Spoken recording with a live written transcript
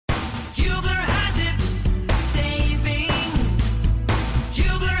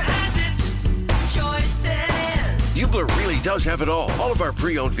does have it all. All of our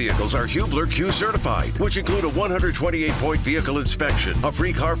pre-owned vehicles are Hubler Q certified, which include a 128-point vehicle inspection, a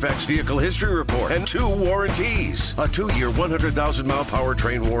free Carfax vehicle history report, and 2 warranties. A 2-year, 100,000-mile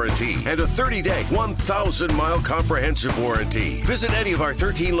powertrain warranty, and a 30-day, 1,000-mile comprehensive warranty. Visit any of our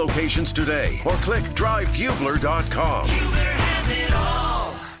 13 locations today, or click drivehubler.com. Hubler has it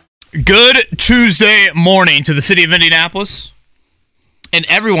all. Good Tuesday morning to the city of Indianapolis and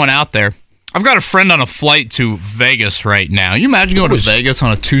everyone out there. I've got a friend on a flight to Vegas right now. You imagine going to Vegas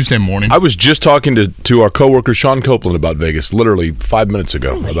on a Tuesday morning? I was just talking to our coworker Sean Copeland about Vegas literally 5 minutes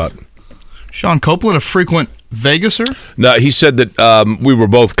ago. Really? About Sean Copeland, a frequent Vegaser? No, he said that we were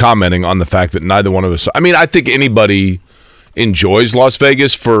both commenting on the fact that neither one of us. I mean, I think anybody enjoys Las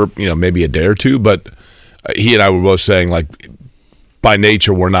Vegas for maybe a day or two, but he and I were both saying, like, by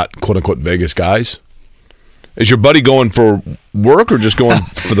nature we're not quote unquote Vegas guys. Is your buddy going for work or just going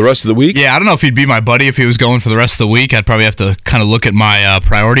for the rest of the week? Yeah, I don't know if he'd be my buddy if he was going for the rest of the week. I'd probably have to kind of look at my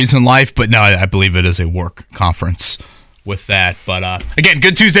priorities in life. But no, I believe it is a work conference with that. But again,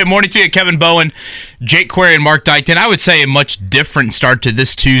 good Tuesday morning to you. Kevin Bowen, Jake Query, and Mark Dykton. I would say a much different start to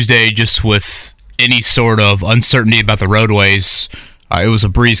this Tuesday just with any sort of uncertainty about the roadways. It was a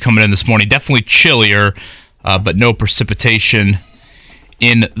breeze coming in this morning. Definitely chillier, but no precipitation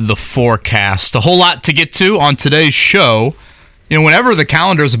in the forecast. A whole lot to get to on today's show. Whenever the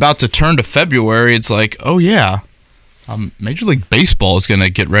calendar is about to turn to February, it's like, oh yeah, Major League Baseball is going to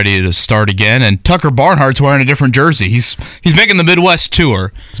get ready to start again, and Tucker Barnhart's wearing a different jersey. He's making the Midwest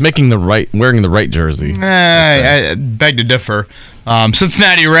tour. He's wearing the right jersey. I beg to differ.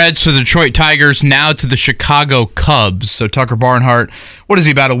 Cincinnati Reds to the Detroit Tigers, now to the Chicago Cubs. So Tucker Barnhart, what is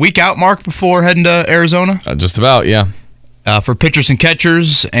he, about a week out, Mark, before heading to Arizona? Just about, yeah. For pitchers and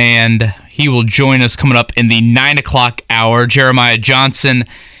catchers, and he will join us coming up in the 9 o'clock hour. Jeremiah Johnson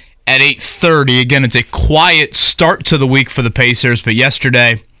at 8:30. Again, it's a quiet start to the week for the Pacers, but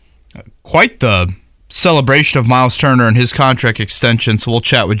yesterday, quite the celebration of Myles Turner and his contract extension, so we'll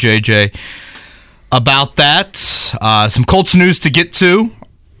chat with JJ about that. Some Colts news to get to.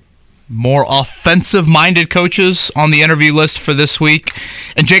 More offensive-minded coaches on the interview list for this week.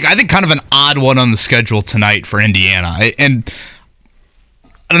 And, Jake, I think kind of an odd one on the schedule tonight for Indiana. And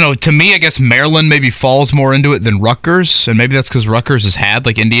I don't know, to me, I guess Maryland maybe falls more into it than Rutgers, and maybe that's because Rutgers has had,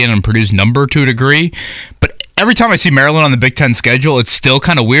 like, Indiana and Purdue's number to a degree. But every time I see Maryland on the Big Ten schedule, it's still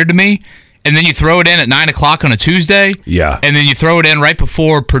kind of weird to me. And then you throw it in at 9 o'clock on a Tuesday. Yeah. And then you throw it in right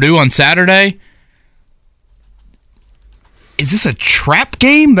before Purdue on Saturday. Is this a trap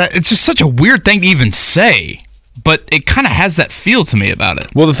game? It's just such a weird thing to even say, but it kind of has that feel to me about it.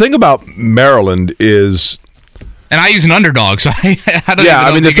 Well, the thing about Maryland is, and I use an underdog, so I don't. Yeah,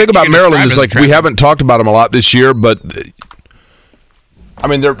 I mean, the thing about Maryland is, like, we haven't talked about them a lot this year, but I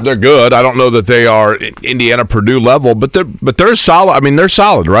mean, they're good. I don't know that they are Indiana Purdue level, but they're solid. I mean, they're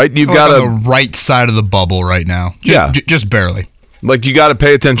solid, right? You've got on the right side of the bubble right now. Just barely. Like, you got to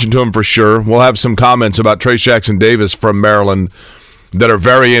pay attention to them for sure. We'll have some comments about Trace Jackson Davis from Maryland that are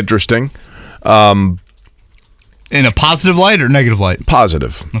very interesting. In a positive light or negative light?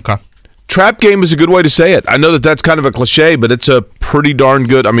 Positive. Okay. Trap game is a good way to say it. I know that that's kind of a cliche, but it's a pretty darn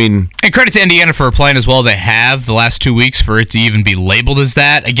good, and credit to Indiana for playing as well they have the last 2 weeks for it to even be labeled as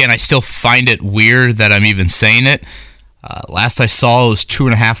that. Again, I still find it weird that I'm even saying it. Last I saw, it was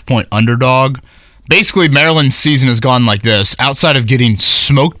 2.5-point underdog. Basically, Maryland's season has gone like this. Outside of getting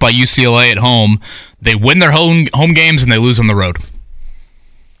smoked by UCLA at home, they win their home games and they lose on the road.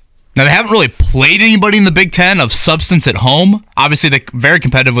 Now, they haven't really played anybody in the Big Ten of substance at home. Obviously, they're very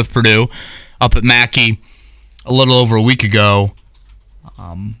competitive with Purdue up at Mackey a little over a week ago.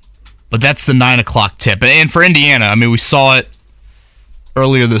 But that's the 9 o'clock tip. And for Indiana, I mean, we saw it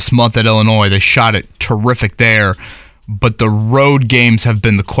earlier this month at Illinois. They shot it terrific there. But the road games have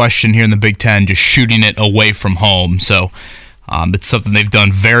been the question here in the Big Ten, just shooting it away from home. So it's something they've done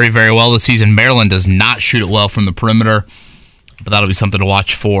very, very well this season. Maryland does not shoot it well from the perimeter, but that'll be something to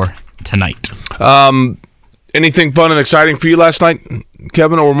watch for tonight. Anything fun and exciting for you last night,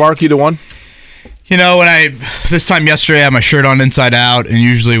 Kevin or Mark, either one? This time yesterday, I had my shirt on inside out, and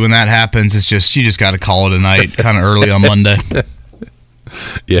usually when that happens, it's just, you just got to call it a night kind of early on Monday.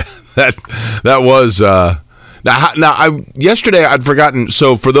 Yeah, that was... yesterday I'd forgotten.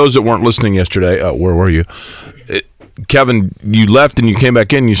 So for those that weren't listening yesterday, where were you, Kevin? You left and you came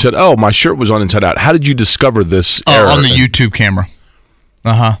back in. And you said, "Oh, my shirt was on inside out." How did you discover this error? On the YouTube camera.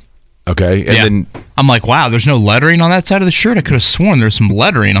 Okay, and then I'm like, wow, there's no lettering on that side of the shirt. I could have sworn there's some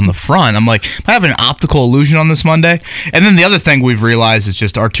lettering on the front. I'm like, I have an optical illusion on this Monday. And then the other thing we've realized is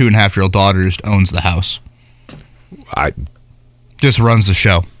just our 2.5-year-old daughter just owns the house. I just runs the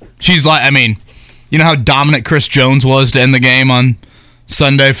show. She's like, I mean, You know how dominant Chris Jones was to end the game on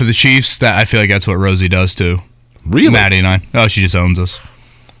Sunday for the Chiefs? That I feel like that's what Rosie does too. Really? Maddie and I. Oh, she just owns us.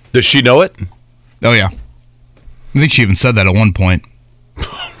 Does she know it? Oh, yeah. I think she even said that at one point.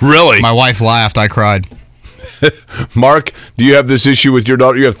 Really? My wife laughed. I cried. Mark, do you have this issue with your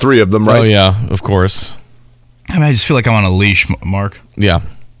daughter? You have 3 of them, right? Oh, yeah, of course. I mean, I just feel like I'm on a leash, Mark. Yeah.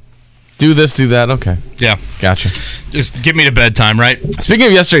 Do this, do that. Okay. Yeah. Gotcha. Just get me to bedtime, right? Speaking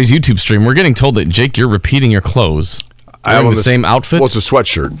of yesterday's YouTube stream, we're getting told that, Jake, you're repeating your clothes. I have the same outfit? Well, it's a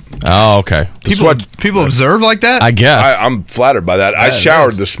sweatshirt. Oh, okay. People observe like that? I guess. I'm flattered by that. I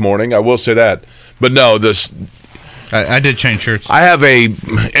showered this morning. I will say that. But no, I did change shirts. I have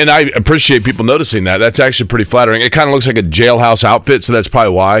and I appreciate people noticing that. That's actually pretty flattering. It kind of looks like a jailhouse outfit, so that's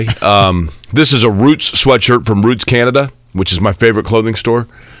probably why. This is a Roots sweatshirt from Roots Canada, which is my favorite clothing store.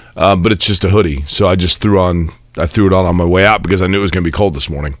 But it's just a hoodie, so I just threw it on my way out because I knew it was going to be cold this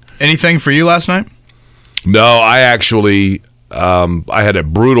morning. Anything for you last night? No, I actually I had a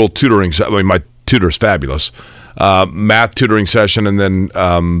brutal tutoring. I mean, my tutor's fabulous. Math tutoring session, and then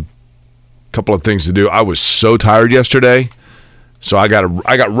a couple of things to do. I was so tired yesterday, so I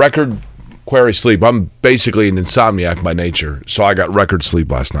got record query sleep. I'm basically an insomniac by nature, so I got record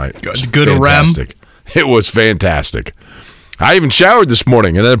sleep last night. Good REM. It was fantastic. I even showered this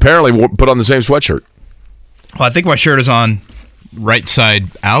morning, and then apparently put on the same sweatshirt. Well, I think my shirt is on right side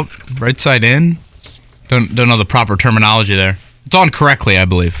out, right side in. Don't know the proper terminology there. It's on correctly, I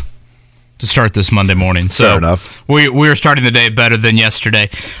believe, to start this Monday morning. Fair enough. We are starting the day better than yesterday.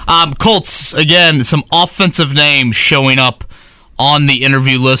 Colts, again, some offensive names showing up on the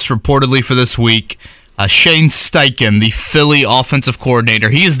interview list reportedly for this week. Shane Steichen, the Philly offensive coordinator.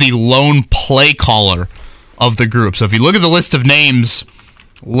 He is the lone play caller of the group. So if you look at the list of names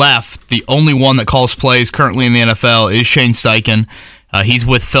left, the only one that calls plays currently in the NFL is Shane Steichen. He's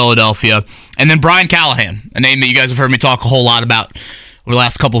with Philadelphia. And then Brian Callahan, a name that you guys have heard me talk a whole lot about over the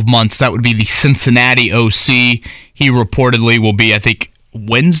last couple of months. That would be the Cincinnati OC. He reportedly will be, I think,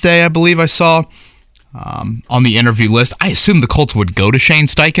 Wednesday, I believe I saw, on the interview list. I assume the Colts would go to Shane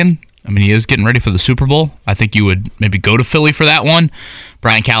Steichen. I mean, he is getting ready for the Super Bowl. I think you would maybe go to Philly for that one.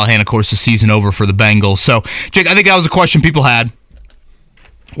 Brian Callahan, of course, the season over for the Bengals. So, Jake, I think that was a question people had.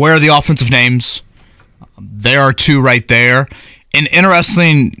 Where are the offensive names? There are 2 right there. And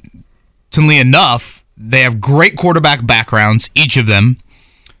interestingly enough, they have great quarterback backgrounds, each of them.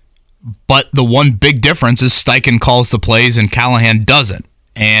 But the one big difference is Steichen calls the plays and Callahan doesn't.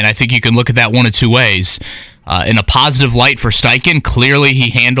 And I think you can look at that one of 2 ways. In a positive light for Steichen, clearly he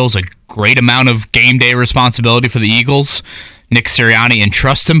handles a great amount of game day responsibility for the Eagles. Nick Sirianni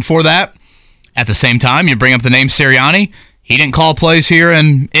entrusts him for that. At the same time, you bring up the name Sirianni. He didn't call plays here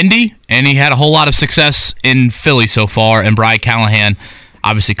in Indy, and he had a whole lot of success in Philly so far. And Brian Callahan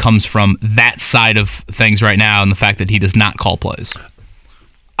obviously comes from that side of things right now, and the fact that he does not call plays.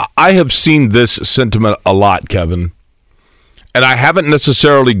 I have seen this sentiment a lot, Kevin. And I haven't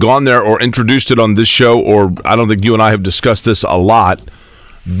necessarily gone there or introduced it on this show, or I don't think you and I have discussed this a lot,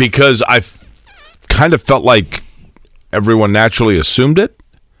 because I've kind of felt like everyone naturally assumed it.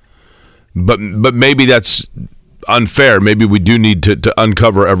 But maybe that's unfair. Maybe we do need to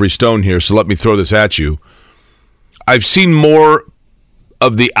uncover every stone here, so let me throw this at you. I've seen more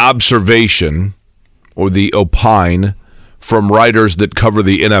of the observation or the opine from writers that cover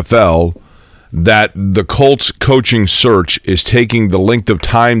the NFL that the Colts coaching search is taking the length of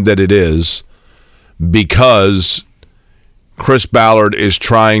time that it is because Chris Ballard is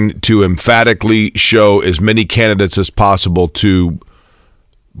trying to emphatically show as many candidates as possible to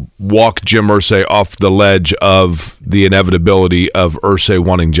walk Jim Irsay off the ledge of the inevitability of Irsay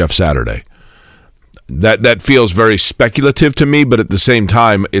wanting Jeff Saturday. That feels very speculative to me, but at the same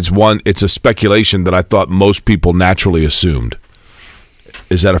time, it's a speculation that I thought most people naturally assumed.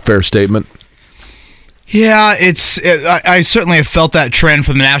 Is that a fair statement? Yeah, I certainly have felt that trend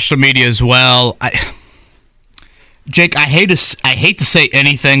from the national media as well. Jake, I hate to say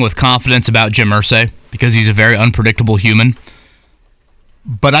anything with confidence about Jim Irsay because he's a very unpredictable human.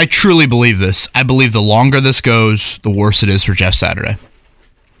 But I truly believe this. I believe the longer this goes, the worse it is for Jeff Saturday.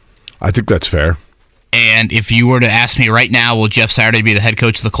 I think that's fair. And if you were to ask me right now, will Jeff Saturday be the head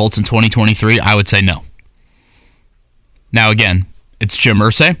coach of the Colts in 2023? I would say no. Now, again, it's Jim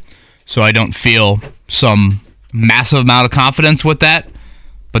Irsay, so I don't feel some massive amount of confidence with that.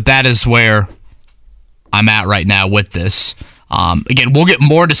 But that is where I'm at right now with this. Again, we'll get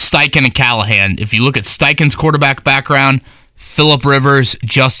more to Steichen and Callahan. If you look at Steichen's quarterback background, Phillip Rivers,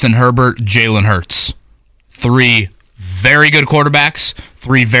 Justin Herbert, Jalen Hurts. 3 very good quarterbacks,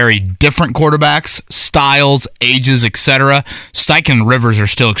 3 very different quarterbacks, styles, ages, etc. Steichen and Rivers are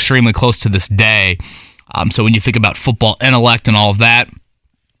still extremely close to this day. So when you think about football intellect and all of that,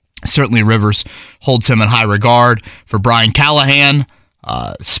 certainly Rivers holds him in high regard. For Brian Callahan,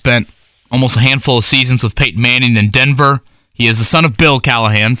 spent almost a handful of seasons with Peyton Manning in Denver. He is the son of Bill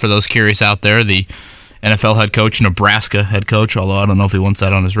Callahan, for those curious out there, the NFL head coach, Nebraska head coach, although I don't know if he wants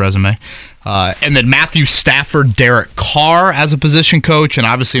that on his resume. And then Matthew Stafford, Derek Carr as a position coach, and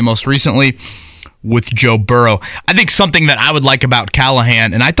obviously most recently with Joe Burrow. I think something that I would like about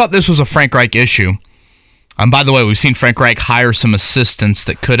Callahan, and I thought this was a Frank Reich issue. By the way, we've seen Frank Reich hire some assistants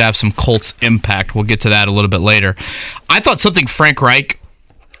that could have some Colts impact. We'll get to that a little bit later. I thought something Frank Reich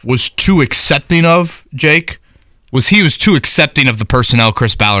was too accepting of, Jake, was he was too accepting of the personnel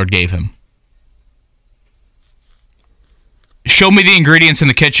Chris Ballard gave him. Show me the ingredients in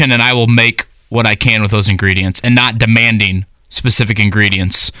the kitchen and I will make what I can with those ingredients, and not demanding specific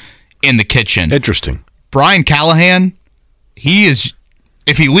ingredients in the kitchen. Interesting. Brian Callahan, he is,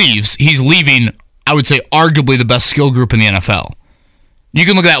 if he leaves, he's leaving, I would say, arguably the best skill group in the NFL. You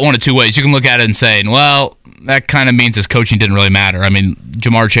can look at that one of two ways. You can look at it and say, well, that kind of means his coaching didn't really matter. I mean,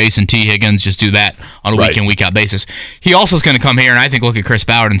 Jamar Chase and T. Higgins just do that on a week-in, week-out basis. He also is going to come here and I think look at Chris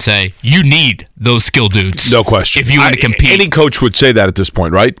Ballard and say, you need those skill dudes. No question. If you want to compete. Any coach would say that at this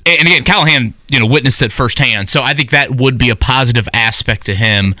point, right? And again, Callahan, witnessed it firsthand. So I think that would be a positive aspect to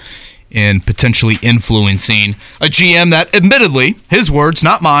him in potentially influencing a GM that, admittedly, his words,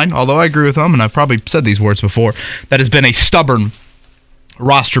 not mine, although I agree with him, and I've probably said these words before, that has been a stubborn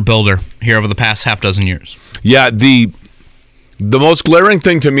roster builder here over the past half dozen years. Yeah, the most glaring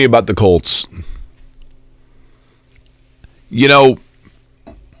thing to me about the Colts, years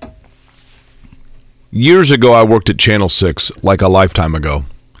ago I worked at Channel 6, like a lifetime ago.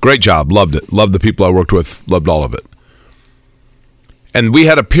 Great job, loved it. Loved the people I worked with, loved all of it. And we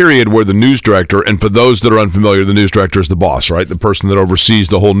had a period where the news director, and for those that are unfamiliar, the news director is the boss, right? The person that oversees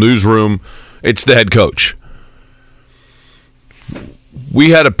the whole newsroom. It's the head coach. We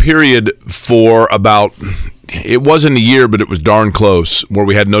had a period for about, it wasn't a year, but it was darn close, where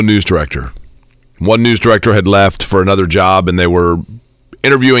we had no news director. One news director had left for another job, and they were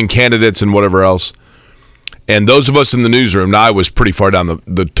interviewing candidates and whatever else. And those of us in the newsroom, now I was pretty far down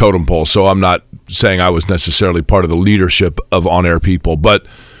the totem pole, so I'm not saying I was necessarily part of the leadership of on-air people, but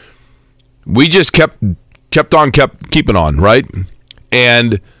we just kept keeping on, right?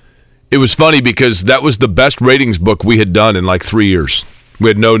 And it was funny because that was the best ratings book we had done in like 3 years. We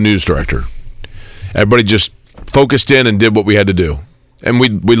had no news director. Everybody just focused in and did what we had to do. And we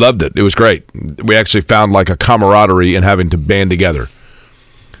loved it. It was great. We actually found like a camaraderie in having to band together.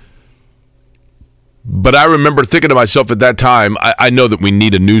 But I remember thinking to myself at that time, I know that we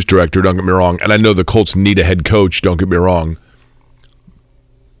need a news director, don't get me wrong, and I know the Colts need a head coach, don't get me wrong.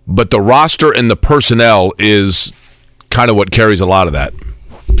 But the roster and the personnel is kind of what carries a lot of that.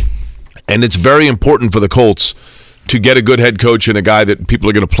 And it's very important for the Colts to get a good head coach and a guy that people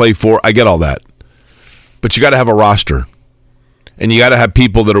are going to play for. I get all that. But you got to have a roster. And you got to have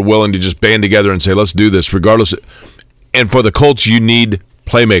people that are willing to just band together and say, let's do this regardless. And for the Colts, you need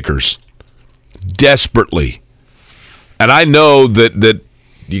playmakers. Desperately. And I know that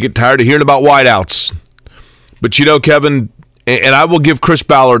you get tired of hearing about wideouts. But Kevin, and I will give Chris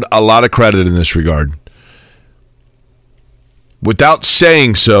Ballard a lot of credit in this regard. Without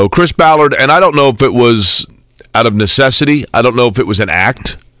saying so, Chris Ballard, and I don't know if it was out of necessity. I don't know if it was an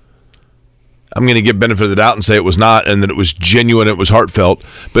act. I'm going to give benefit of the doubt and say it was not, and that it was genuine, it was heartfelt.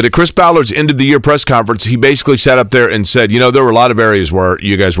 But at Chris Ballard's end of the year press conference, he basically sat up there and said, there were a lot of areas where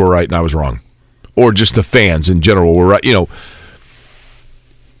you guys were right and I was wrong. Or just the fans in general were right,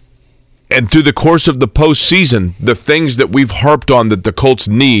 And through the course of the postseason, the things that we've harped on that the Colts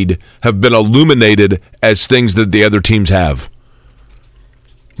need have been illuminated as things that the other teams have.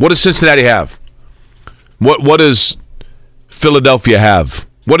 What does Cincinnati have? What does Philadelphia have?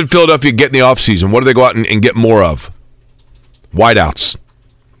 What did Philadelphia get in the offseason? What do they go out and get more of? Wideouts,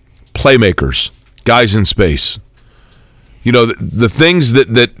 playmakers, guys in space. The things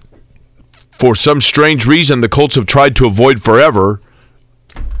that for some strange reason the Colts have tried to avoid forever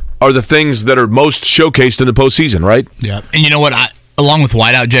are the things that are most showcased in the postseason, right? Yeah. And you know what? Along with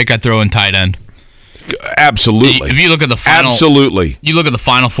wideout, Jake, I'd throw in tight end. Absolutely. If you look at the final, you look at the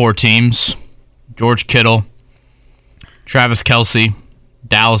final 4 teams: George Kittle, Travis Kelce,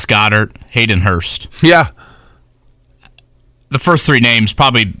 Dallas Goedert, Hayden Hurst. Yeah. The first 3 names,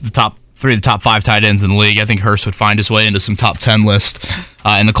 probably the top 3 of the top 5 tight ends in the league. I think Hurst would find his way into some top 10 list,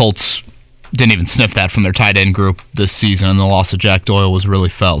 and the Colts didn't even sniff that from their tight end group this season, and the loss of Jack Doyle was really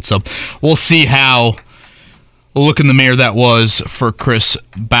felt. So we'll see how look in the mirror that was for Chris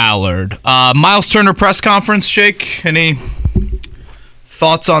Ballard. Myles Turner press conference, Jake, any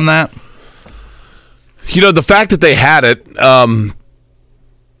thoughts on that? You know, the fact that they had it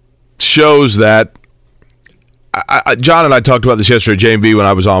shows that John and I talked about this yesterday, J&B, when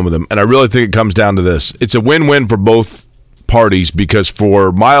I was on with him, and I really think it comes down to this. It's a win-win for both parties because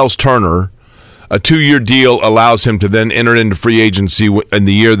for Myles Turner, a 2-year deal allows him to then enter into free agency in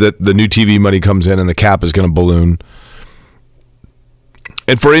the year that the new TV money comes in and the cap is going to balloon.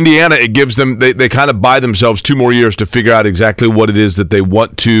 And for Indiana, it gives them, they kind of buy themselves 2 more years to figure out exactly what it is that they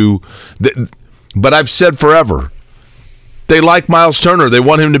want to. But I've said forever, they like Myles Turner. They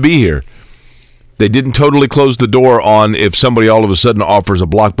want him to be here. They didn't totally close the door on if somebody all of a sudden offers a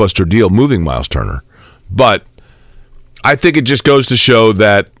blockbuster deal moving Myles Turner. But I think it just goes to show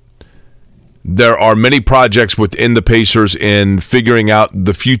that there are many projects within the Pacers in figuring out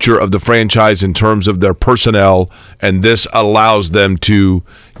the future of the franchise in terms of their personnel, and this allows them to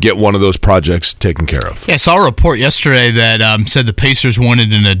get one of those projects taken care of. Yeah, I saw a report yesterday that said the Pacers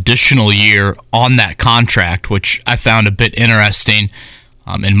wanted an additional year on that contract, which I found a bit interesting.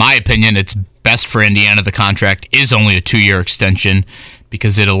 In my opinion, it's best for Indiana. The contract is only a 2-year extension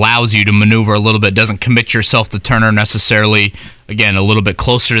because it allows you to maneuver a little bit, doesn't commit yourself to Turner necessarily, again, a little bit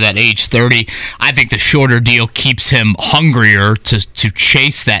closer to that age 30. I think the shorter deal keeps him hungrier to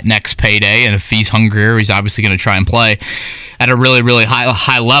chase that next payday, and if he's hungrier, he's obviously going to try and play at a really, really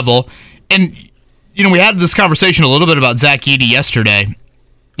high level. And, you know, we had this conversation a little bit about Zach Edey yesterday.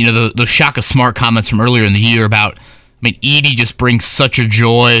 You know, the Shaka Smart comments from earlier in the year about, Edey just brings such a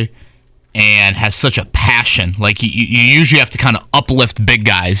joy and has such a passion. Like, you usually have to kind of uplift big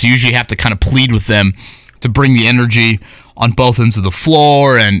guys. You usually have to kind of plead with them to bring the energy on both ends of the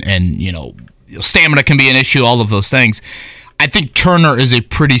floor, and you know, stamina can be an issue, all of those things. I think Turner is a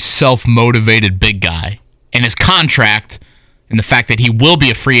pretty self-motivated big guy, and his contract and the fact that he will be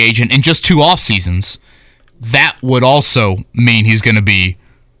a free agent in just 2 off seasons, that would also mean he's going to be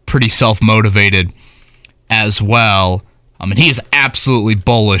pretty self-motivated as well. And he is absolutely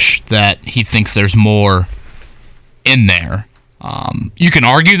bullish that he thinks there's more in there. You can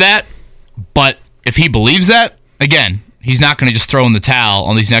argue that, but if he believes that, again, he's not going to just throw in the towel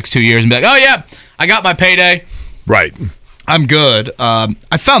on these next 2 years and be like, oh, yeah, I got my payday. Right. I'm good. I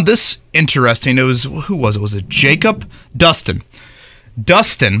found this interesting. It was, who was it? Was it Jacob? Dustin.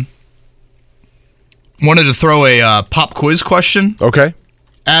 Dustin wanted to throw a pop quiz question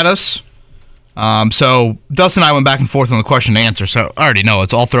at us. So Dustin and I went back and forth on the question and answer, so I already know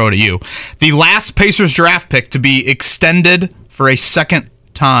it, so I'll throw it at you. The last Pacers draft pick to be extended for a second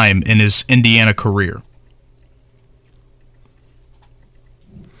time in his Indiana career.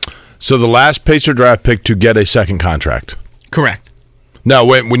 So the last Pacer draft pick to get a second contract. Correct. Now,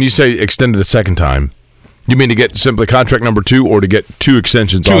 when you say extended a second time, you mean to get simply contract number 2 or to get 2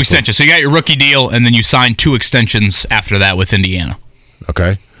 extensions? 2 extensions. So you got your rookie deal, and then you signed 2 extensions after that with Indiana.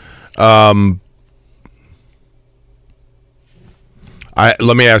 Okay. Let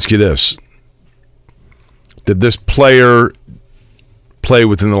me ask you this. Did this player play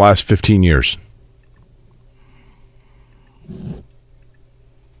within the last 15 years?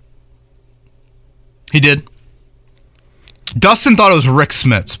 He did. Dustin thought it was Rick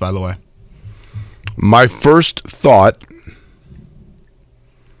Smits, by the way. My first thought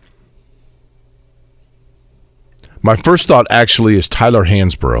actually is Tyler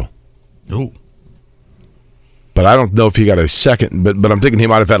Hansborough. Ooh. But I don't know if he got a second, but I'm thinking he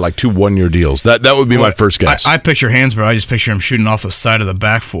might have had like 2 one-year deals. That would be my first guess. I picture Hansborough. I just picture him shooting off the side of the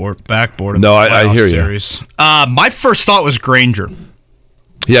backboard. No, I hear series. My first thought was Granger.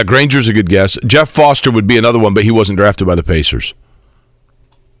 Yeah, Granger's a good guess. Jeff Foster would be another one, but he wasn't drafted by the Pacers.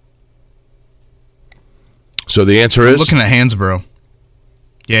 So the answer is? I'm looking at Hansborough.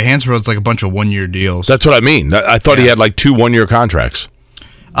 Yeah, Hansborough's like a bunch of one-year deals. That's what I mean. I thought he had like 2 one-year contracts.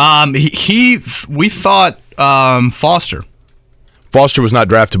 We thought Foster. Foster was not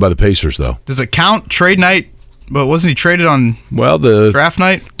drafted by the Pacers, though. Does it count trade night? But wasn't he traded on the draft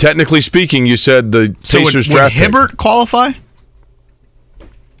night? Technically speaking, you said the Pacers draft pick. Would Hibbert qualify?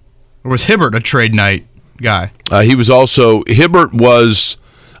 Or was Hibbert a trade night guy? He was also... Hibbert was...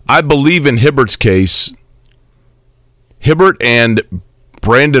 I believe in Hibbert's case, Hibbert and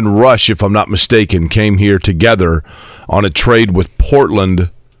Brandon Rush, if I'm not mistaken, came here together on a trade with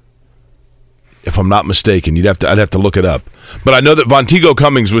Portland, if I'm not mistaken. I'd have to look it up. But I know that Vonteego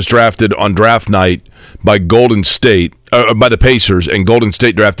Cummings was drafted on draft night by Golden State, by the Pacers, and Golden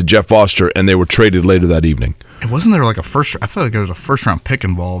State drafted Jeff Foster, and they were traded later that evening. Wasn't there like I feel like there was a first-round pick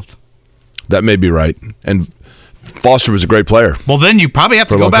involved. That may be right. And Foster was a great player. Well, then you probably have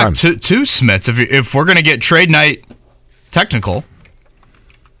to For a go long back time. to Smiths. If we're going to get trade night technical,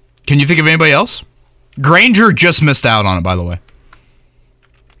 can you think of anybody else? Granger just missed out on it, by the way.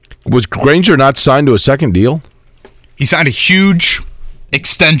 Was Granger not signed to a second deal? He signed a huge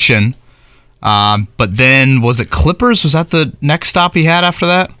extension, but then was it Clippers? Was that the next stop he had after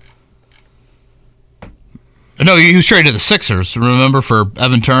that? No, he was traded to the Sixers, remember, for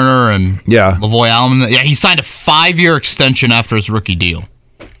Evan Turner and Yeah. Lavoy Allen. Yeah, he signed a 5-year extension after his rookie deal.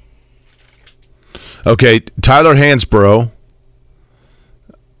 Okay, Tyler Hansbrough.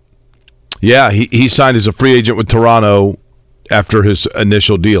 Yeah, he signed as a free agent with Toronto after his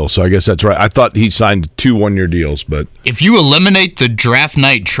initial deal, so I guess that's right. I thought he signed 2 one-year deals, but If you eliminate the draft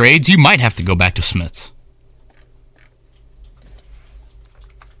night trades, you might have to go back to Smiths.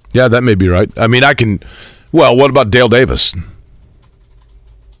 yeah, that may be right. I mean, well, what about Dale Davis?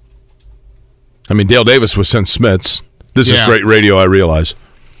 I mean, Dale Davis was sent Smiths. This is Yeah. great radio, I realize.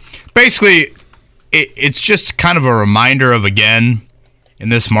 Basically, it's just kind of a reminder of, again, in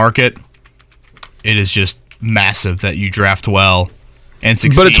this market, it is just massive that you draft well and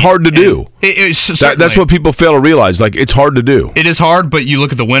succeed. But it's hard to do. That's what people fail to realize. Like, it's hard to do. It is hard, but you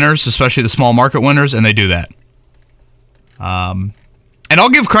look at the winners, especially the small market winners, and they do that. And I'll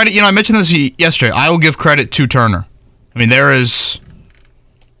give credit. I mentioned this yesterday. I will give credit to Turner. I mean, the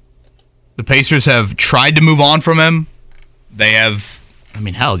Pacers have tried to move on from him. They have,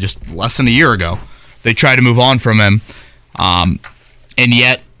 just less than a year ago, they tried to move on from him. And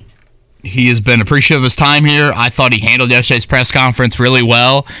yet, he has been appreciative of his time here. I thought he handled yesterday's press conference really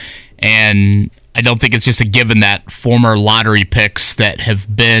well. And I don't think it's just a given that former lottery picks that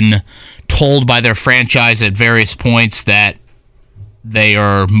have been told by their franchise at various points that they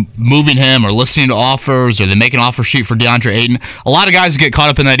are moving him or listening to offers or they make an offer sheet for DeAndre Ayton. A lot of guys get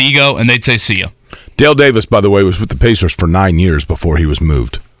caught up in that ego, and they'd say, see ya. Dale Davis, by the way, was with the Pacers for 9 years before he was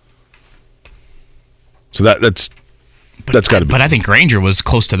moved. So that's got to be. But I think Granger was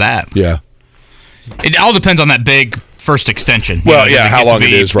close to that. Yeah. It all depends on that big first extension. Well, does yeah, how get to long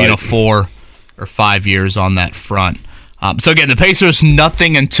it is, right. 4 or 5 years on that front. So again, the Pacers,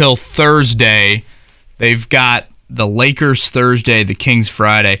 nothing until Thursday. They've got the Lakers Thursday, the Kings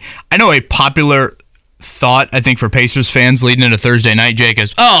Friday. I know a popular thought, I think, for Pacers fans leading into Thursday night, Jake,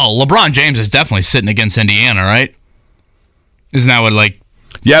 is, LeBron James is definitely sitting against Indiana, right? Isn't that what,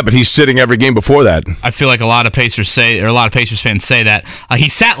 Yeah, but he's sitting every game before that. I feel like a lot of Pacers fans say that. He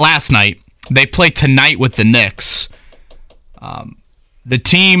sat last night. They play tonight with the Knicks. The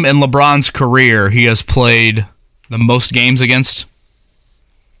team in LeBron's career he has played the most games against.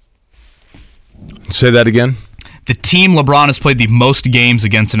 Say that again. The team LeBron has played the most games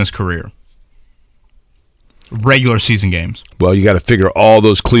against in his career. Regular season games. Well, you got to figure all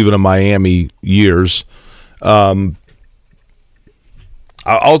those Cleveland and Miami years. I'll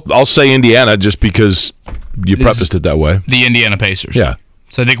say Indiana just because you prefaced it that way. The Indiana Pacers. Yeah.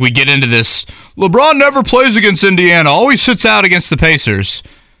 So I think we get into this. LeBron never plays against Indiana. Always sits out against the Pacers.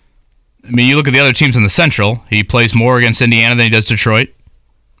 I mean, you look at the other teams in the Central. He plays more against Indiana than he does Detroit,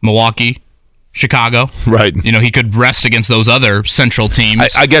 Milwaukee, Chicago. Right. He could rest against those other Central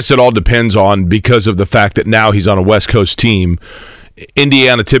teams. I guess it all depends on, because of the fact that now he's on a West Coast team,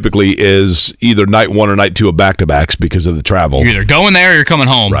 Indiana typically is either night 1 or night 2 of back-to-backs because of the travel. You're either going there or you're coming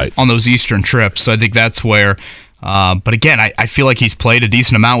home Right. on those Eastern trips. So I think that's where. But again, I feel like he's played a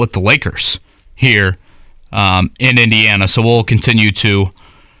decent amount with the Lakers here in Indiana. So we'll continue to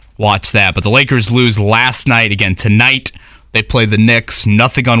watch that. But the Lakers lose last night. Again, tonight they play the Knicks.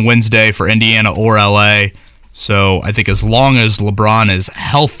 Nothing on Wednesday for Indiana or LA. So I think as long as LeBron is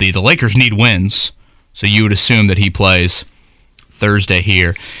healthy, the Lakers need wins. So you would assume that he plays Thursday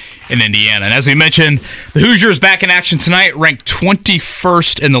here in Indiana. And as we mentioned, the Hoosiers back in action tonight, ranked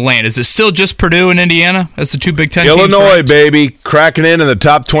 21st in the land. Is it still just Purdue and Indiana as the two Big Ten teams? Illinois, baby, cracking in the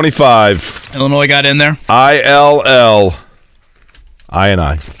top 25. Illinois got in there. ILL.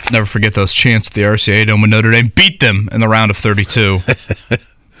 I. Never forget those chants at the RCA Dome when Notre Dame beat them in the round of 32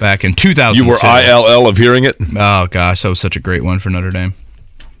 back in 2002. You were ILL of hearing it? Oh, gosh, that was such a great win for Notre Dame.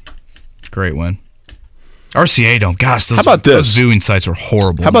 Great win. RCA Dome, gosh, How about this? those viewing sites were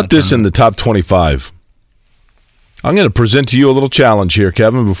horrible. How about this in the top 25? I'm going to present to you a little challenge here,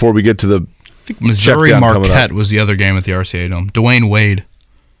 Kevin, before we get to the Missouri check down coming Marquette up. was the other game at the RCA Dome. Dwayne Wade.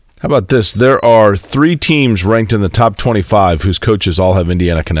 How about this? There are 3 teams ranked in the top 25 whose coaches all have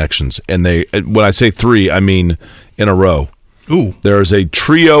Indiana connections. And when I say 3, I mean in a row. Ooh. There is a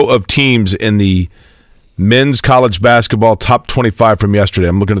trio of teams in the men's college basketball top 25 from yesterday.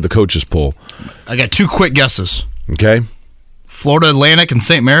 I'm looking at the coaches poll. I got 2 quick guesses. Okay? Florida Atlantic and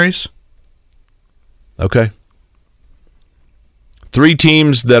St. Mary's. Okay. 3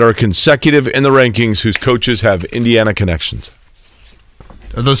 teams that are consecutive in the rankings whose coaches have Indiana connections.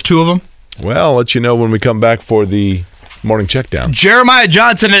 Are those 2 of them? Well, I'll let you know when we come back for the morning check down. Jeremiah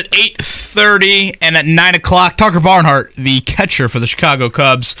Johnson at 8:30 and at 9 o'clock, Tucker Barnhart, the catcher for the Chicago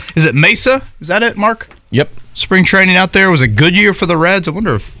Cubs. Is it Mesa? Is that it, Mark? Yep. Spring training out there was a good year for the Reds. I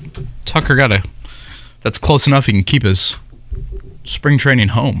wonder if Tucker that's close enough he can keep his spring training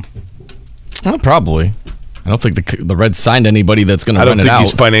home. Well, probably. I don't think the Reds signed anybody that's going to run it out. I don't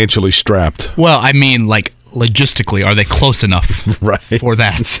think he's financially strapped. Well, I mean, like, logistically, are they close enough for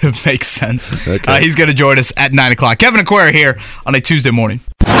that to make sense? Okay. He's going to join us at 9 o'clock. Kevin Aquari here on a Tuesday morning.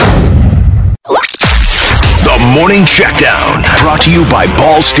 The Morning Checkdown, brought to you by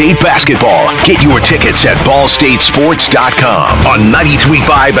Ball State Basketball. Get your tickets at ballstatesports.com on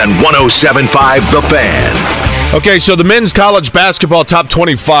 93.5 and 107.5 The Fan. Okay, so the men's college basketball top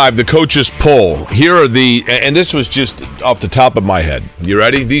 25, the coaches poll. Here are and this was just off the top of my head. You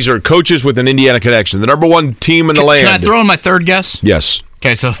ready? These are coaches with an Indiana connection. The number 1 team in the land. Can I throw in my third guess? Yes.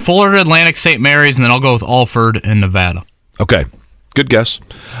 Okay, so Florida Atlantic, St. Mary's, and then I'll go with Alford and Nevada. Okay, good guess.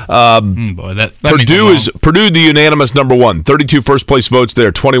 Boy, that Purdue, the unanimous number 1. 32 first-place votes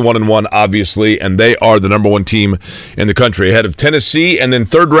there, 21-1, obviously, and they are the number 1 team in the country, ahead of Tennessee, and then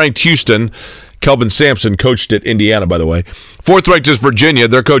third-ranked Houston. Kelvin Sampson coached at Indiana, by the way. 4th ranked is Virginia.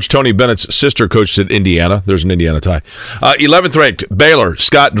 Their coach, Tony Bennett's sister, coached at Indiana. There's an Indiana tie. 11th ranked, Baylor,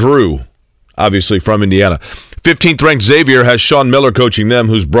 Scott Drew, obviously from Indiana. 15th ranked Xavier has Sean Miller coaching them,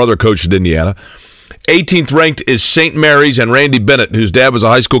 whose brother coached at Indiana. 18th ranked is St. Mary's and Randy Bennett, whose dad was a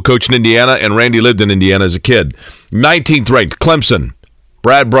high school coach in Indiana, and Randy lived in Indiana as a kid. 19th ranked, Clemson,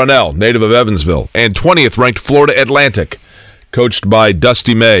 Brad Brunell, native of Evansville. And 20th ranked, Florida Atlantic, coached by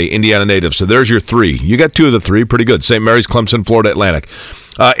Dusty May, Indiana native. So there's your 3. You got 2 of the 3. Pretty good. St. Mary's, Clemson, Florida Atlantic.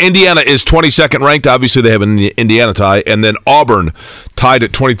 Indiana is 22nd ranked. Obviously, they have an Indiana tie. And then Auburn tied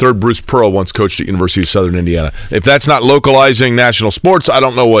at 23rd. Bruce Pearl once coached at University of Southern Indiana. If that's not localizing national sports, I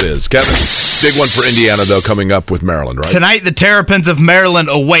don't know what is. Kevin, big one for Indiana, though, coming up with Maryland, right? Tonight, the Terrapins of Maryland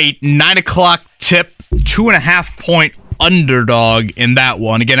await 9 o'clock tip, 2.5-point underdog in that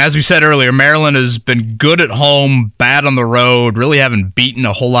one. Again, as we said earlier, Maryland has been good at home, bad on the road, really haven't beaten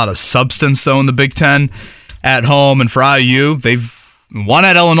a whole lot of substance, though, in the Big Ten at home. And for IU, they've won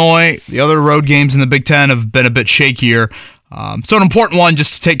at Illinois. The other road games in the Big Ten have been a bit shakier. So an important one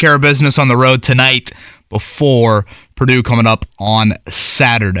just to take care of business on the road tonight before Purdue coming up on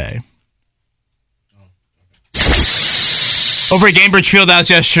Saturday. Over at Gainbridge Fieldhouse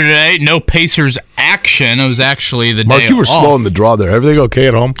yesterday, no Pacers action. It was actually the day off. Mark, you were slow in the draw there. Everything okay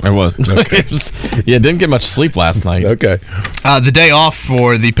at home? I was. Okay. Didn't get much sleep last night. Okay. The day off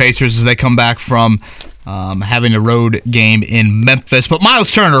for the Pacers as they come back from having a road game in Memphis. But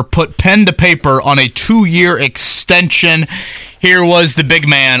Myles Turner put pen to paper on a 2-year extension. Here was the big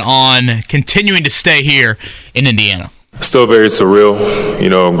man on continuing to stay here in Indiana. Still very surreal,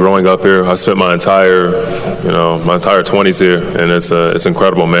 growing up here. I spent my entire 20s here, and it's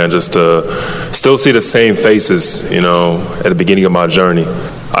incredible, man, just to still see the same faces, at the beginning of my journey.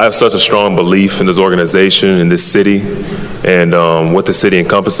 I have such a strong belief in this organization, in this city, and what the city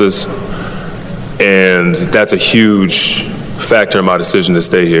encompasses, and that's a huge factor in my decision to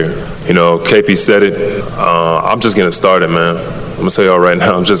stay here. KP said it. I'm just getting started, man. I'm gonna tell y'all right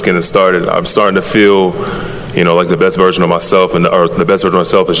now, I'm just getting started. I'm starting to feel like the best version of myself, or the best version of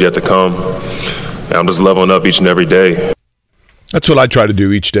myself is yet to come. And I'm just leveling up each and every day. That's what I try to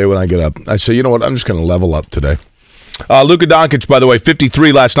do each day when I get up. I say, you know what, I'm just going to level up today. Luka Doncic, by the way,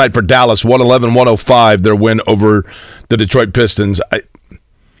 53 last night for Dallas, 111-105, their win over the Detroit Pistons.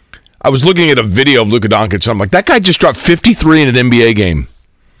 I was looking at a video of Luka Doncic, and I'm like, that guy just dropped 53 in an NBA game.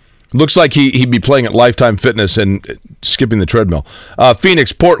 Looks like he'd be playing at Lifetime Fitness and skipping the treadmill.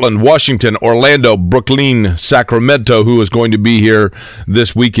 Phoenix, Portland, Washington, Orlando, Brooklyn, Sacramento, who is going to be here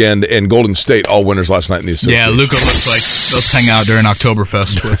this weekend, and Golden State, all winners last night in the association. Yeah, Luka looks like they'll hang out during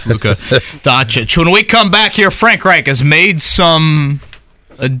Oktoberfest with Luka Doncic. When we come back here, Frank Reich has made some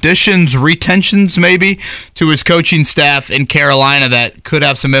additions, retentions maybe, to his coaching staff in Carolina that could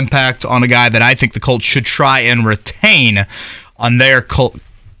have some impact on a guy that I think the Colts should try and retain on their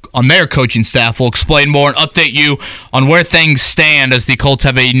coaching staff. We'll explain more and update you on where things stand as the Colts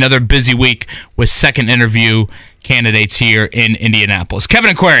have another busy week with second interview candidates here in Indianapolis.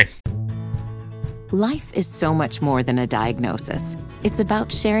 Kevin Aquari. Life is so much more than a diagnosis. It's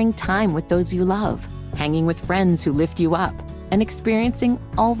about sharing time with those you love, hanging with friends who lift you up, and experiencing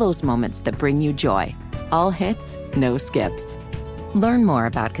all those moments that bring you joy. All hits, no skips. Learn more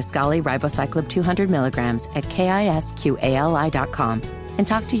about Kisqali Ribociclib 200 milligrams at KISQALI.com and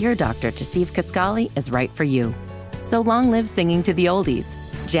talk to your doctor to see if Kisqali is right for you. So long live singing to the oldies,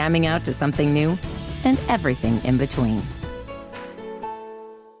 jamming out to something new, and everything in between.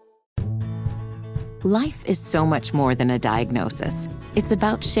 Life is so much more than a diagnosis. It's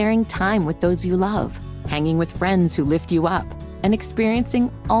about sharing time with those you love, hanging with friends who lift you up, and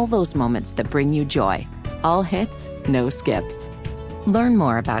experiencing all those moments that bring you joy. All hits, no skips. Learn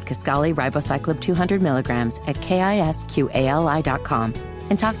more about Kisqali Ribociclib 200 milligrams at KISQALI.com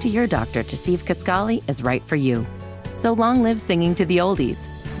and talk to your doctor to see if Kisqali is right for you. So long live singing to the oldies,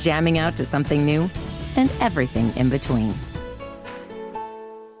 jamming out to something new, and everything in between.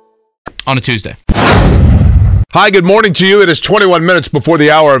 On a Tuesday. Hi, good morning to you. It is 21 minutes before the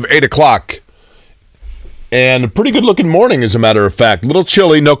hour of 8 o'clock. And a pretty good-looking morning, as a matter of fact. A little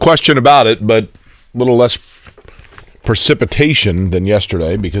chilly, no question about it, but a little less precipitation than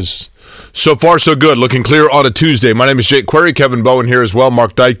yesterday because so far so good. Looking clear on a Tuesday. My name is Jake Query. Kevin Bowen here as well.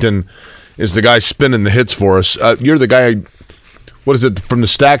 Mark Dykton is the guy spinning the hits for us. You're the guy, what is it, from the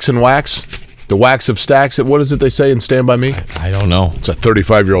Stacks and Wax? The Wax of Stacks? What is it they say in Stand By Me? I don't know. It's a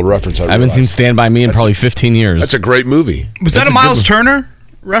 35-year-old reference. I haven't seen Stand By Me in probably 15 years. That's a great movie. Was that a Myles Turner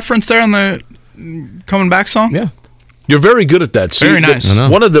reference there on the Coming Back song? Yeah. You're very good at that. See, very nice.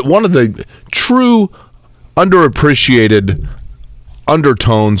 One of the true underappreciated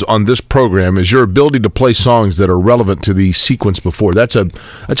undertones on this program is your ability to play songs that are relevant to the sequence before. That's a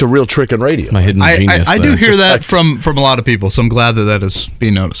real trick in radio. It's my hidden genius. I do hear that from a lot of people, so I'm glad that is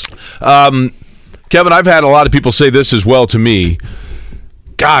being noticed. Kevin, I've had a lot of people say this as well to me.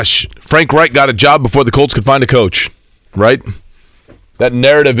 Gosh, Frank Reich got a job before the Colts could find a coach, right? That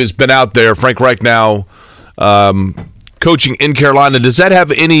narrative has been out there. Frank Reich now coaching in Carolina. Does that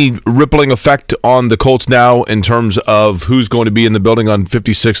have any rippling effect on the Colts now in terms of who's going to be in the building on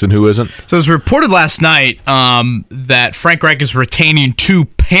 56th and who isn't? So it was reported last night that Frank Reich is retaining 2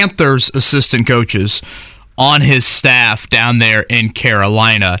 Panthers assistant coaches on his staff down there in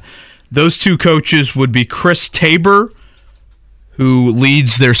Carolina. Those 2 coaches would be Chris Tabor, who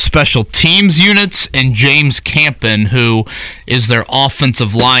leads their special teams units, and James Campen, who is their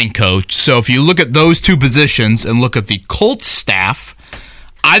offensive line coach. So if you look at those 2 positions and look at the Colts staff,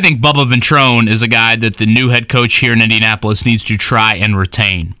 I think Bubba Ventrone is a guy that the new head coach here in Indianapolis needs to try and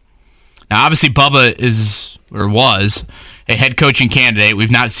retain. Now, obviously, Bubba was a head coaching candidate. We've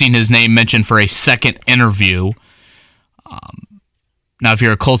not seen his name mentioned for a second interview. Now, if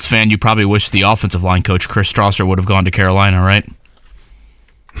you're a Colts fan, you probably wish the offensive line coach, Chris Strasser, would have gone to Carolina, right?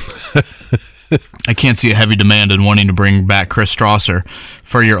 I can't see a heavy demand in wanting to bring back Chris Strasser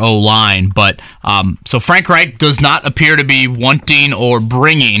for your O-line. But so Frank Reich does not appear to be wanting or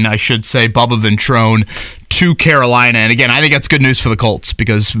bringing, I should say, Bubba Ventrone to Carolina. And again, I think that's good news for the Colts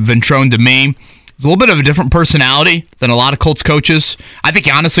because Ventrone, to me, is a little bit of a different personality than a lot of Colts coaches. I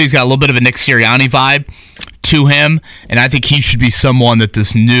think, honestly, he's got a little bit of a Nick Sirianni vibe to him, and I think he should be someone that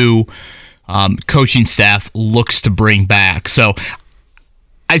this new coaching staff looks to bring back. So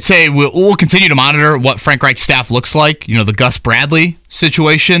I'd say we'll continue to monitor what Frank Reich's staff looks like. You know, the Gus Bradley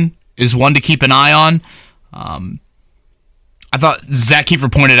situation is one to keep an eye on. I thought Zach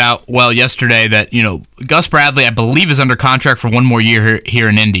Kiefer pointed out well yesterday that, you know, Gus Bradley, I believe, is under contract for 1 more year here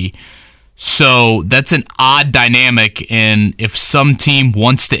in Indy. So that's an odd dynamic, and if some team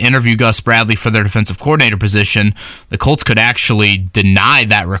wants to interview Gus Bradley for their defensive coordinator position, the Colts could actually deny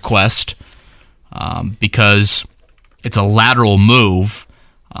that request because it's a lateral move.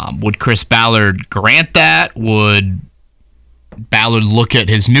 Would Chris Ballard grant that? Would Ballard look at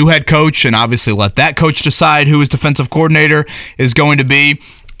his new head coach and obviously let that coach decide who his defensive coordinator is going to be?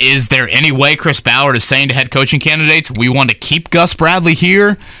 Is there any way Chris Ballard is saying to head coaching candidates, we want to keep Gus Bradley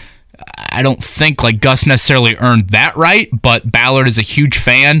here? I don't think Gus necessarily earned that right, but Ballard is a huge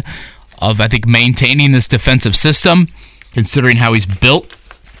fan of, I think, maintaining this defensive system, considering how he's built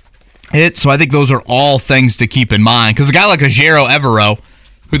it. So I think those are all things to keep in mind. Because a guy like Ojero Evero,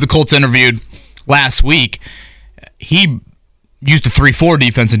 who the Colts interviewed last week, he used a 3-4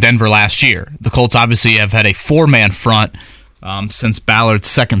 defense in Denver last year. The Colts obviously have had a 4-man front since Ballard's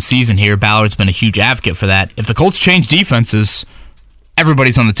second season here. Ballard's been a huge advocate for that. If the Colts change defenses,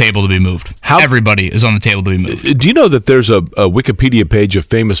 everybody's on the table to be moved. Everybody is on the table to be moved. Do you know that there's a Wikipedia page of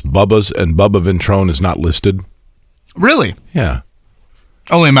famous Bubbas and Bubba Ventrone is not listed? Really? Yeah.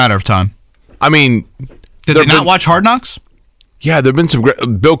 Only a matter of time. I mean, did they not watch Hard Knocks? Yeah, there have been some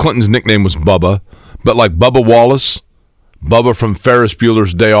great. Bill Clinton's nickname was Bubba, but like Bubba Wallace, Bubba from Ferris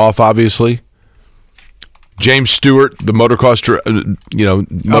Bueller's Day Off, obviously. James Stewart, the motocross,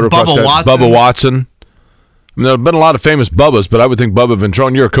 Bubba Watson. I mean, there have been a lot of famous Bubbas, but I would think Bubba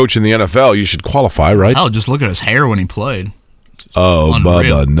Ventrone, you're a coach in the NFL, you should qualify, right? Oh, just look at his hair when he played. Oh,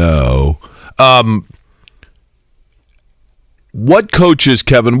 unreal. Bubba, no. What coaches,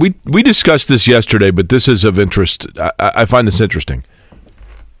 Kevin, we discussed this yesterday, but this is of interest. I find this interesting.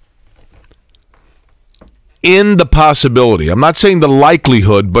 In the possibility, I'm not saying the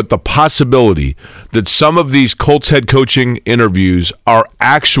likelihood, but the possibility that some of these Colts head coaching interviews are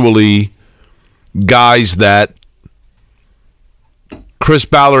actually guys that Chris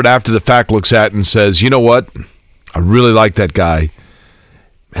Ballard, after the fact, looks at and says, you know what? I really like that guy.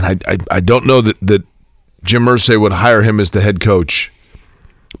 And I don't know that Jim Irsay would hire him as the head coach,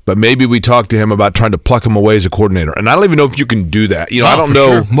 but maybe we talked to him about trying to pluck him away as a coordinator. And I don't even know if you can do that. I don't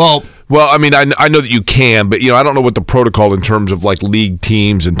know. Sure. Well, I mean, I know that you can, but I don't know what the protocol in terms of like league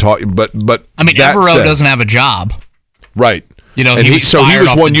teams and talk. But I mean, Evero doesn't have a job, right? He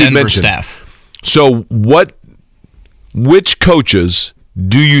was one you mentioned. Staff. So which coaches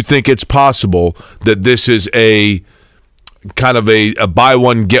do you think it's possible that this is a kind of a buy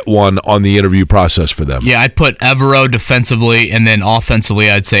one, get one on the interview process for them? Yeah, I'd put Evero defensively, and then offensively,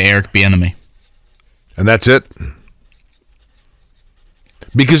 I'd say Eric Bieniemy. And that's it?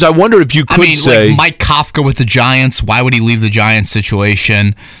 Because I wonder if you could say... like Mike Kafka with the Giants, why would he leave the Giants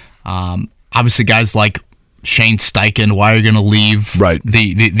situation? Obviously, guys like Shane Steichen, why are you going to leave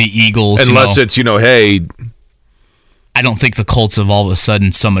the Eagles? Unless it's, hey... I don't think the Colts have all of a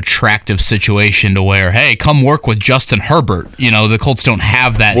sudden some attractive situation to where, hey, come work with Justin Herbert. The Colts don't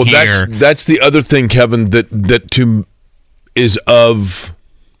have that here. That's the other thing, Kevin, that is of,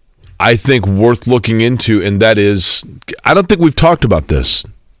 I think, worth looking into, and that is, I don't think we've talked about this.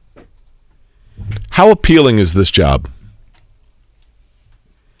 How appealing is this job?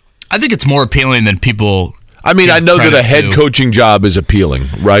 I think it's more appealing than people... I mean, I know that a head coaching job is appealing,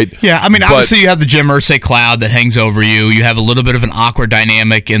 right? Yeah, I mean, obviously you have the Jim Irsay cloud that hangs over you. You have a little bit of an awkward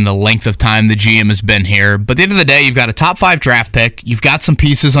dynamic in the length of time the GM has been here. But at the end of the day, you've got a top 5 draft pick. You've got some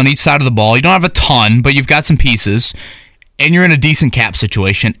pieces on each side of the ball. You don't have a ton, but you've got some pieces. And you're in a decent cap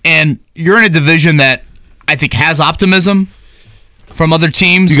situation. And you're in a division that I think has optimism from other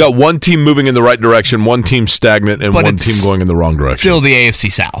teams. You got one team moving in the right direction, one team stagnant, and one team going in the wrong direction. Still the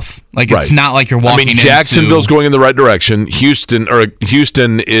AFC South. It's not like you're walking into... Jacksonville's going in the right direction. Houston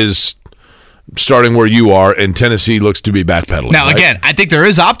is starting where you are, and Tennessee looks to be backpedaling. Now, again, I think there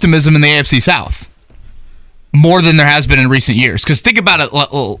is optimism in the AFC South. More than there has been in recent years. Because think about it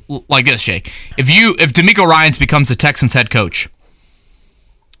like this, Jake. If D'Amico Ryans becomes the Texans head coach,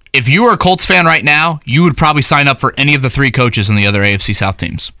 if you were a Colts fan right now, you would probably sign up for any of the 3 coaches in the other AFC South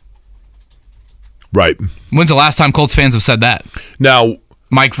teams. Right. When's the last time Colts fans have said that? Now,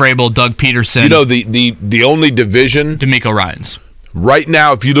 Mike Vrabel, Doug Peterson. The only division... D'Amico Ryans. Right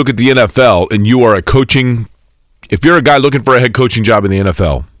now, if you look at the NFL and you are if you're a guy looking for a head coaching job in the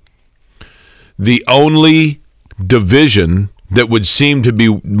NFL, the only division that would seem to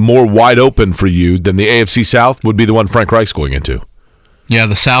be more wide open for you than the AFC South would be the one Frank Reich's going into. Yeah,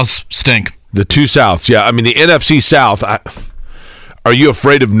 the Souths stink. The 2 Souths, yeah. I mean, the NFC South, are you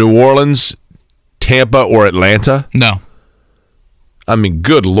afraid of New Orleans, Tampa, or Atlanta? No. I mean,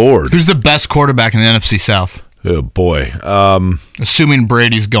 good Lord. Who's the best quarterback in the NFC South? Oh, boy. Assuming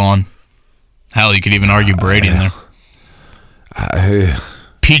Brady's gone. Hell, you could even argue Brady in there.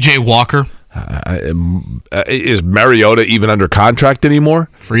 P.J. Walker. Is Mariota even under contract anymore?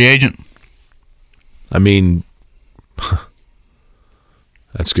 Free agent. I mean...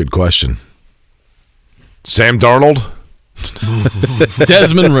 That's a good question. Sam Darnold?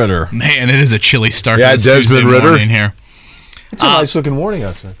 Desmond Ritter. Man, it is a chilly start. Yeah, Desmond Ritter. Here. It's a nice-looking morning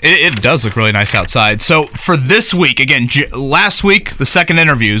outside. It does look really nice outside. So for this week, again, last week, the second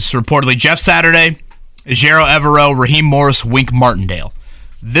interviews, reportedly Jeff Saturday, Ejiro Evero, Raheem Morris, Wink Martindale.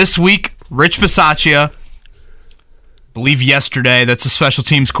 This week, Rich Bisaccia, believe yesterday, that's the special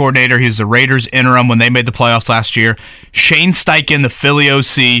teams coordinator. He was the Raiders interim when they made the playoffs last year. Shane Steichen, the Philly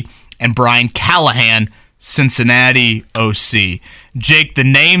OC, and Brian Callahan, Cincinnati OC. Jake, the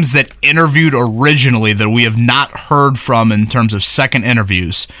names that interviewed originally that we have not heard from in terms of second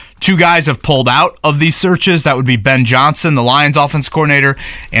interviews. 2 guys have pulled out of these searches. That would be Ben Johnson, the Lions offense coordinator,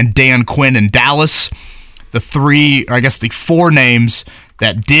 and Dan Quinn in Dallas. The 4 names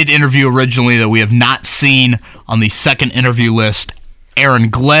that did interview originally that we have not seen on the second interview list.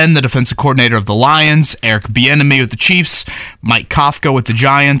 Aaron Glenn, the defensive coordinator of the Lions, Eric Bieniemy with the Chiefs, Mike Kafka with the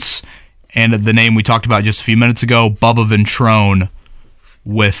Giants, and the name we talked about just a few minutes ago, Bubba Ventrone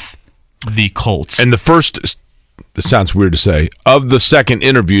with the Colts. And this sounds weird to say, of the second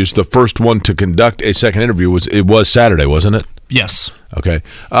interviews, the first one to conduct a second interview was Saturday, wasn't it? Yes. Okay.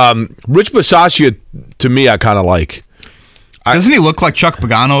 Rich Bisaccia, to me, I kind of like. Doesn't he look like Chuck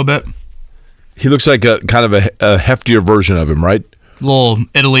Pagano a bit? He looks like a kind of a heftier version of him, right? Little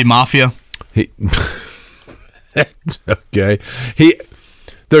Italy mafia. Okay.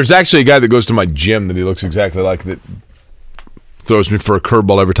 There's actually a guy that goes to my gym that he looks exactly like, that throws me for a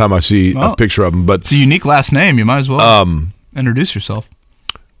curveball every time I see a picture of him. But it's a unique last name. You might as well introduce yourself.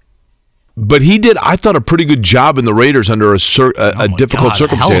 But he did, I thought, a pretty good job in the Raiders under a difficult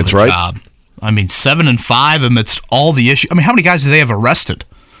circumstance, right? Job. I mean, 7-5 amidst all the issues. I mean, how many guys do they have arrested?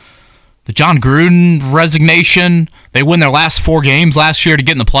 The John Gruden resignation. They win their last 4 games last year to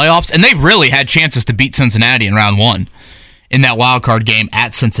get in the playoffs, and they really had chances to beat Cincinnati in round 1 in that wild card game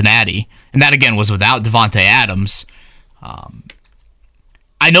at Cincinnati. And that, again, was without Devontae Adams.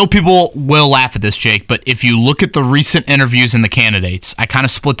 I know people will laugh at this, Jake, but if you look at the recent interviews in the candidates, I kind of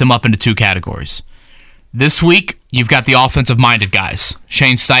split them up into 2 categories. This week, you've got the offensive-minded guys,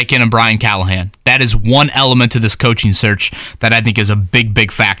 Shane Steichen and Brian Callahan. That is one element to this coaching search that I think is a big,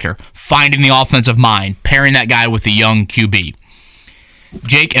 big factor. Finding the offensive mind, pairing that guy with a young QB.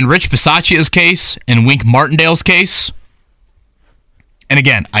 Jake, in Rich Bisaccia's case, and Wink Martindale's case, and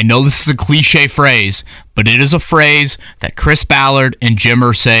again, I know this is a cliche phrase, but it is a phrase that Chris Ballard and Jim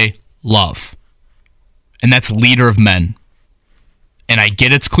Irsay love. And that's leader of men. And I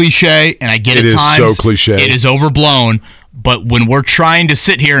get it's cliche, and I get at times it is so cliche. It is overblown, but when we're trying to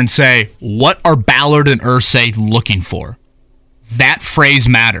sit here and say, what are Ballard and Irsay looking for? That phrase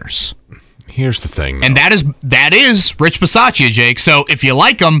matters. Here's the thing, though. And that is Rich Bisaccia, Jake. So if you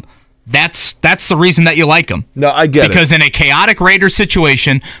like him, that's the reason that you like him. No, I get because in a chaotic Raiders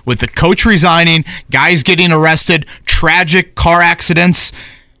situation, with the coach resigning, guys getting arrested, tragic car accidents,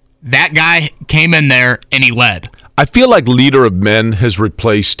 that guy came in there and he led. I feel like leader of men has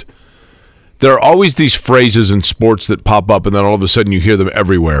replaced. There are always these phrases in sports that pop up, and then all of a sudden you hear them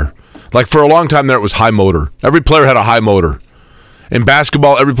everywhere. Like for a long time there, it was high motor. Every player had a high motor. In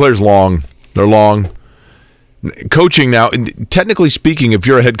basketball, every player's long. They're long. Coaching now, technically speaking, if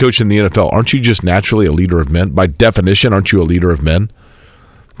you're a head coach in the NFL, aren't you just naturally a leader of men? By definition, aren't you a leader of men?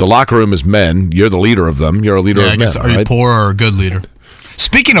 The locker room is men. You're the leader of them. You're a leader of men. Are you poor or a good leader?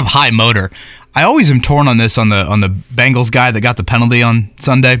 Speaking of high motor, I always am torn on this on the Bengals guy that got the penalty on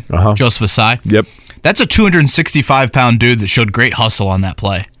Sunday, Joseph Asai. Yep. That's a 265-pound dude that showed great hustle on that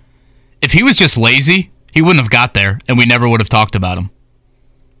play. If he was just lazy, he wouldn't have got there, and we never would have talked about him.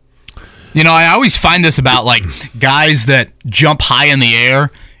 You know, I always find this about, like, guys that jump high in the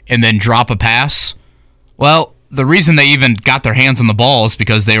air and then drop a pass. Well, the reason they even got their hands on the ball is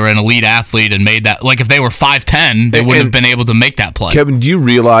because they were an elite athlete and made that. Like, if they were 5'10", they wouldn't have been able to make that play. Kevin, do you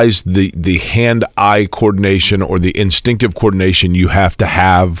realize the hand-eye coordination or the instinctive coordination you have to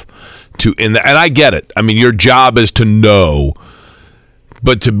and I get it. I mean, your job is to know.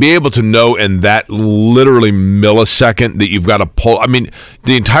 But to be able to know in that literally millisecond that you've got to pull, I mean,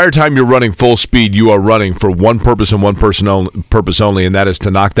 the entire time you're running full speed, you are running for one purpose and one purpose only, and that is to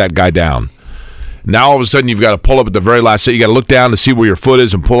knock that guy down. Now all of a sudden you've got to pull up at the very last second. You got to look down to see where your foot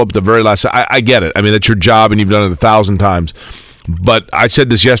is and pull up at the very last second. I get it. I mean, that's your job, and you've done it 1,000 times. But I said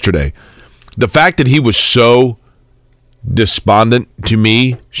this yesterday. The fact that he was so despondent to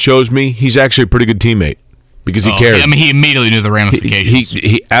me shows me he's actually a pretty good teammate. Because he cared. I mean, he immediately knew the ramifications.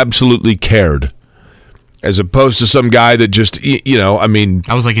 He absolutely cared. As opposed to some guy that just, I mean...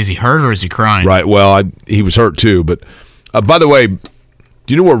 I was like, is he hurt or is he crying? Right, well, he was hurt too. But, by the way, do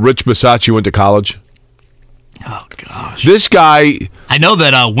you know where Rich Bisaccia went to college? Oh, gosh. This guy... I know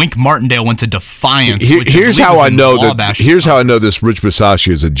that Wink Martindale went to Defiance. Here's how I know this Rich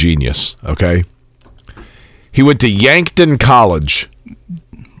Bisaccia is a genius, okay? He went to Yankton College.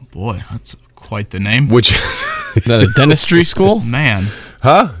 Boy, that's... quite the name. Which is that a dentistry school? Man.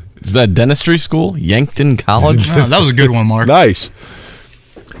 Huh? Is that a dentistry school? Yankton College? No, that was a good one, Mark. Nice.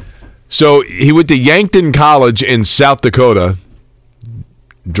 So he went to Yankton College in South Dakota.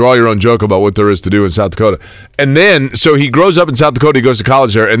 Draw your own joke about what there is to do in South Dakota. And then, so he grows up in South Dakota, he goes to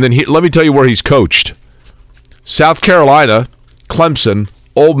college there, and then let me tell you where he's coached. South Carolina, Clemson,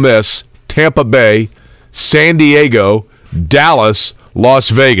 Ole Miss, Tampa Bay, San Diego, Dallas, Las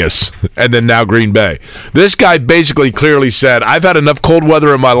Vegas, and then now Green Bay. This guy basically clearly said, I've had enough cold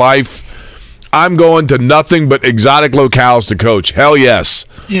weather in my life. I'm going to nothing but exotic locales to coach. Hell yes.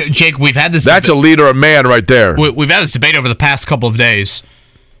 You know, Jake, we've had this... That's a leader of man right there. We've had this debate over the past couple of days.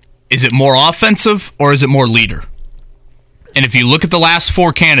 Is it more offensive or is it more leader? And if you look at the last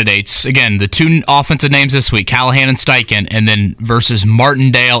 4 candidates, again, the 2 offensive names this week, Callahan and Steichen, and then versus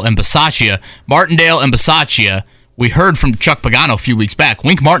Martindale and Bisaccia. Martindale and Bisaccia... We heard from Chuck Pagano a few weeks back.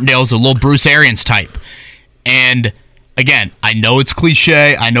 Wink Martindale is a little Bruce Arians type. And, again, I know it's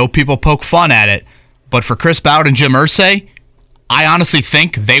cliche. I know people poke fun at it. But for Chris Ballard and Jim Irsay, I honestly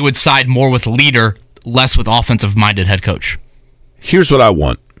think they would side more with leader, less with offensive-minded head coach. Here's what I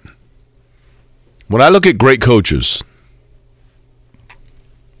want. When I look at great coaches,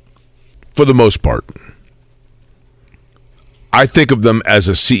 for the most part, I think of them as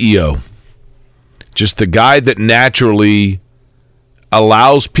a CEO. Just the guy that naturally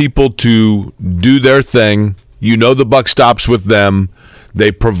allows people to do their thing. You know the buck stops with them.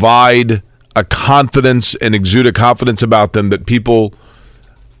 They provide a confidence and exude a confidence about them that people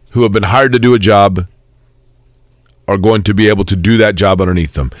who have been hired to do a job are going to be able to do that job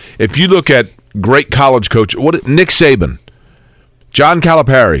underneath them. If you look at great college coach, Nick Saban, John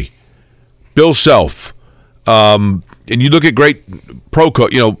Calipari, Bill Self, and you look at great pro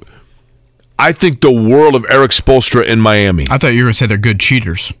coach, I think the world of Eric Spoelstra in Miami. I thought you were going to say they're good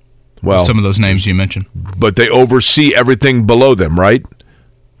cheaters. Well, some of those names you mentioned. But they oversee everything below them, right?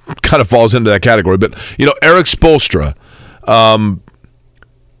 Kind of falls into that category. But, Eric Spoelstra,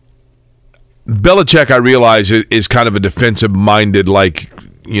 Belichick, I realize, is kind of a defensive-minded,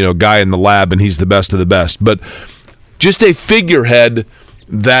 guy in the lab, and he's the best of the best. But just a figurehead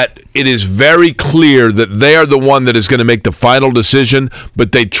that it is very clear that they are the one that is going to make the final decision,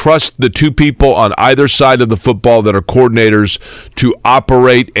 but they trust the two people on either side of the football that are coordinators to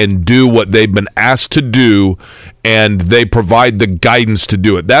operate and do what they've been asked to do, and they provide the guidance to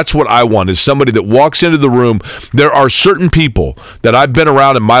do it. That's what I want, is somebody that walks into the room. There are certain people that I've been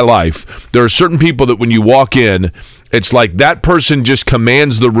around in my life. There are certain people that when you walk in, it's like that person just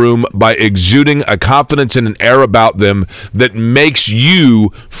commands the room by exuding a confidence and an air about them that makes you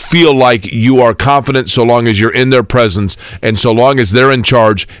feel like you are confident so long as you're in their presence, and so long as they're in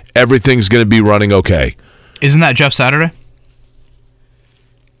charge, everything's going to be running okay. Isn't that Jeff Saturday?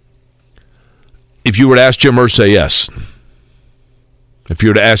 If you were to ask Jim Irsay, yes. If you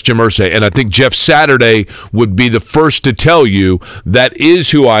were to ask Jim Irsay, and I think Jeff Saturday would be the first to tell you that is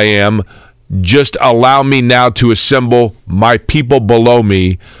who I am. Just allow me now to assemble my people below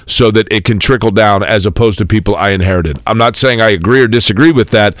me so that it can trickle down as opposed to people I inherited. I'm not saying I agree or disagree with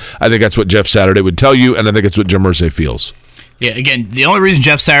that. I think that's what Jeff Saturday would tell you, and I think it's what Jim Irsay feels. Yeah, again, the only reason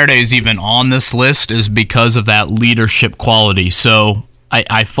Jeff Saturday is even on this list is because of that leadership quality. So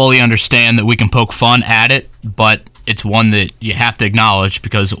I fully understand that we can poke fun at it, but it's one that you have to acknowledge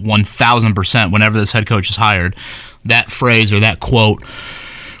because 1,000%, whenever this head coach is hired, that phrase or that quote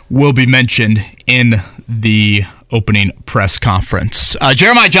will be mentioned in the opening press conference.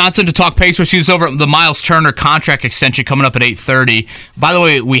 Jeremiah Johnson to talk Pacers. He was over at the Myles Turner contract extension coming up at 8:30. By the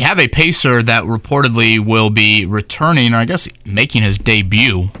way, we have a Pacer that reportedly will be returning, or I guess making his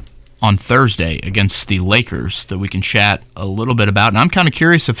debut on Thursday against the Lakers that we can chat a little bit about. And I'm kind of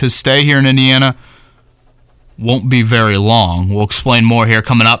curious if his stay here in Indiana won't be very long. We'll explain more here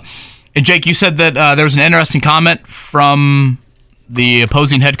coming up. And Jake, you said that there was an interesting comment from the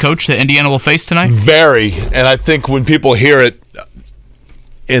opposing head coach that Indiana will face tonight? Very. And I think when people hear it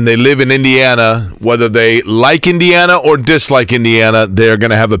and they live in Indiana, whether they like Indiana or dislike Indiana, they're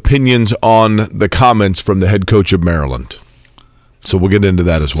going to have opinions on the comments from the head coach of Maryland. So we'll get into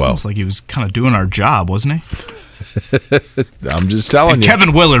that as well. Sounds like he was kind of doing our job, wasn't he? I'm just telling you.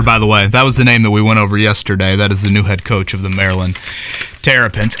 Kevin Willard, by the way, that was the name that we went over yesterday. That is the new head coach of the Maryland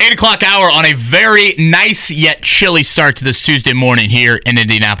Terrapins. 8 o'clock hour on a very nice yet chilly start to this Tuesday morning here in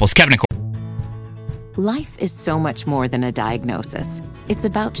Indianapolis. Kevin and Corey. Life is so much more than a diagnosis. It's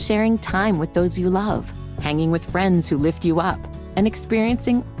about sharing time with those you love, hanging with friends who lift you up, and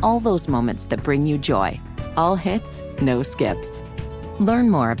experiencing all those moments that bring you joy. All hits, no skips. Learn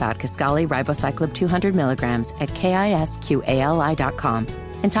more about Kisqali Ribociclib 200 milligrams at KISQALI.com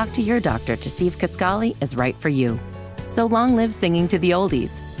and talk to your doctor to see if Kisqali is right for you. So long live singing to the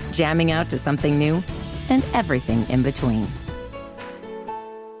oldies, jamming out to something new, and everything in between.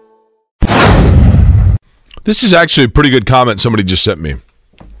 This is actually a pretty good comment somebody just sent me.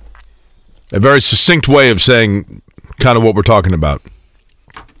 A very succinct way of saying kind of what we're talking about.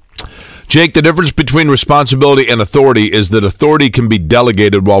 Jake, the difference between responsibility and authority is that authority can be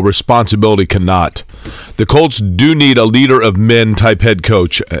delegated while responsibility cannot. The Colts do need a leader of men type head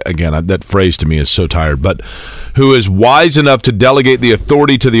coach. Again, that phrase to me is so tired, but who is wise enough to delegate the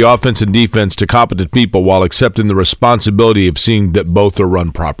authority to the offense and defense to competent people while accepting the responsibility of seeing that both are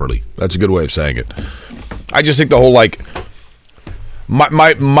run properly. That's a good way of saying it. I just think the whole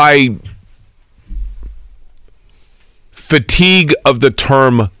my fatigue of the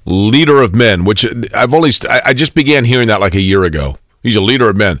term leader of men, which I just began hearing that like a year ago. He's a leader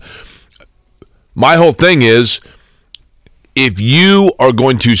of men. My whole thing is, if you are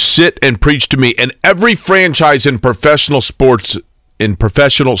going to sit and preach to me, and every franchise in professional sports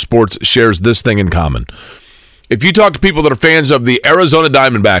shares this thing in common. If you talk to people that are fans of the Arizona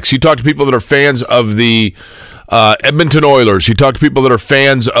Diamondbacks, you talk to people that are fans of the Edmonton Oilers, you talk to people that are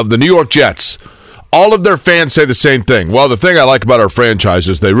fans of the New York Jets, all of their fans say the same thing. Well, the thing I like about our franchise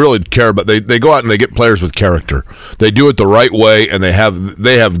is they really care about they go out and they get players with character. They do it the right way, and they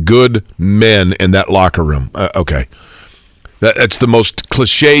have good men in that locker room. Okay. That's the most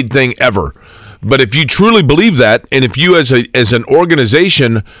cliched thing ever. But if you truly believe that, and if you as an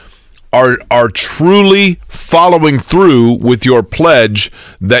organization are truly following through with your pledge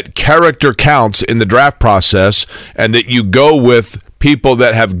that character counts in the draft process, and that you go with people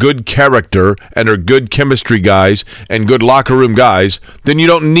that have good character and are good chemistry guys and good locker room guys, then you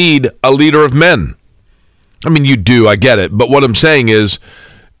don't need a leader of men. I mean, you do, I get it. But what I'm saying is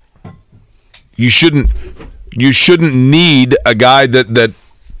you shouldn't need a guy that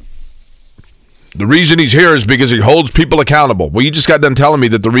the reason he's here is because he holds people accountable. Well, you just got done telling me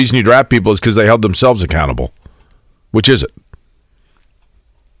that the reason you draft people is because they held themselves accountable. Which is it?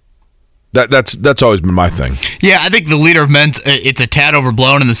 That's always been my thing. Yeah, I think the leader of men, it's a tad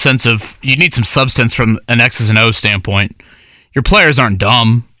overblown in the sense of you need some substance from an X's and O's standpoint. Your players aren't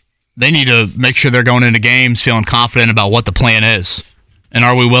dumb. They need to make sure they're going into games feeling confident about what the plan is. And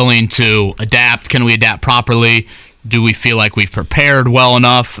are we willing to adapt? Can we adapt properly? Do we feel like we've prepared well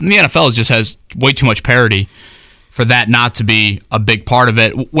enough? And the NFL just has way too much parity for that not to be a big part of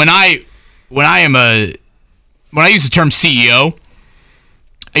it. When I use the term CEO,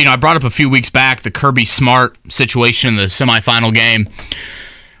 I brought up a few weeks back the Kirby Smart situation in the semifinal game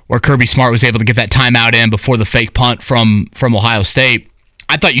where Kirby Smart was able to get that timeout in before the fake punt from Ohio State.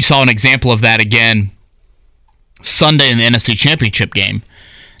 I thought you saw an example of that again Sunday in the NFC Championship game.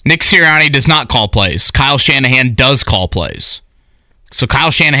 Nick Sirianni does not call plays. Kyle Shanahan does call plays. So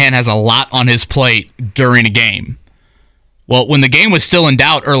Kyle Shanahan has a lot on his plate during a game. Well, when the game was still in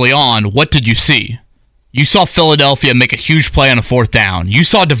doubt early on, what did you see? You saw Philadelphia make a huge play on a fourth down. You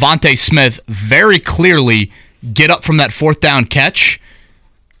saw Devontae Smith very clearly get up from that fourth down catch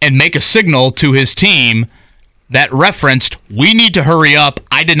and make a signal to his team that referenced, we need to hurry up.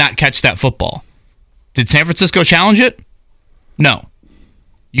 I did not catch that football. Did San Francisco challenge it? No.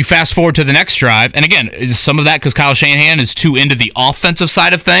 You fast forward to the next drive, and again, is some of that because Kyle Shanahan is too into the offensive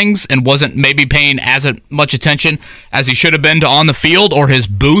side of things and wasn't maybe paying as much attention as he should have been to on the field, or his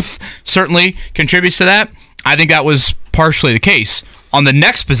booth certainly contributes to that. I think that was partially the case. On the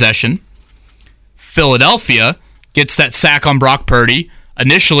next possession, Philadelphia gets that sack on Brock Purdy.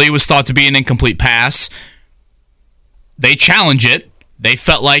 Initially, it was thought to be an incomplete pass. They challenge it. They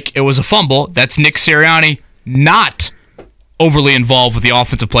felt like it was a fumble. That's Nick Sirianni not overly involved with the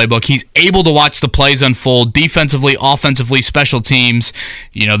offensive playbook. He's able to watch the plays unfold defensively, offensively, special teams.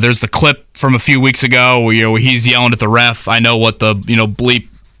 There's the clip from a few weeks ago where he's yelling at the ref. I know what the bleep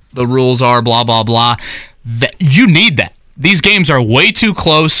the rules are, blah blah blah. You need that. These games are way too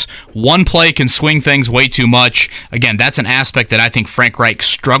close. One play can swing things way too much. Again, that's an aspect that I think Frank Reich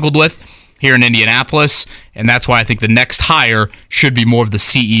struggled with here in Indianapolis, and that's why I think the next hire should be more of the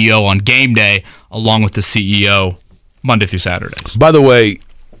CEO on game day, along with the CEO Monday through Saturdays. By the way,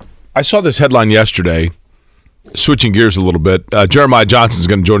 I saw this headline yesterday, switching gears a little bit. Jeremiah Johnson is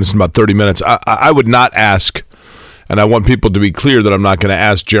going to join us in about 30 minutes. I would not ask, and I want people to be clear that I'm not going to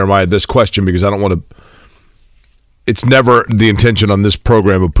ask Jeremiah this question because I don't want to. It's never the intention on this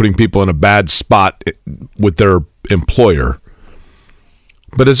program of putting people in a bad spot with their employer.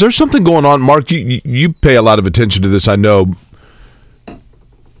 But is there something going on, Mark? You pay a lot of attention to this, I know.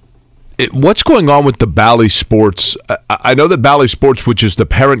 What's going on with the Bally Sports? I know that Bally Sports, which is the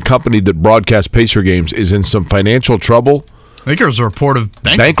parent company that broadcasts Pacer games, is in some financial trouble. I think there was a report of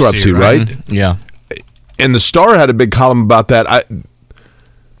bankruptcy, right? Mm-hmm. Yeah. And the Star had a big column about that.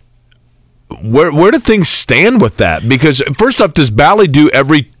 Where do things stand with that? Because first off, does Bally do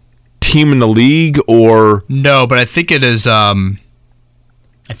every team in the league, or no? But I think it is. I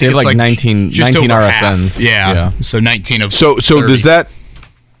think it's like 19 RSNs. Yeah. So 19 of. So 30. Does that?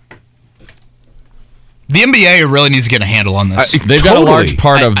 The NBA really needs to get a handle on this. They've got a large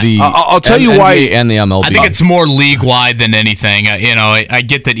part of the I'll tell you NBA why, and the MLB. I think it's more league-wide than anything. I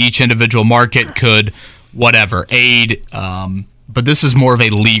get that each individual market could, aid, but this is more of a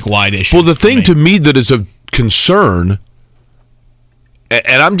league-wide issue. Well, the thing to me that is of concern,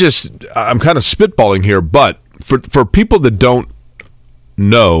 and I'm kind of spitballing here, but for people that don't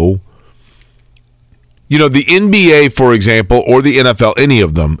know, the NBA, for example, or the NFL, any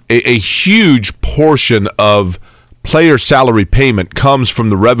of them, a huge portion of player salary payment comes from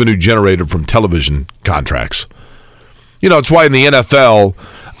the revenue generated from television contracts. It's why in the NFL,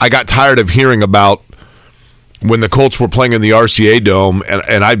 I got tired of hearing about when the Colts were playing in the RCA Dome,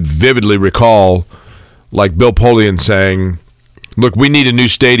 and I vividly recall, like Bill Polian saying, look, we need a new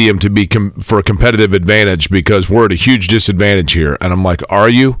stadium to be for a competitive advantage because we're at a huge disadvantage here. And I'm like, are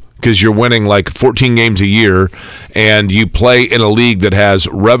you? because you're winning like 14 games a year, and you play in a league that has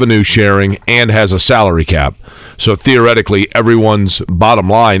revenue sharing and has a salary cap. So theoretically, everyone's bottom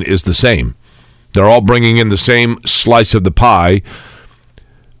line is the same. They're all bringing in the same slice of the pie,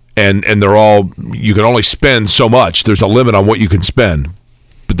 and they're all, you can only spend so much. There's a limit on what you can spend,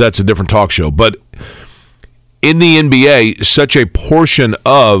 but that's a different talk show. But in the NBA, such a portion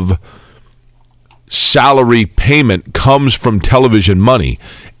of salary payment comes from television money.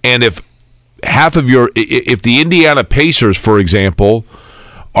 And if if the Indiana Pacers, for example,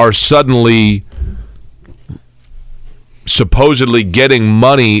 are suddenly supposedly getting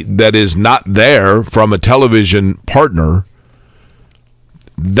money that is not there from a television partner,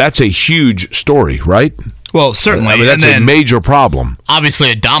 that's a huge story, right? Well, certainly. I mean, that's a major problem. Obviously,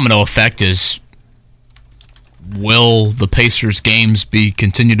 a domino effect is, will the Pacers games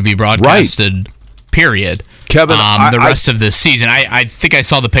continue to be broadcasted, period? Kevin, the rest of this season. I think I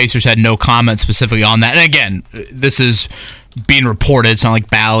saw the Pacers had no comment specifically on that. And again, this is being reported. It's not like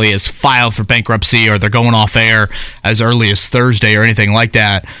Bally has filed for bankruptcy or they're going off air as early as Thursday or anything like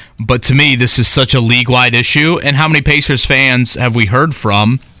that. But to me, this is such a league-wide issue. And how many Pacers fans have we heard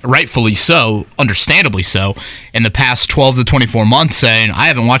from, rightfully so, understandably so, in the past 12 to 24 months saying, I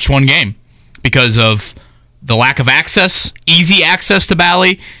haven't watched one game because of the lack of access, easy access to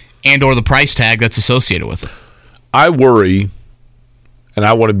Bally, and or the price tag that's associated with it. I worry, and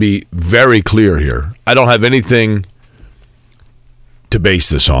I want to be very clear here, I don't have anything to base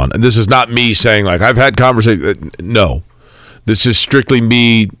this on. And this is not me saying, like, I've had conversations. No. This is strictly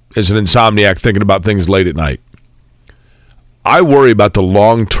me as an insomniac thinking about things late at night. I worry about the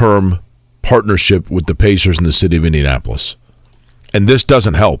long-term partnership with the Pacers in the city of Indianapolis. And this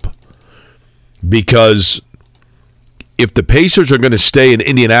doesn't help. Because if the Pacers are going to stay in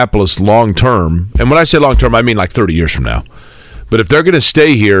Indianapolis long-term, and when I say long-term, I mean like 30 years from now. But if they're going to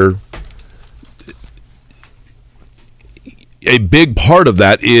stay here, a big part of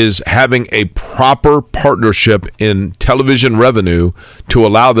that is having a proper partnership in television revenue to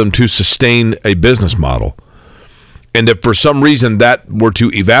allow them to sustain a business model. And if for some reason that were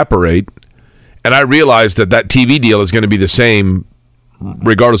to evaporate, and I realize that TV deal is going to be the same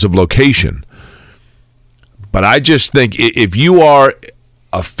regardless of location, but I just think if you are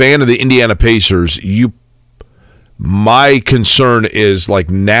a fan of the Indiana Pacers, my concern is like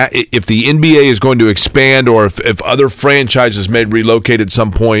if the NBA is going to expand or if other franchises may relocate at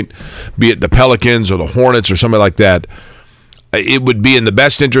some point, be it the Pelicans or the Hornets or something like that, it would be in the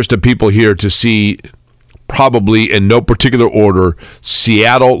best interest of people here to see, probably in no particular order,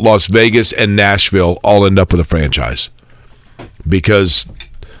 Seattle, Las Vegas, and Nashville all end up with a franchise. Because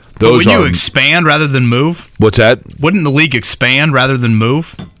those would you expand rather than move? What's that? Wouldn't the league expand rather than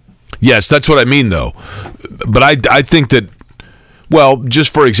move? Yes, that's what I mean, though. But I think that, well,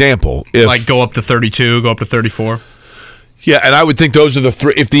 just for example, if like go up to 32, go up to 34. Yeah, and I would think those are the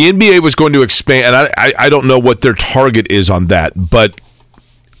three. If the NBA was going to expand, and I don't know what their target is on that, but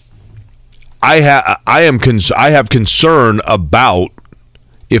I have concern about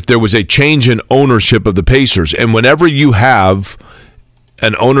if there was a change in ownership of the Pacers, and whenever you have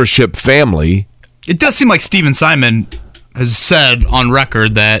an ownership family, it does seem like Steven Simon has said on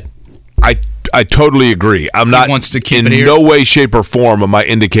record that I totally agree. I'm not wants to keep in it here. No way, shape, or form am I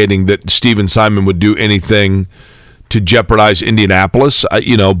indicating that Steven Simon would do anything to jeopardize Indianapolis. But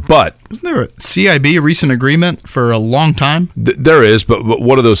isn't there a CIB, a recent agreement for a long time? There is, but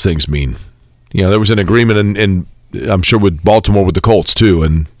what do those things mean? There was an agreement in I'm sure with Baltimore with the Colts too,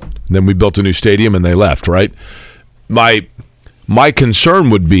 and then we built a new stadium and they left. Right. My concern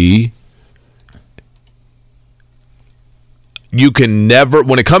would be, you can never,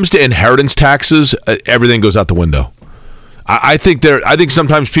 when it comes to inheritance taxes, everything goes out the window. I think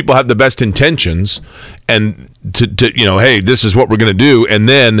sometimes people have the best intentions, and to hey, this is what we're going to do, and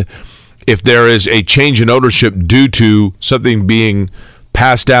then if there is a change in ownership due to something being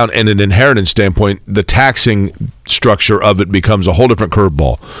passed down in an inheritance standpoint, the taxing structure of it becomes a whole different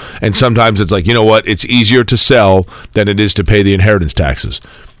curveball. And sometimes it's like, you know what, it's easier to sell than it is to pay the inheritance taxes.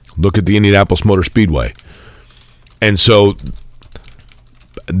 Look at the Indianapolis Motor Speedway. And so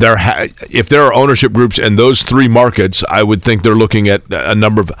if there are ownership groups in those three markets, I would think they're looking at a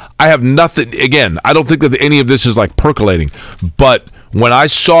number of... I have nothing... Again, I don't think that any of this is like percolating. But when I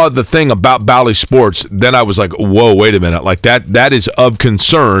saw the thing about Bally Sports, then I was like, whoa, wait a minute. Like that is of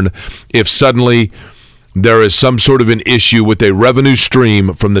concern if suddenly there is some sort of an issue with a revenue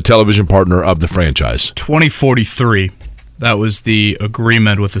stream from the television partner of the franchise. 2043. That was the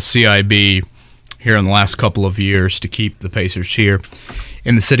agreement with the CIB here in the last couple of years to keep the Pacers here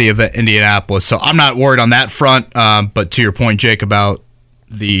in the city of Indianapolis. So I'm not worried on that front, but to your point, Jake, about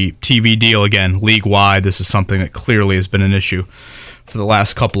the TV deal again, league-wide. This is something that clearly has been an issue for the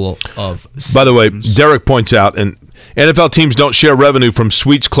last couple of seasons. By the way, Derek points out, and NFL teams don't share revenue from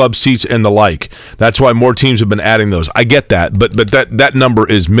suites, club seats, and the like. That's why more teams have been adding those. I get that, but that number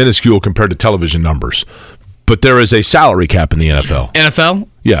is minuscule compared to television numbers. But there is a salary cap in the NFL. NFL?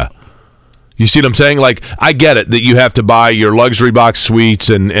 Yeah. You see what I'm saying? Like, I get it that you have to buy your luxury box suites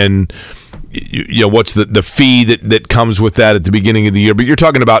and you know, what's the fee that comes with that at the beginning of the year. But you're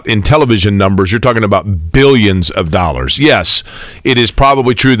talking about, in television numbers, you're talking about billions of dollars. Yes, it is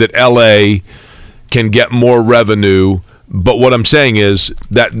probably true that L.A. can get more revenue, but what I'm saying is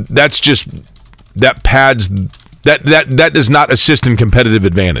that does not assist in competitive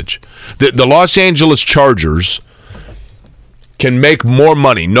advantage. The Los Angeles Chargers can make more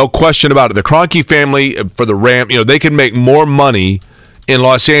money, no question about it. The Kroenke family for the Rams, they can make more money in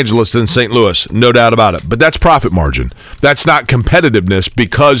Los Angeles than St. Louis, no doubt about it. But that's profit margin. That's not competitiveness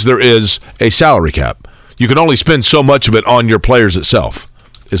because there is a salary cap. You can only spend so much of it on your players itself,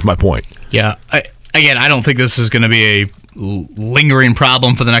 is my point. Yeah. I don't think this is going to be a lingering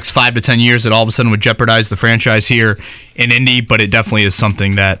problem for the next 5 to 10 years that all of a sudden would jeopardize the franchise here in Indy, but it definitely is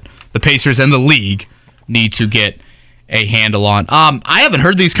something that the Pacers and the league need to get a handle on. I haven't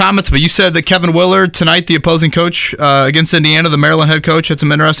heard these comments, but you said that Kevin Willard tonight, the opposing coach against Indiana, the Maryland head coach, had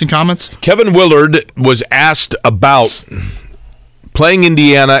some interesting comments. Kevin Willard was asked about playing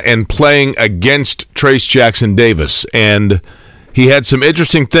Indiana and playing against Trace Jackson Davis, and he had some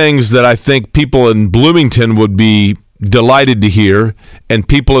interesting things that I think people in Bloomington would be delighted to hear, and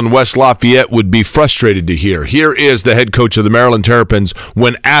people in West Lafayette would be frustrated to hear. Here is the head coach of the Maryland Terrapins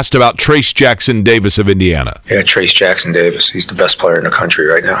when asked about Trace Jackson Davis of Indiana. Yeah, Trace Jackson Davis. He's the best player in the country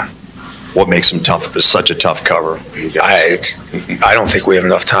right now. What makes him tough? Is such a tough cover. I don't think we have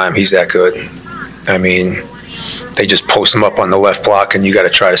enough time. He's that good. I mean, they just post him up on the left block, and you got to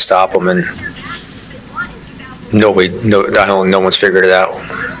try to stop him, and no one's figured it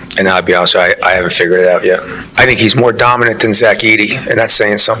out. And I'll be honest, I haven't figured it out yet. I think he's more dominant than Zach Edey, and that's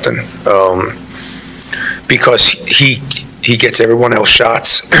saying something. Because he gets everyone else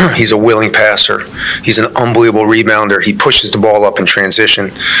shots. He's a willing passer. He's an unbelievable rebounder. He pushes the ball up in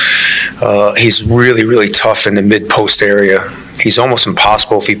transition. He's really, really tough in the mid-post area. He's almost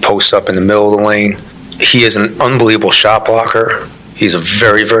impossible if he posts up in the middle of the lane. He is an unbelievable shot blocker. He's a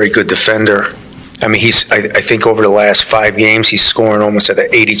very, very good defender. I mean, I think over the last 5 games, he's scoring almost at an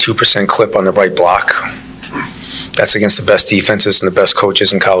 82% clip on the right block. That's against the best defenses and the best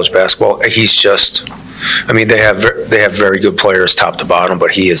coaches in college basketball. He's just, I mean, they have very good players top to bottom, but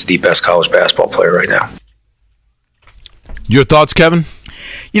he is the best college basketball player right now. Your thoughts, Kevin?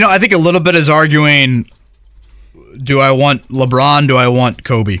 I think a little bit is arguing, do I want LeBron, do I want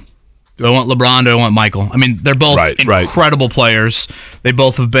Kobe? Do I want LeBron? Do I want Michael? I mean, they're both incredible players. They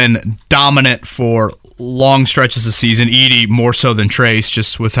both have been dominant for long stretches of the season. Edey more so than Trace,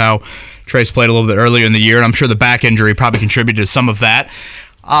 just with how Trace played a little bit earlier in the year. And I'm sure the back injury probably contributed to some of that.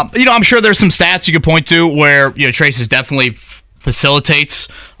 I'm sure there's some stats you could point to where Trace is definitely facilitates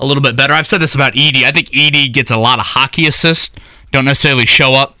a little bit better. I've said this about Edey. I think Edey gets a lot of hockey assists, don't necessarily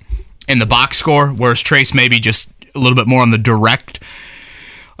show up in the box score, whereas Trace maybe just a little bit more on the direct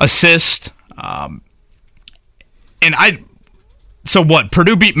assist. So what?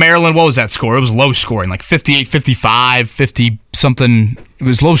 Purdue beat Maryland. What was that score? It was low scoring, like 58, 55, 50 something. It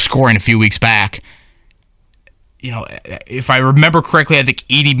was low scoring a few weeks back. If I remember correctly, I think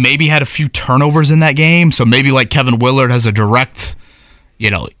Edey maybe had a few turnovers in that game. So maybe like Kevin Willard has a direct,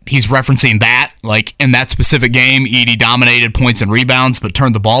 he's referencing that. Like in that specific game, Edey dominated points and rebounds, but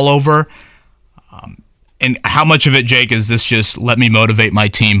turned the ball over. And how much of it, Jake, is this just let me motivate my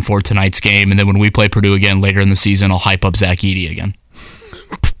team for tonight's game, and then when we play Purdue again later in the season, I'll hype up Zach Edey again?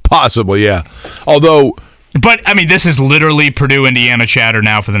 Possibly, yeah. But, I mean, this is literally Purdue-Indiana chatter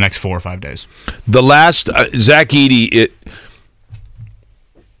now for the next 4 or 5 days. The last, Zach Edey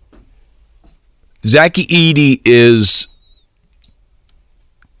is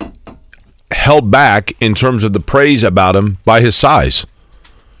held back in terms of the praise about him by his size.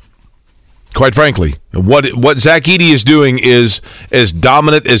 Quite frankly, what Zach Edey is doing is as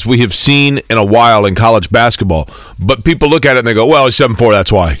dominant as we have seen in a while in college basketball. But people look at it and they go, well, he's 7'4",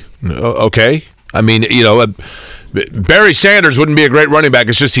 that's why. Okay. I mean, Barry Sanders wouldn't be a great running back.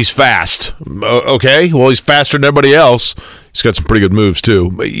 It's just he's fast. Okay. Well, he's faster than everybody else. He's got some pretty good moves,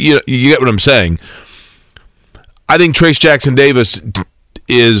 too. But you get what I'm saying. I think Trace Jackson Davis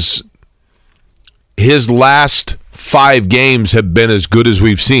is his last 5 games have been as good as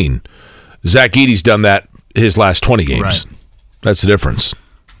we've seen. Zach Edey's done that his last 20 games. Right. That's the difference.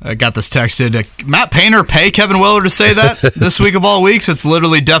 I got this texted. Matt Painter pay Kevin Willard to say that this week of all weeks? It's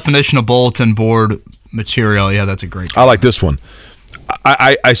literally definition of bulletin board material. Yeah, that's a great quote. I like this one.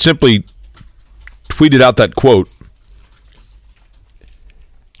 I simply tweeted out that quote.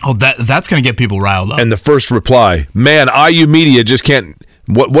 Oh, that's going to get people riled up. And the first reply, man, IU Media just can't.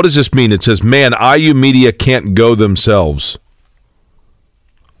 What does this mean? It says, man, IU Media can't go themselves.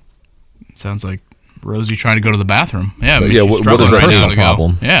 Sounds like Rosie trying to go to the bathroom. Yeah, what is that personal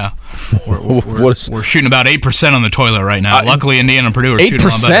problem? Yeah, we're shooting about 8% on the toilet right now. Luckily, Indiana and Purdue are shooting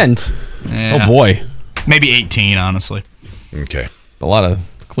 8%. Yeah. Oh boy, maybe 18. Honestly, okay, a lot of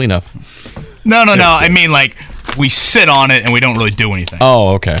cleanup. No. I mean, like we sit on it and we don't really do anything.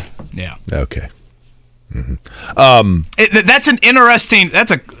 Oh, okay. Yeah. Okay. Mm-hmm. That's an interesting.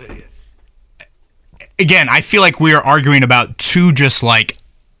 Again, I feel like we are arguing about two just like.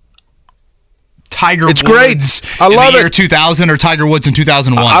 Tiger Woods great. I love in the year it. 2000 or Tiger Woods in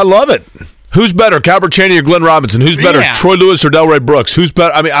 2001. I love it. Who's better, Calbert Cheney or Glenn Robinson? Who's better, Troy Lewis or Delray Brooks? Who's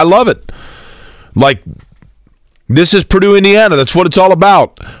better? I mean, I love it. Like, this is Purdue, Indiana. That's what it's all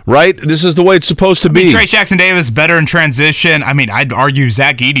about, right? This is the way it's supposed to be. Trace Jackson Davis better in transition. I mean, I'd argue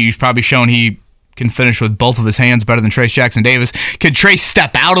Zach Edey's probably shown he can finish with both of his hands better than Trace Jackson Davis. Could Trace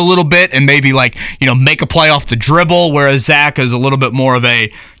step out a little bit and maybe make a play off the dribble, whereas Zach is a little bit more of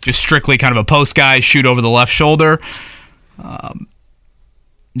a just strictly kind of a post guy, shoot over the left shoulder.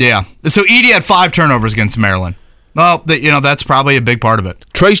 Yeah. So Edey had 5 turnovers against Maryland. Well, that's probably a big part of it.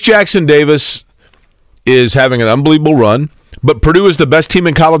 Trace Jackson Davis is having an unbelievable run, but Purdue is the best team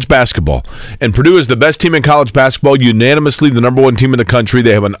in college basketball. And Purdue is the best team in college basketball, unanimously the number 1 team in the country.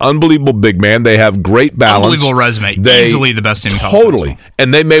 They have an unbelievable big man. They have great balance. Unbelievable resume. Easily the best team in college basketball.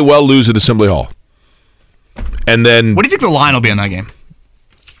 And they may well lose at Assembly Hall. And then... What do you think the line will be in that game?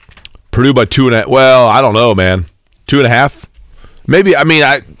 Purdue by 2.5. Well, I don't know, man. 2.5? Maybe,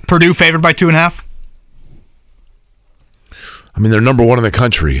 Purdue favored by 2.5? I mean, they're number 1 in the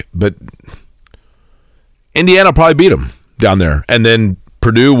country, but Indiana will probably beat them down there. And then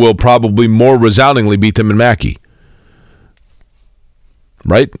Purdue will probably more resoundingly beat them in Mackey.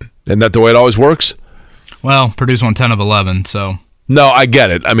 Right? Isn't that the way it always works? Well, Purdue's won 10 of 11, so... No, I get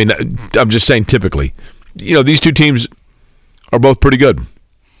it. I mean, I'm just saying typically. These two teams are both pretty good.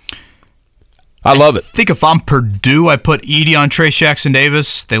 I love it. I think if I'm Purdue, I put Edey on Trace Jackson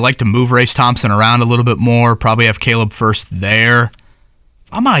Davis. They like to move Race Thompson around a little bit more. Probably have Caleb first there.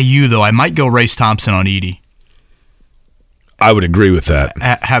 If I'm IU, though, I might go Race Thompson on Edey. I would agree with that.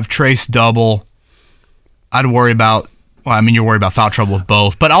 Have Trace double. I'd worry about... Well, I mean, you're worried about foul trouble with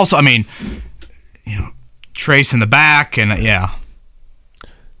both. But also, I mean, Trace in the back, and yeah.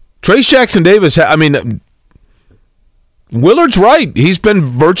 Trace Jackson Davis, Willard's right. He's been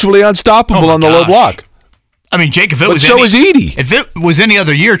virtually unstoppable on the low block. I mean, Jake, if it was Edey. If it was any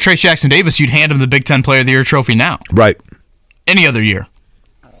other year, Trace Jackson Davis, you'd hand him the Big Ten Player of the Year trophy now. Right. Any other year.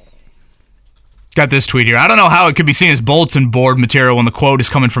 Got this tweet here. I don't know how it could be seen as bulletin board material when the quote is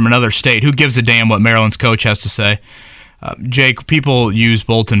coming from another state. Who gives a damn what Maryland's coach has to say? Jake, people use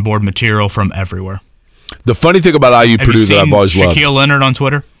bulletin board material from everywhere. The funny thing about IU Purdue that I've always loved. Shaquille Leonard on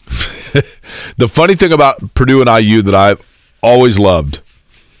Twitter? The funny thing about Purdue and IU that I've always loved,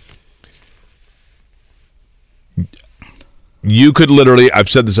 you could literally, I've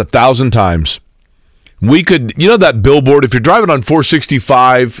said this 1,000 times, we could, that billboard, if you're driving on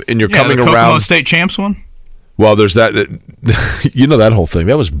 465 and you're coming the around. Kokomo State Champs one? Well, there's that that whole thing.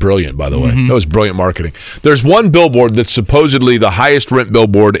 That was brilliant, by the way. That was brilliant marketing. There's one billboard that's supposedly the highest rent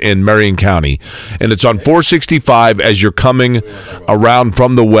billboard in Marion County, and it's on 465 as you're coming around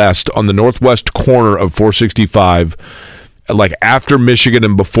from the west on the northwest corner of 465, like after Michigan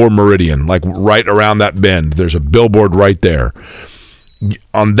and before Meridian, like right around that bend. There's a billboard right there.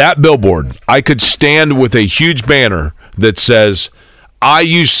 On that billboard, I could stand with a huge banner that says,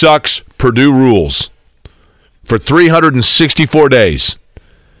 IU sucks, Purdue rules. For 364 days.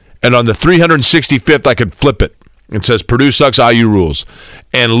 And on the 365th, I could flip it. It says, Purdue sucks, IU rules.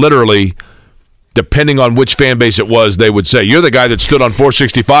 And literally, depending on which fan base it was, they would say, you're the guy that stood on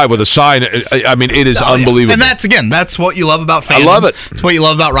 465 with a sign. I mean, it is unbelievable. And that's what you love about fandom. I love it. It's what you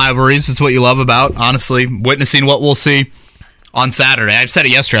love about rivalries. It's what you love about, honestly, witnessing what we'll see on Saturday. I've said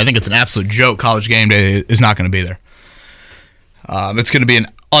it yesterday. I think it's an absolute joke. College game day is not going to be there. It's going to be an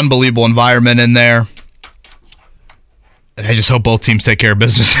unbelievable environment in there. I just hope both teams take care of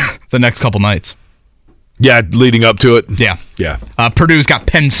business the next couple nights. Yeah, leading up to it. Yeah. Purdue's got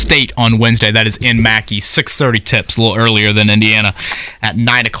Penn State on Wednesday. That is in Mackey. 6:30 tips, a little earlier than Indiana at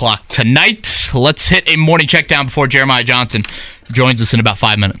 9 o'clock tonight. Let's hit a morning check down before Jeremiah Johnson joins us in about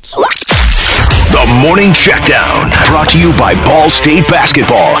 5 minutes. The Morning Checkdown, brought to you by Ball State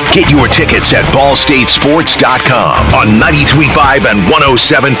Basketball. Get your tickets at ballstatesports.com on 93.5 and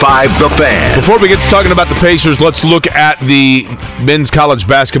 107.5 The Fan. Before we get to talking about the Pacers, let's look at the men's college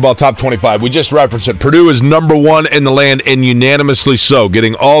basketball top 25. We just referenced it. Purdue is number one in the land, and unanimously so,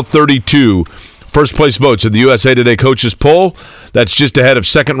 getting all 32 first-place votes in the USA Today coaches poll. That's just ahead of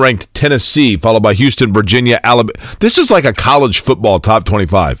second-ranked Tennessee, followed by Houston, Virginia, Alabama. This is like a college football top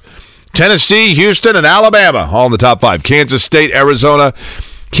 25. Tennessee, Houston, and Alabama all in the top 5. Kansas State, Arizona,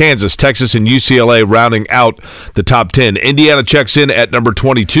 Kansas, Texas, and UCLA rounding out the top 10. Indiana checks in at number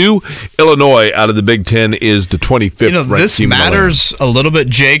 22. Illinois, out of the Big Ten, is the 25th ranked this team. matters a little bit,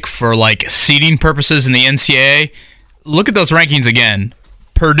 Jake, for like seeding purposes in the NCAA. Look at those rankings again.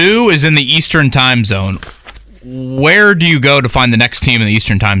 Purdue is in the Eastern time zone. Where do you go to find the next team in the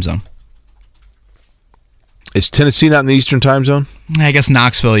Eastern time zone? Is Tennessee not in the Eastern time zone? I guess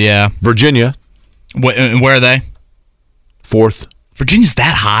Knoxville, yeah. Virginia. Where are they? 4th. Virginia's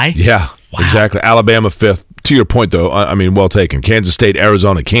that high? Yeah, wow. Exactly. Alabama 5th. To your point, though, I mean, well taken. Kansas State,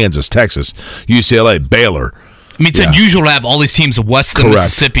 Arizona, Kansas, Texas, UCLA, Baylor. I mean, it's unusual to have all these teams west of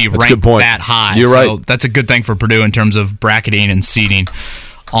Mississippi ranked that high. You're right. So that's a good thing for Purdue in terms of bracketing and seeding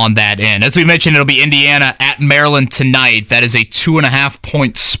on that end. As we mentioned, it'll be Indiana at Maryland tonight. That is a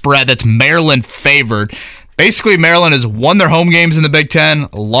 2.5-point spread. That's Maryland favored. Basically, Maryland has won their home games in the Big Ten,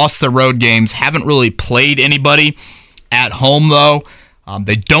 lost their road games, haven't really played anybody at home, though.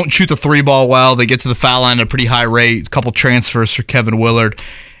 They don't shoot the three ball well. They get to the foul line at a pretty high rate. A couple transfers for Kevin Willard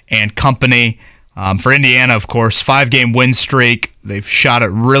and company. For Indiana, of course, 5-game win streak. They've shot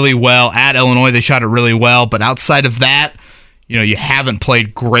it really well. At Illinois, they shot it really well. But outside of that, you haven't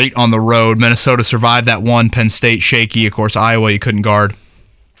played great on the road. Minnesota survived that one. Penn State, shaky. Of course, Iowa, you couldn't guard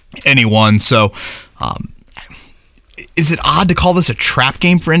anyone. So, is it odd to call this a trap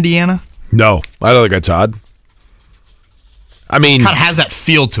game for Indiana? No, I don't think that's odd. I mean, kind of has that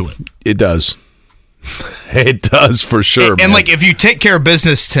feel to it. It does. It does for sure. And like, if you take care of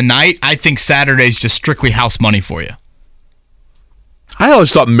business tonight, I think Saturday's just strictly house money for you. I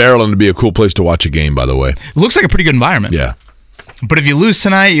always thought Maryland would be a cool place to watch a game, by the way. It looks like a pretty good environment. Yeah. But if you lose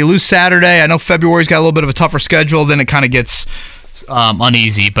tonight, you lose Saturday. I know February's got a little bit of a tougher schedule. Then it kind of gets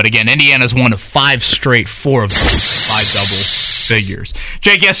uneasy. But again, Indiana's won 5 straight, 4 of them, 5 double figures.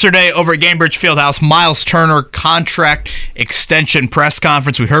 Jake, yesterday over at Gamebridge Fieldhouse, Myles Turner contract extension press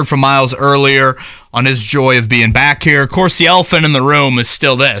conference. We heard from Myles earlier on his joy of being back here. Of course, the elephant in the room is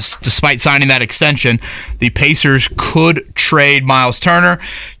still this. Despite signing that extension, the Pacers could trade Myles Turner.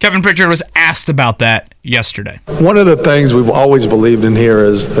 Kevin Pritchard was asked about that yesterday. One of the things we've always believed in here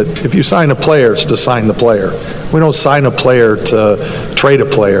is that if you sign a player, it's to sign the player. We don't sign a player to trade a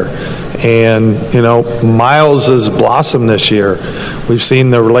player. And, Myles has blossomed this year. We've seen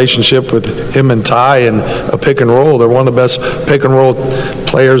the relationship with him and Ty in a pick and roll. They're one of the best pick and roll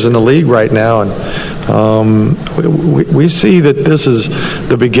players in the league right now. And we see that this is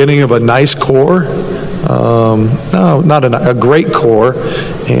the beginning of a nice core. No, not a great core.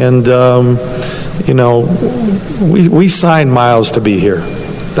 And, we signed Myles to be here.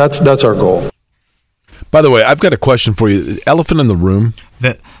 That's our goal. By the way, I've got a question for you. Elephant in the room.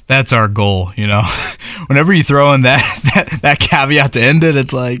 That's our goal, Whenever you throw in that caveat to end it,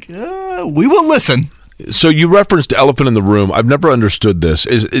 it's like, we will listen. So you referenced elephant in the room. I've never understood this.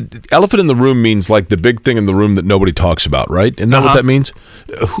 Elephant in the room means like the big thing in the room that nobody talks about, right? Isn't that what that means?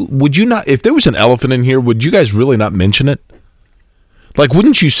 Would you not, if there was an elephant in here, would you guys really not mention it? Like,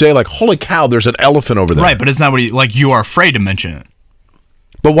 wouldn't you say, like, holy cow, there's an elephant over there? Right, but it's not what you are afraid to mention it.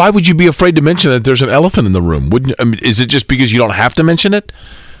 But why would you be afraid to mention that there's an elephant in the room? Is it just because you don't have to mention it?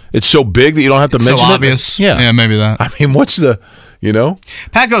 It's so big that you don't have to mention it? So obvious. Yeah. Yeah, maybe that. I mean, what's the,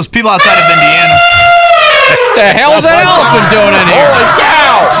 Pat goes, people outside of Indiana. What the hell's that elephant doing in here? Holy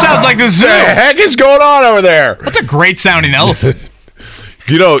cow! Sounds like the zoo. What the heck is going on over there? That's a great sounding elephant.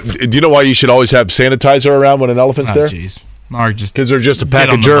 Do you know why you should always have sanitizer around when an elephant's there? Jeez. Mark, just because they're just a pack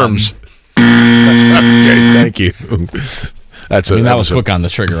of germs. Okay, thank you. That was quick on the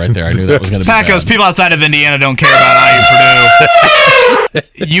trigger right there. I knew that was going to be bad. Pacos, people outside of Indiana don't care about IU,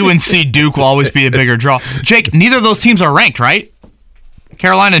 Purdue. UNC Duke will always be a bigger draw. Jake, neither of those teams are ranked, right?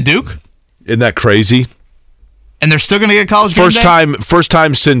 Carolina, Duke? Isn't that crazy? And they're still going to get college game day? First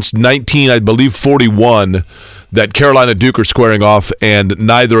time since 41 that Carolina Duke are squaring off, and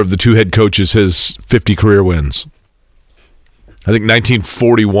neither of the two head coaches has 50 career wins. I think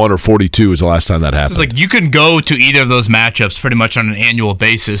 1941 or 42 is the last time that happened. It's like you can go to either of those matchups pretty much on an annual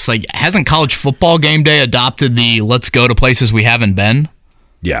basis. Like, hasn't college football game day adopted the let's go to places we haven't been?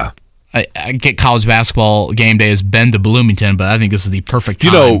 Yeah. I get college basketball game day has been to Bloomington, but I think this is the perfect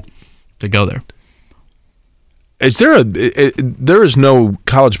time to go there. there is no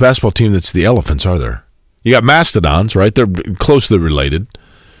college basketball team that's the Elephants, are there? You got Mastodons, right? They're closely related.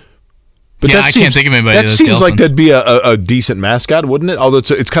 But yeah, I can't think of anybody. That seems like that'd be a decent mascot, wouldn't it? Although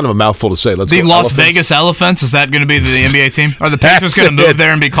it's kind of a mouthful to say. Let's the go Las Elephants. Vegas Elephants, is that going to be the NBA team? Are the Pacers going to move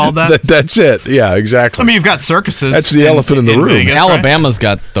there and be called that? That's it. Yeah, exactly. I mean, you've got circuses. That's the elephant in the room. Vegas, Alabama's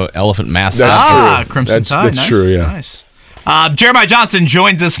got the elephant mascot. That's true. Crimson Tide. That's nice. true, yeah. Nice. Jeremiah Johnson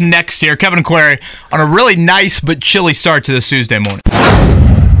joins us next here. Kevin Aquari on a really nice but chilly start to this Tuesday morning.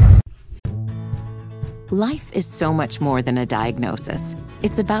 Life is so much more than a diagnosis.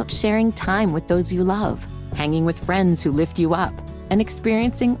 It's about sharing time with those you love, hanging with friends who lift you up, and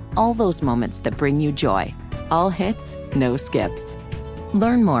experiencing all those moments that bring you joy. All hits, no skips.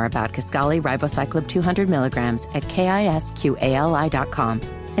 Learn more about Kisqali Ribociclib 200 milligrams at KISQALI.com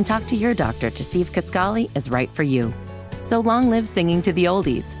and talk to your doctor to see if Kisqali is right for you. So long live singing to the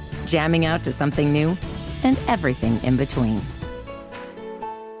oldies, jamming out to something new, and everything in between.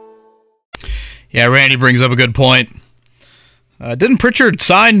 Yeah, Randy brings up a good point. Didn't Pritchard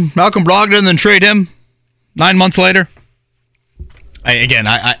sign Malcolm Brogdon and then trade him 9 months later? I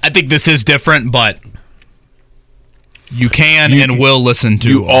think this is different, but you can and will listen to.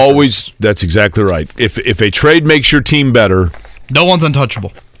 You always. That's exactly right. If a trade makes your team better, no one's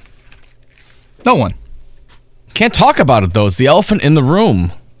untouchable. No one. Can't talk about it though. It's the elephant in the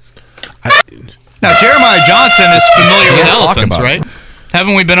room. Now Jeremiah Johnson is familiar with elephants, right?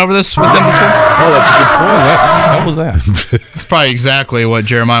 Haven't we been over this with them before? Oh, that's a good point. What was that? It's probably exactly what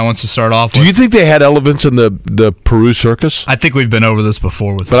Jeremiah wants to start off with. Do you think they had elephants in the Peru circus? I think we've been over this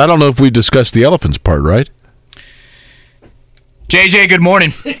before with But I don't know if we discussed the elephants part, right? JJ, good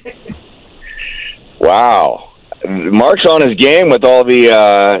morning. Wow. Mark's on his game with all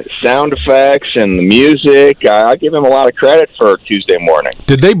the sound effects and the music. I give him a lot of credit for Tuesday morning.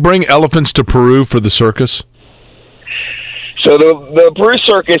 Did they bring elephants to Peru for the circus? So the Peru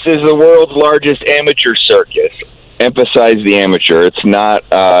Circus is the world's largest amateur circus. Emphasize the amateur. It's not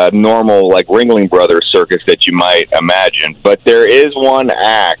normal like Ringling Brothers circus that you might imagine. But there is one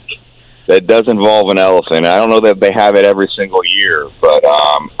act that does involve an elephant. I don't know that they have it every single year, but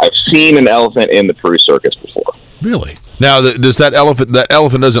I've seen an elephant in the Peru Circus before. Really? Now, does that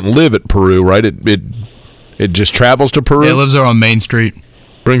elephant doesn't live at Peru, right? It just travels to Peru? Yeah, it lives there on Main Street.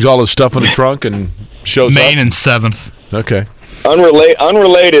 Brings all his stuff in a trunk and shows Main up? and 7th. Okay.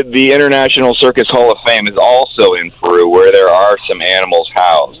 Unrelated, the International Circus Hall of Fame is also in Peru, where there are some animals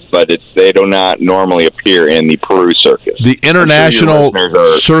housed, but they do not normally appear in the Peru Circus. The International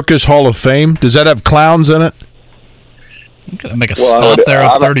Circus Hall of Fame, does that have clowns in it? I'm going to make a stop there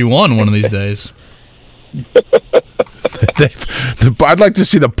at 31 one of these days. I'd like to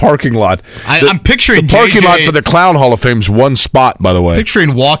see the parking lot. I'm picturing the parking JJ, lot for the Clown Hall of Fame's one spot, by the way.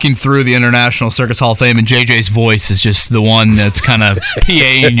 Picturing walking through the International Circus Hall of Fame, and JJ's voice is just the one that's kind of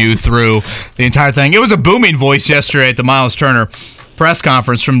PAing you through the entire thing. It was a booming voice yesterday at the Myles Turner press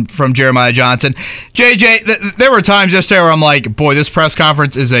conference from Jeremiah Johnson. JJ, there were times yesterday where I'm like, boy, this press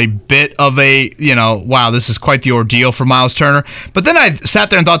conference is a bit of a, wow, this is quite the ordeal for Myles Turner. But then I sat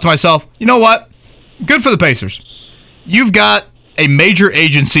there and thought to myself, you know what? Good for the Pacers. You've got a major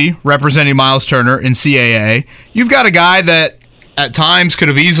agency representing Myles Turner in CAA. You've got a guy that at times could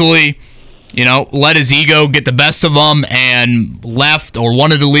have easily, let his ego get the best of him and left or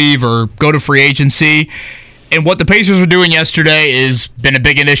wanted to leave or go to free agency. And what the Pacers were doing yesterday has been a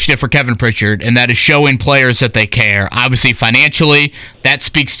big initiative for Kevin Pritchard, and that is showing players that they care. Obviously, financially, that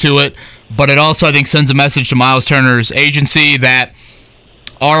speaks to it, but it also, I think, sends a message to Myles Turner's agency that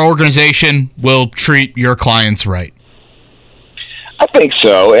our organization will treat your clients right. I think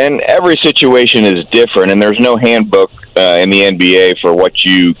so, and every situation is different, and there's no handbook in the NBA for what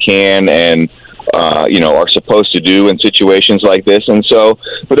you can and are supposed to do in situations like this. And so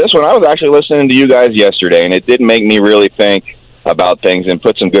for this one, I was actually listening to you guys yesterday, and it did make me really think about things and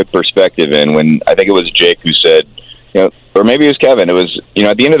put some good perspective in. When I think it was Jake who said, or maybe it was Kevin, it was,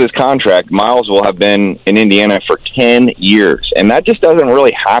 at the end of this contract, Myles will have been in Indiana for 10 years, and that just doesn't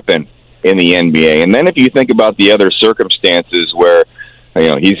really happen in the NBA. And then if you think about the other circumstances where,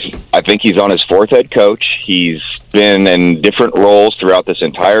 I think he's on his fourth head coach. He's been in different roles throughout this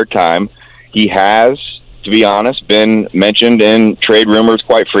entire time. He has, to be honest, been mentioned in trade rumors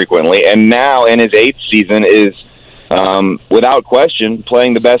quite frequently. And now in his 8th season is, without question,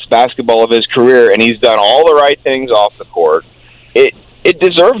 playing the best basketball of his career. And he's done all the right things off the court. It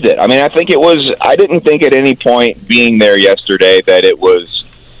deserved it. I mean, I didn't think at any point being there yesterday that it was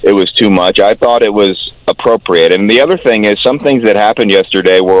too much. I thought it was appropriate. And the other thing is, some things that happened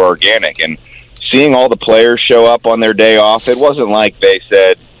yesterday were organic. And seeing all the players show up on their day off, it wasn't like they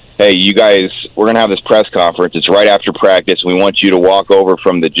said, hey, you guys, we're going to have this press conference. It's right after practice. We want you to walk over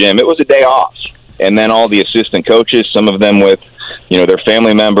from the gym. It was a day off. And then all the assistant coaches, some of them with, their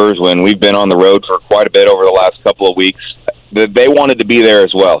family members, when we've been on the road for quite a bit over the last couple of weeks, they wanted to be there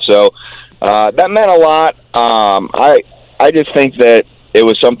as well. So that meant a lot. I just think that it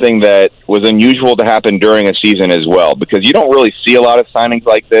was something that was unusual to happen during a season as well, because you don't really see a lot of signings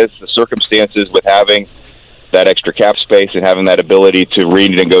like this. The circumstances with having that extra cap space and having that ability to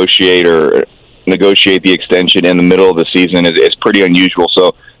renegotiate or negotiate the extension in the middle of the season is pretty unusual.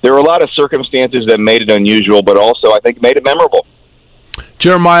 So there were a lot of circumstances that made it unusual, but also I think made it memorable.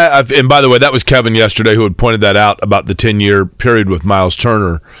 Jeremiah, and by the way, that was Kevin yesterday who had pointed that out about the 10-year period with Myles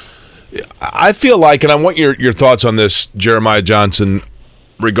Turner. I feel like, and I want your thoughts on this, Jeremiah Johnson,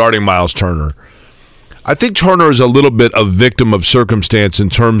 regarding Myles Turner. I think Turner is a little bit a victim of circumstance in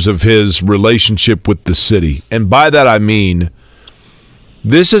terms of his relationship with the city. And by that I mean,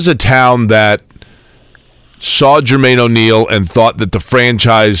 this is a town that saw Jermaine O'Neal and thought that the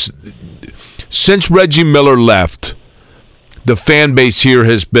franchise, since Reggie Miller left, the fan base here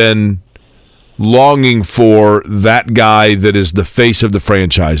has been longing for that guy that is the face of the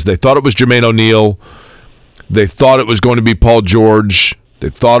franchise. They thought it was Jermaine O'Neal. They thought it was going to be Paul George.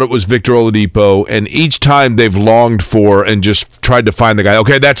 They thought it was Victor Oladipo. And each time they've longed for and just tried to find the guy.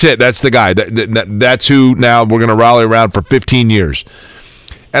 Okay, that's it. That's the guy. That's who now we're going to rally around for 15 years.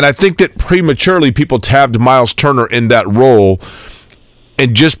 And I think that prematurely people tabbed Myles Turner in that role.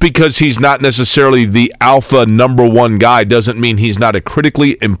 And just because he's not necessarily the alpha number one guy doesn't mean he's not a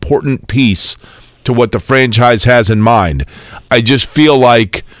critically important piece to what the franchise has in mind. I just feel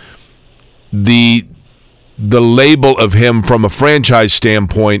like the label of him from a franchise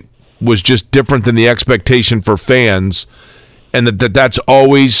standpoint was just different than the expectation for fans, and that's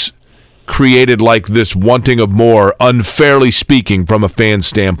always created like this wanting of more, unfairly speaking, from a fan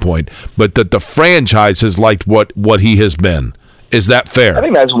standpoint, but that the franchise has liked what he has been. Is that fair?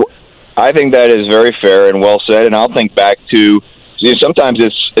 I think that is very fair and well said. And I'll think back to, sometimes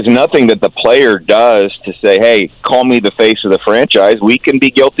it's nothing that the player does to say, hey, call me the face of the franchise. We can be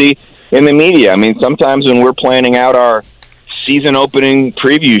guilty in the media. I mean, sometimes when we're planning out our season opening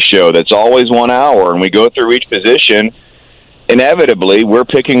preview show that's always 1 hour and we go through each position, inevitably we're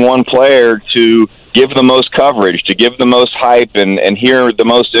picking one player to give the most coverage, to give the most hype and hear the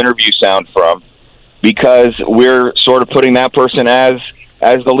most interview sound from, because we're sort of putting that person as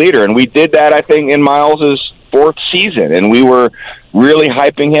the leader. And we did that, I think, in Myles' fourth season, and we were really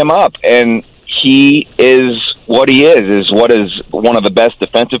hyping him up. And he is what he is what is one of the best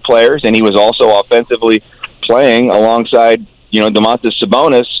defensive players, and he was also offensively playing alongside, Domantas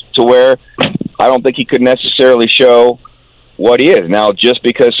Sabonis, to where I don't think he could necessarily show what he is. Now, just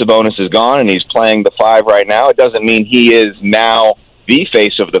because Sabonis is gone and he's playing the 5 right now, it doesn't mean he is now the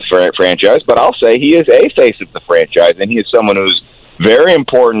face of the franchise, but I'll say he is a face of the franchise, and he is someone who's very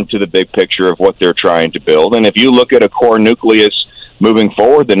important to the big picture of what they're trying to build. And if you look at a core nucleus moving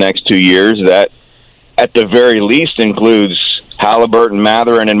forward the next 2 years, that at the very least includes Halliburton,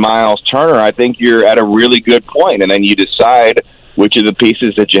 Mathurin, and Myles Turner, I think you're at a really good point. And then you decide which of the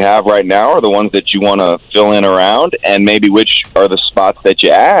pieces that you have right now are the ones that you want to fill in around, and maybe which are the spots that you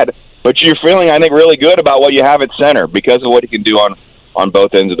add. But you're feeling, I think, really good about what you have at center because of what he can do on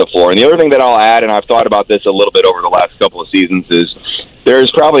both ends of the floor. And the other thing that I'll add, and I've thought about this a little bit over the last couple of seasons, is there's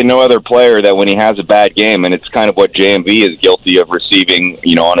probably no other player that when he has a bad game, and it's kind of what JMV is guilty of receiving,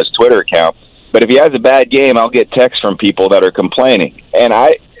 on his Twitter account, but if he has a bad game, I'll get texts from people that are complaining. And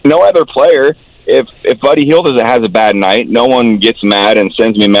no other player, if Buddy Hield has a bad night, no one gets mad and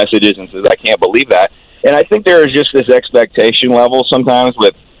sends me messages and says, I can't believe that. And I think there is just this expectation level sometimes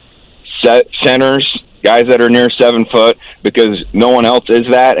with centers, guys that are near 7 foot, because no one else is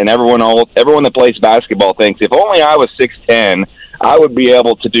that, and everyone that plays basketball thinks, if only I was 6'10", I would be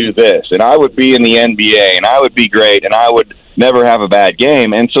able to do this, and I would be in the NBA, and I would be great, and I would never have a bad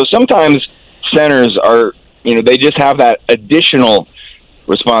game. And so sometimes centers are, they just have that additional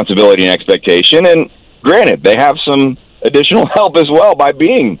responsibility and expectation, and granted, they have some additional help as well by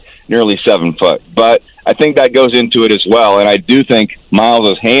being nearly 7 foot, but I think that goes into it as well, and I do think Myles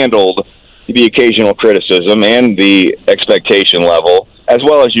has handled the occasional criticism and the expectation level as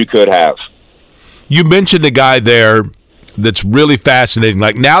well as you could have. You mentioned a guy there that's really fascinating.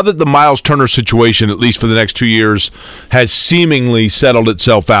 Like, now that the Myles Turner situation, at least for the next 2 years, has seemingly settled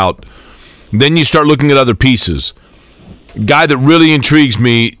itself out, then you start looking at other pieces. Guy that really intrigues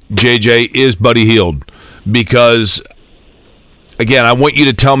me, JJ, is Buddy Hield, because, again, I want you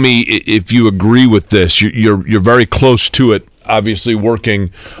to tell me if you agree with this. You're very close to it, obviously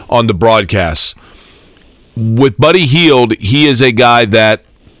working on the broadcasts. With Buddy Hield, he is a guy that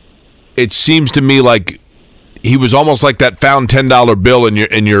it seems to me like he was almost like that found $10 bill in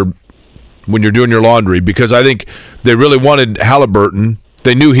your when you're doing your laundry, because I think they really wanted Halliburton.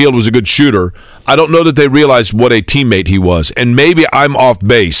 They knew Hield was a good shooter. I don't know that they realized what a teammate he was. And maybe I'm off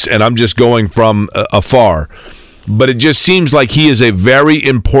base and I'm just going from afar. But it just seems like he is a very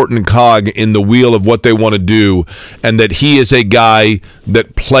important cog in the wheel of what they want to do, and that he is a guy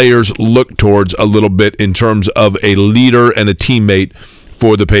that players look towards a little bit in terms of a leader and a teammate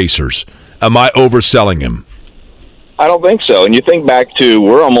for the Pacers. Am I overselling him? I don't think so. And you think back to,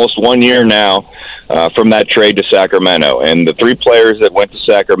 we're almost 1 year now from that trade to Sacramento. And the three players that went to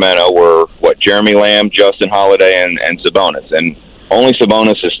Sacramento were, Jeremy Lamb, Justin Holiday, and Sabonis. And only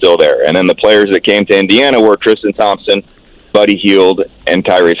Sabonis is still there. And then the players that came to Indiana were Tristan Thompson, Buddy Hield, and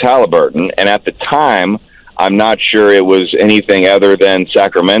Tyrese Halliburton. And at the time, I'm not sure it was anything other than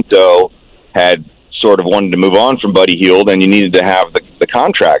Sacramento had sort of wanted to move on from Buddy Hield, and you needed to have the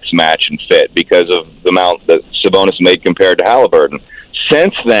contracts match and fit because of the amount that Sabonis made compared to Halliburton.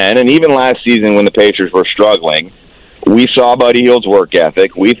 Since then, and even last season when the Pacers were struggling, we saw Buddy Hield's work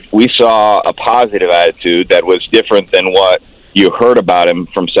ethic. We saw a positive attitude that was different than what you heard about him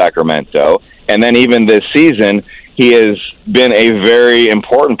from Sacramento. And then even this season, he has been a very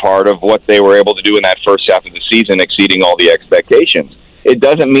important part of what they were able to do in that first half of the season, exceeding all the expectations. It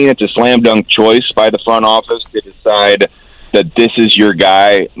doesn't mean it's a slam dunk choice by the front office to decide that this is your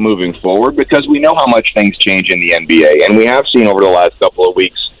guy moving forward, because we know how much things change in the NBA. And we have seen over the last couple of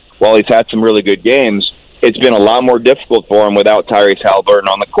weeks, while he's had some really good games, it's been a lot more difficult for him without Tyrese Halliburton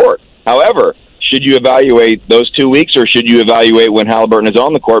on the court. However, should you evaluate those 2 weeks, or should you evaluate when Halliburton is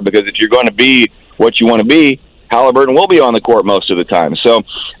on the court? Because if you're going to be what you want to be, Halliburton will be on the court most of the time. So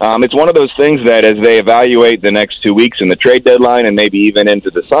it's one of those things that as they evaluate the next 2 weeks in the trade deadline and maybe even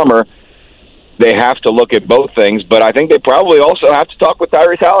into the summer, they have to look at both things. But I think they probably also have to talk with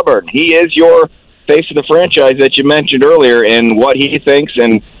Tyrese Halliburton. He is your face of the franchise that you mentioned earlier, and what he thinks,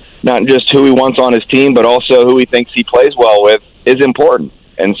 and not just who he wants on his team, but also who he thinks he plays well with, is important.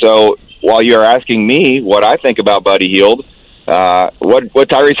 And so while you're asking me what I think about Buddy Hield, what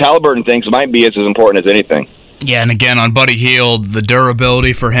Tyrese Halliburton thinks might be as important as anything. Yeah, and again, on Buddy Hield, the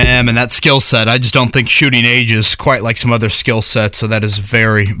durability for him and that skill set, I just don't think shooting ages quite like some other skill sets, so that is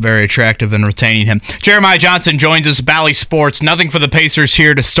very, very attractive in retaining him. Jeremiah Johnson joins us, Bally Sports. Nothing for the Pacers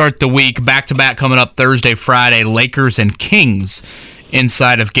here to start the week. Back-to-back coming up Thursday, Friday, Lakers and Kings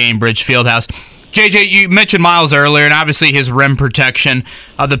inside of Gainbridge Fieldhouse. JJ, you mentioned Myles earlier, and obviously his rim protection.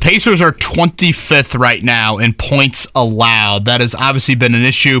 The Pacers are 25th right now in points allowed. That has obviously been an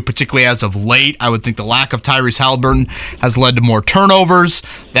issue, particularly as of late. I would think the lack of Tyrese Halliburton has led to more turnovers.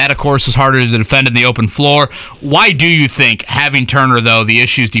 That, of course, is harder to defend in the open floor. Why do you think, having Turner, though, the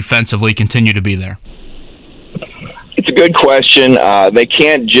issues defensively continue to be there? It's a good question. They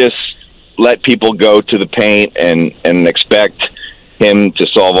can't just let people go to the paint and expect him to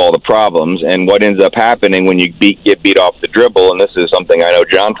solve all the problems. And what ends up happening when you get beat off the dribble, and this is something I know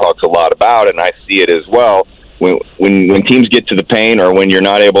John talks a lot about, and I see it as well, when teams get to the paint, or when you're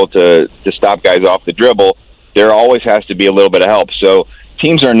not able to stop guys off the dribble, there always has to be a little bit of help. So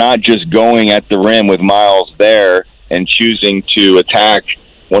teams are not just going at the rim with Myles there and choosing to attack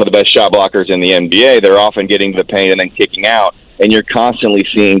one of the best shot blockers in the NBA. They're often getting to the paint and then kicking out, and you're constantly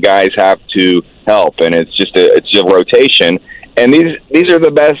seeing guys have to help, and it's a rotation. And these are the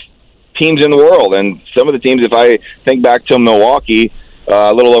best teams in the world. And some of the teams, if I think back to Milwaukee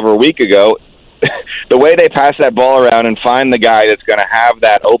a little over a week ago, the way they pass that ball around and find the guy that's going to have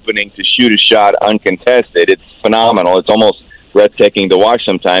that opening to shoot a shot uncontested, it's phenomenal. It's almost breathtaking to watch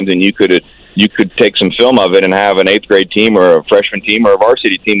sometimes, and you could take some film of it and have an 8th grade team or a freshman team or a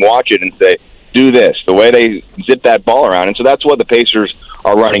varsity team watch it and say, do this, the way they zip that ball around. And so that's what the Pacers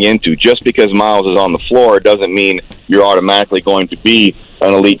are running into. Just because Myles is on the floor doesn't mean you're automatically going to be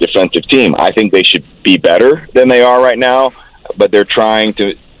an elite defensive team. I think they should be better than they are right now, but they're trying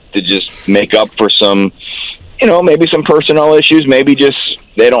to just make up for some, maybe some personnel issues. Maybe just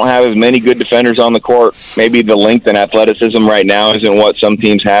they don't have as many good defenders on the court. Maybe the length and athleticism right now isn't what some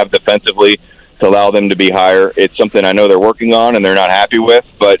teams have defensively to allow them to be higher. It's something I know they're working on and they're not happy with,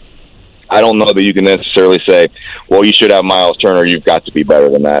 but I don't know that you can necessarily say, well, you should have Myles Turner. You've got to be better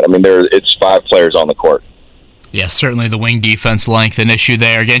than that. I mean, it's 5 players on the court. Yeah, certainly the wing defense length, an issue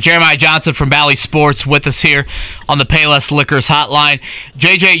there. Again, Jeremiah Johnson from Bally Sports with us here on the Payless Liquors hotline.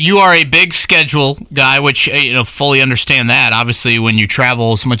 JJ, you are a big schedule guy, which, fully understand that. Obviously, when you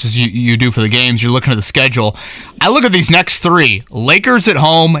travel as much as you do for the games, you're looking at the schedule. I look at these next 3. Lakers at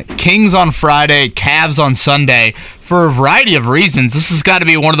home, Kings on Friday, Cavs on Sunday. For a variety of reasons, this has got to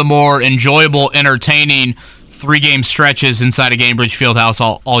be one of the more enjoyable, entertaining 3-game stretches inside of Gainbridge Fieldhouse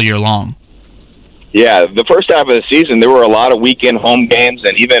all year long. Yeah, the first half of the season, there were a lot of weekend home games,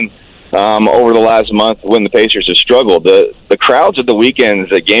 and even over the last month when the Pacers have struggled, the crowds at the weekends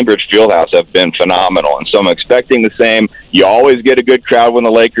at Gainbridge Fieldhouse have been phenomenal, and so I'm expecting the same. You always get a good crowd when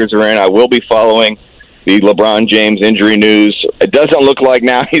the Lakers are in. I will be following the LeBron James injury news. It doesn't look like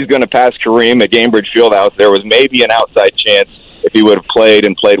now he's going to pass Kareem at Gainbridge Fieldhouse. There was maybe an outside chance if he would have played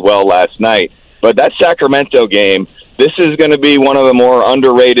and played well last night. But that Sacramento game, this is going to be one of the more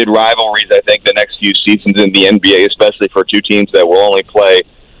underrated rivalries, I think, the next few seasons in the NBA, especially for two teams that will only play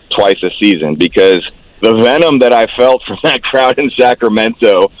twice a season, because the venom that I felt from that crowd in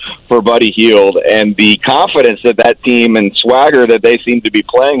Sacramento for Buddy Hield and the confidence that team and swagger that they seem to be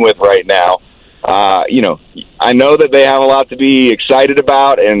playing with right now, I know that they have a lot to be excited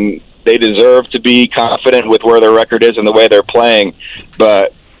about, and they deserve to be confident with where their record is and the way they're playing,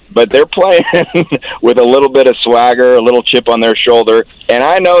 but they're playing with a little bit of swagger, a little chip on their shoulder, and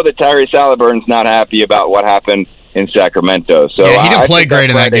I know that Tyrese Halliburton's not happy about what happened in Sacramento. So yeah, he didn't play great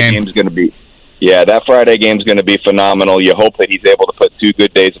in that game. That Friday game's going to be phenomenal. You hope that he's able to put 2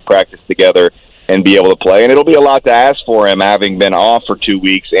 good days of practice together and be able to play, and it'll be a lot to ask for him, having been off for 2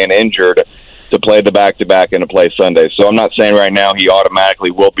 weeks and injured, to play the back-to-back and to play Sunday. So I'm not saying right now he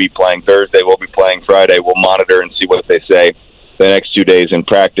automatically will be playing Thursday, will be playing Friday. We'll monitor and see what they say the next 2 days in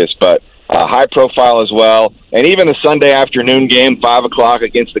practice. But high profile as well. And even the Sunday afternoon game, 5 o'clock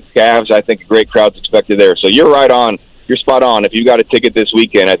against the Cavs, I think a great crowd's expected there. So you're right on. You're spot on. If you got a ticket this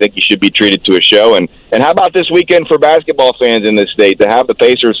weekend, I think you should be treated to a show. And how about this weekend for basketball fans in this state, to have the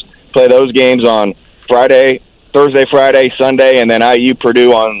Pacers play those games on Thursday, Friday, Sunday, and then IU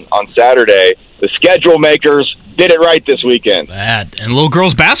Purdue on Saturday. The schedule makers did it right this weekend. And little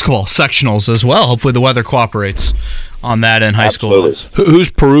girls basketball sectionals as well. Hopefully the weather cooperates on that in high school. Who's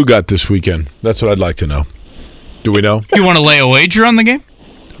Peru got this weekend? That's what I'd like to know. Do we know? You want to lay a wager on the game?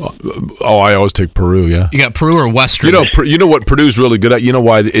 Oh, I always take Peru, yeah. You got Peru or Western? You know what Purdue's really good at? You know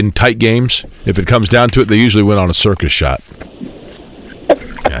why in tight games, if it comes down to it, they usually win on a circus shot.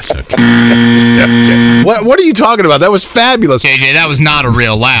 Yes, okay. What are you talking about? That was fabulous. JJ, that was not a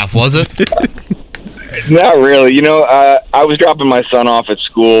real laugh, was it? Not really. I was dropping my son off at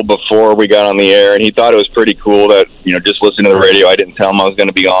school before we got on the air, and he thought it was pretty cool that, just listening to the radio, I didn't tell him I was going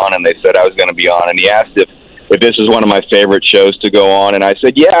to be on, and they said I was going to be on, and he asked if this is one of my favorite shows to go on, and I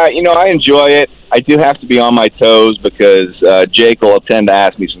said, yeah, I enjoy it. I do have to be on my toes because Jake will tend to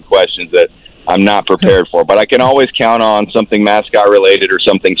ask me some questions that I'm not prepared for, but I can always count on something mascot-related or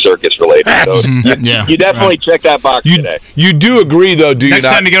something circus-related. So you definitely check that box today. You do agree, though, do you not?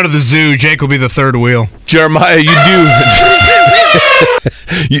 Next time you go to the zoo, Jake will be the third wheel. Jeremiah, you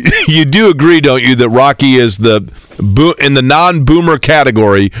do. You do agree, don't you, that Rocky is in the non-boomer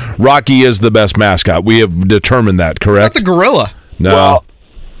category, Rocky is the best mascot. We have determined that, correct? Not the gorilla. No. Well,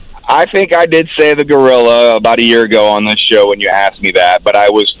 I think I did say the gorilla about a year ago on this show when you asked me that, but I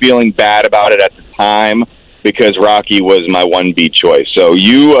was feeling bad about it at the time because Rocky was my 1B choice. So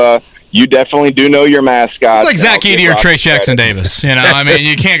you definitely do know your mascot. It's like Zach Edey or Trace Jackson Davis. You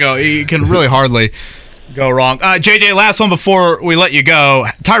can't go. You can really hardly go wrong. JJ, last one before we let you go.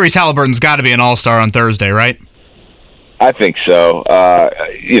 Tyrese Halliburton's got to be an all-star on Thursday, right? I think so.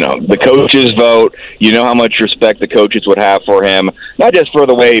 The coaches vote. You know how much respect the coaches would have for him, not just for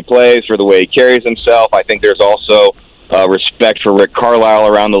the way he plays, for the way he carries himself. I think there's also respect for Rick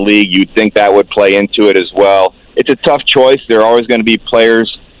Carlisle around the league. You'd think that would play into it as well. It's a tough choice. There are always going to be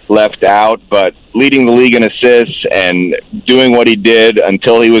players left out, but leading the league in assists and doing what he did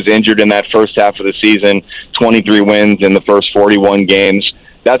until he was injured in that first half of the season, 23 wins in the first 41 games,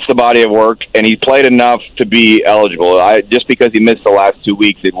 that's the body of work, and he played enough to be eligible. Just because he missed the last 2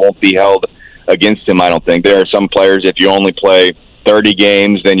 weeks, it won't be held against him, I don't think. There are some players, if you only play 30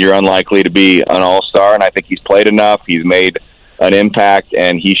 games, then you're unlikely to be an all-star, and I think he's played enough. He's made an impact,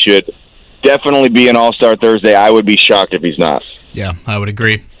 and he should definitely be an all-star Thursday. I would be shocked if he's not. Yeah, I would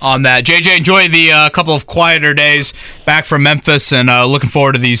agree on that. JJ, enjoy the couple of quieter days back from Memphis, and looking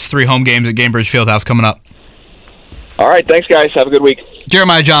forward to these 3 home games at Gainbridge Fieldhouse coming up. All right, thanks, guys. Have a good week.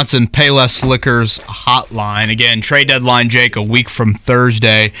 Jeremiah Johnson, Payless Liquors Hotline. Again, trade deadline, Jake, a week from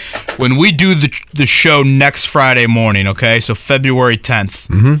Thursday. When we do the show next Friday morning, okay, so February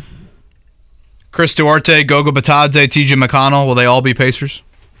 10th, Chris Duarte, Goga Batadze, TJ McConnell, will they all be Pacers?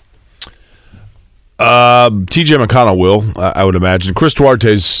 TJ McConnell will, I would imagine. Chris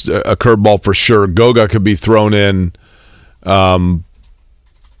Duarte's a curveball for sure. Goga could be thrown in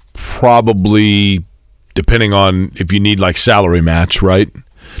probably depending on if you need like salary match, right?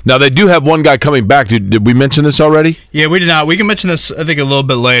 Now, they do have one guy coming back. Did we mention this already? Yeah, we did not. We can mention this, I think, a little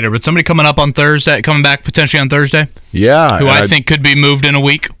bit later. But somebody coming back potentially on Thursday. Yeah. Who I think could be moved in a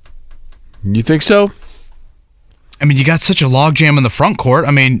week. You think so? I mean, you got such a logjam in the front court.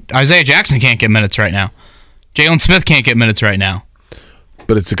 I mean, Isaiah Jackson can't get minutes right now. Jalen Smith can't get minutes right now.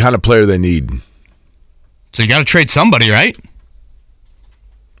 But it's the kind of player they need. So you got to trade somebody, right?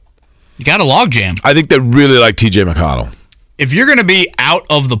 You got a logjam. I think they really like T.J. McConnell. If you're going to be out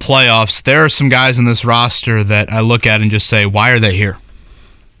of the playoffs, there are some guys in this roster that I look at and just say, why are they here?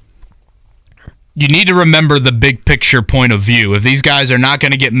 You need to remember the big picture point of view. If these guys are not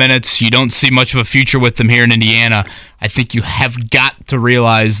going to get minutes, you don't see much of a future with them here in Indiana, I think you have got to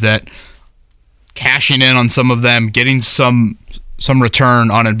realize that cashing in on some of them, getting some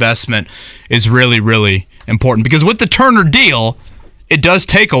return on investment is really, really important. Because with the Turner deal, it does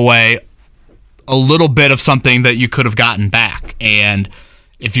take away a little bit of something that you could have gotten back. And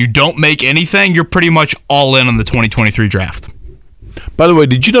if you don't make anything, you're pretty much all in on the 2023 draft. By the way,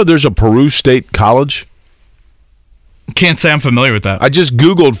 did you know there's a Peru State College? Can't say I'm familiar with that. I just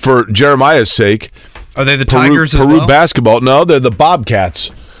Googled for Jeremiah's sake. Are they the Tigers as Peru well? basketball. No, they're the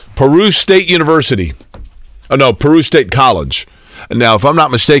Bobcats. Peru State University. Oh, no, Peru State College. Now, if I'm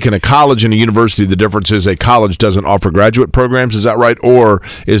not mistaken, a college and a university, the difference is a college doesn't offer graduate programs, is that right? Or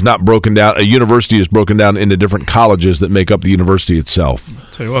is not broken down. A university is broken down into different colleges that make up the university itself.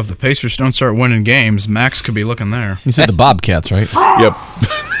 I'll tell you what, if the Pacers don't start winning games, Max could be looking there. You said the Bobcats, right? Yep.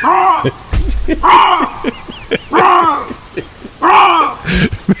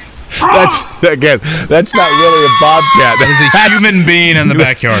 That's not really a bobcat. That is a human being in the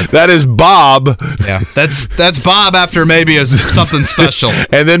backyard. That is Bob. Yeah, that's Bob after maybe something special.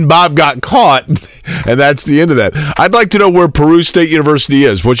 And then Bob got caught, and that's the end of that. I'd like to know where Peru State University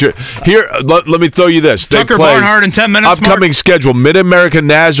is. Let me throw you this. Tucker Barnhart in 10 minutes. Upcoming schedule: Mid-America,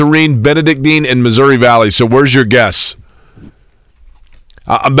 Nazarene, Benedictine, and Missouri Valley. So where's your guess?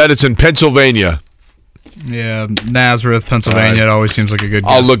 I bet it's in Pennsylvania. Yeah, Nazareth, Pennsylvania. Right. It always seems like a good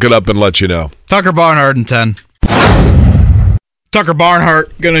guess. I'll look it up and let you know. Tucker Barnhart in 10. Tucker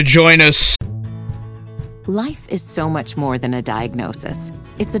Barnhart going to join us. Life is so much more than a diagnosis.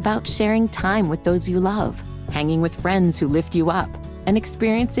 It's about sharing time with those you love, hanging with friends who lift you up, and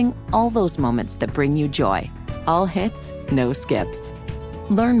experiencing all those moments that bring you joy. All hits, no skips.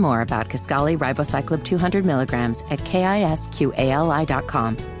 Learn more about Kisqali Ribociclib 200 milligrams at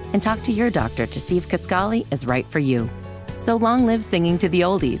KISQALI.com. and talk to your doctor to see if Kisqali is right for you. So long live singing to the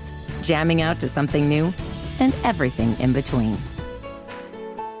oldies, jamming out to something new, and everything in between.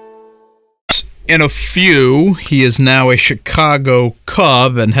 In a few, he is now a Chicago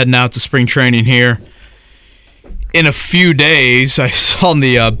Cub and heading out to spring training here. In a few days, I saw on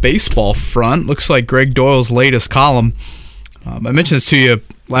the baseball front, looks like Greg Doyle's latest column. I mentioned this to you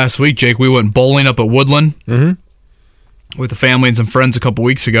last week, Jake. We went bowling up at Woodland. Mm-hmm. With the family and some friends a couple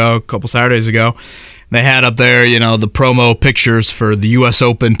Saturdays ago. They had up there, the promo pictures for the U.S.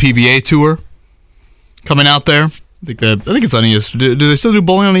 Open PBA Tour coming out there. I think it's on ESPN. Do they still do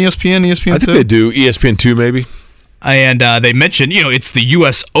bowling on ESPN? ESPN2? I think they do. ESPN2 maybe. And they mentioned, it's the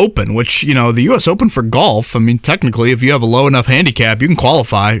U.S. Open, which, the U.S. Open for golf, I mean, technically, if you have a low enough handicap, you can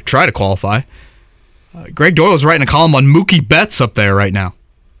try to qualify. Greg Doyle is writing a column on Mookie Betts up there right now.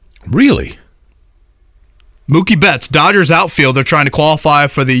 Really? Mookie Betts, Dodgers outfield, they're trying to qualify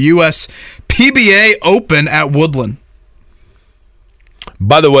for the U.S. PBA Open at Woodland.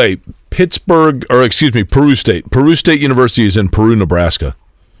 By the way, Peru State University is in Peru, Nebraska.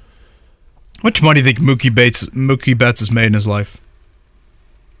 How much money do you think Mookie Betts has made in his life?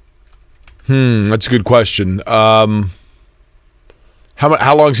 That's a good question. How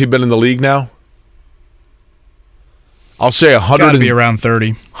long has he been in the league now? I'll say Got to be around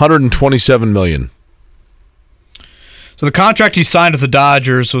 30. $127 million. So the contract he signed with the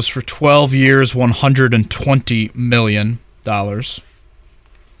Dodgers was for 12 years, $120 million.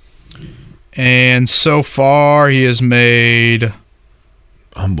 And so far, he has made...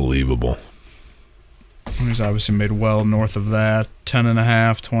 Unbelievable. He's obviously made well north of that.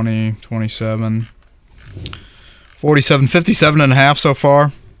 10.5, 20, 27, 47, 57.5 so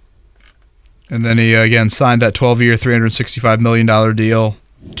far. And then he, again, signed that 12-year, $365 million deal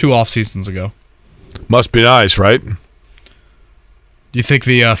 2 off seasons ago. Must be nice, right? Do you think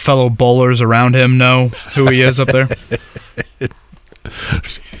the fellow bowlers around him know who he is up there?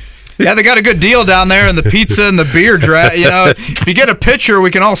 Yeah, they got a good deal down there in the pizza and the beer draft. If you get a pitcher,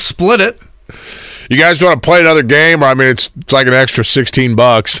 we can all split it. You guys want to play another game? I mean, it's like an extra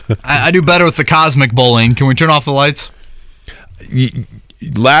 $16. I do better with the cosmic bowling. Can we turn off the lights?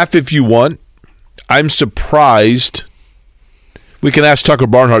 Laugh if you want. I'm surprised We can ask Tucker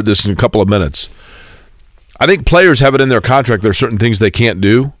Barnhart this in a couple of minutes. I think players have it in their contract. There are certain things they can't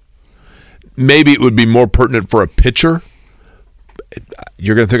do. Maybe it would be more pertinent for a pitcher.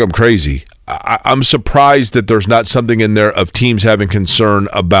 You're going to think I'm crazy. I'm surprised that there's not something in there of teams having concern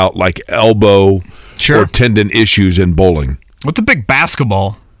about like elbow or tendon issues in bowling. What's a big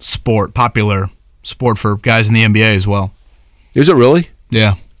basketball sport, popular sport for guys in the NBA as well? Is it really?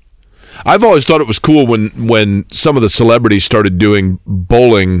 Yeah. I've always thought it was cool when some of the celebrities started doing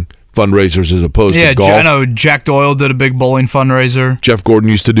bowling fundraisers as opposed to golf. I know Jack Doyle did a big bowling fundraiser. Jeff Gordon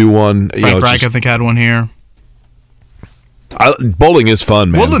used to do one. Frank Reich, I think, had one here. Bowling is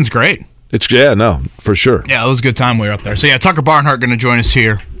fun, man. Woodland's great. For sure. Yeah, it was a good time we were up there. So, yeah, Tucker Barnhart going to join us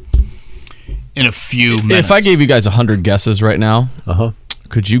here in a few minutes. If I gave you guys 100 guesses right now,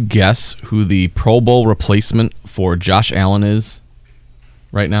 could you guess who the Pro Bowl replacement for Josh Allen is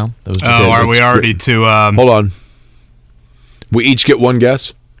right now? Are we already to... Hold on. We each get one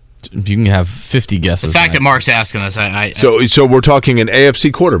guess? You can have 50 guesses. The fact that Mark's asking us, So we're talking an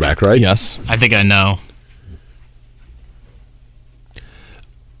AFC quarterback, right? Yes. I think I know.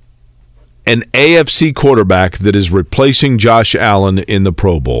 An AFC quarterback that is replacing Josh Allen in the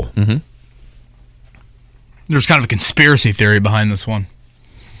Pro Bowl. Mm-hmm. There's kind of a conspiracy theory behind this one.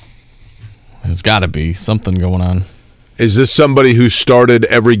 There's got to be something going on. Is this somebody who started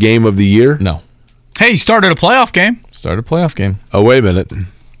every game of the year? No. Hey, he started a playoff game. Oh, wait a minute.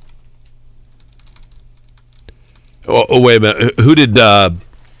 Wait a minute. Who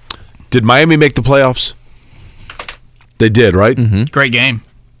did Miami make the playoffs? They did, right? Mm-hmm. Great game.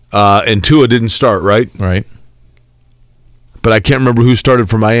 And Tua didn't start, right? Right. But I can't remember who started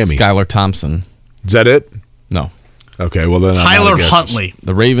for Miami. Skylar Thompson. Is that it? No. Okay, well then Tyler Huntley.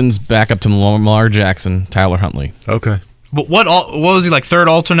 The Ravens back up to Lamar Jackson, Tyler Huntley. Okay. But what was he, like third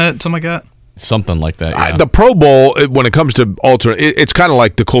alternate, something like that? Something like that, yeah. The Pro Bowl, when it comes to alternate, it's kind of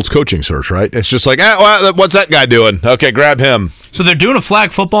like the Colts coaching search, right? It's just like, what's that guy doing? Okay, grab him. So they're doing a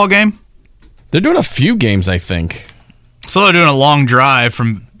flag football game? They're doing a few games, I think. So they're doing a long drive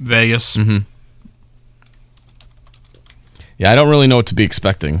from Vegas. Mm-hmm. Yeah, I don't really know what to be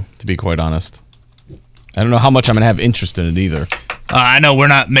expecting, to be quite honest. I don't know how much I'm going to have interest in it either. I know we're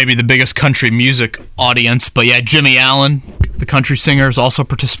not maybe the biggest country music audience, but yeah, Jimmy Allen, the country singer, is also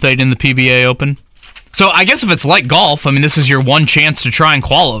participating in the PBA Open. So I guess if it's like golf, I mean, this is your one chance to try and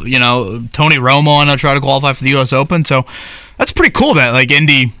qualify. You know, Tony Romo, I know, try to qualify for the U.S. Open. So that's pretty cool that, like,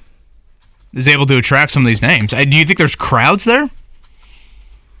 Indy is able to attract some of these names. Do you think there's crowds there?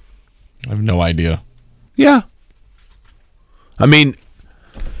 I have no idea. Yeah. I mean,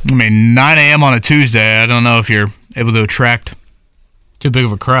 9 a.m. on a Tuesday, I don't know if you're able to attract too big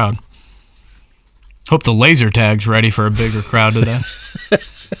of a crowd. Hope the laser tag's ready for a bigger crowd today.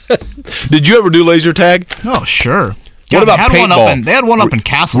 Did you ever do laser tag? Oh, sure. What about paintball? They had one up in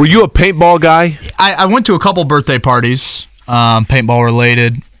Castleton. Were you a paintball guy? I went to a couple birthday parties, paintball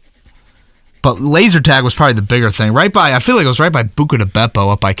related. But laser tag was probably the bigger thing. I feel like it was right by Buca de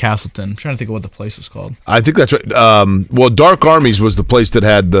Beppo up by Castleton. I'm trying to think of what the place was called. I think that's right. Well, Dark Armies was the place that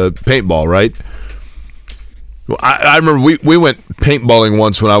had the paintball, right? Well, I remember we went paintballing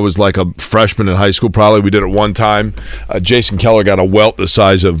once when I was like a freshman in high school. Probably we did it one time. Jason Keller got a welt the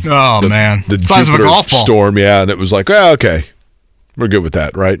size of the size of a golf ball. Storm, yeah, and it was like, okay, we're good with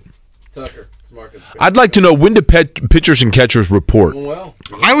that, right? Tucker. I'd like to know, when do pitchers and catchers report? Well,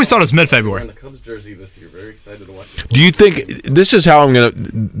 I always thought it was mid-February. The Cubs jersey this year. Very excited to watch it. Do you think this is how I'm gonna?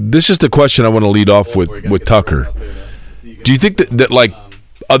 This is the question I want to lead off with Tucker. Do you think that like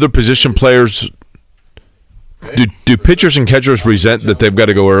other position players, do pitchers and catchers resent that they've got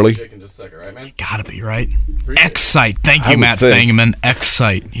to go early? Gotta be, right? Excite. Thank you, Matt Fangeman.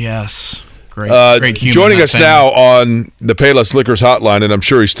 Excite. Yes. Great human. Joining us now on the Payless Liquors hotline, and I'm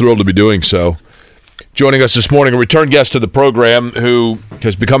sure he's thrilled to be doing so. Joining us this morning, a return guest to the program who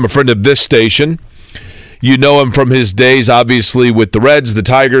has become a friend of this station. You know him from his days, obviously, with the Reds, the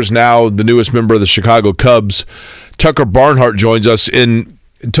Tigers, now the newest member of the Chicago Cubs. Tucker Barnhart joins us. And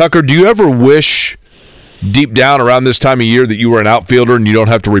Tucker, do you ever wish deep down around this time of year that you were an outfielder and you don't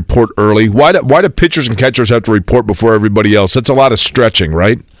have to report early? Why do pitchers and catchers have to report before everybody else? That's a lot of stretching,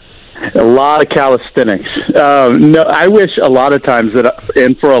 right? A lot of calisthenics. No, I wish a lot of times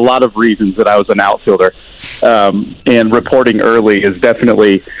and for a lot of reasons, that I was an outfielder. And reporting early is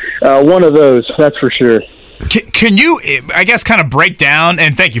definitely one of those. That's for sure. Can you, I guess, kind of break down,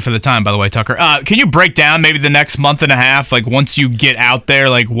 and thank you for the time, by the way, Tucker. Can you break down maybe the next month and a half, like once you get out there,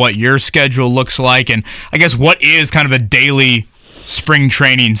 like what your schedule looks like, and I guess what is kind of a daily spring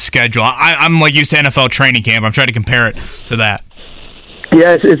training schedule? I'm like used to NFL training camp. I'm trying to compare it to that.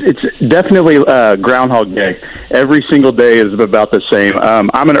 Yeah, it's definitely Groundhog Day. Every single day is about the same.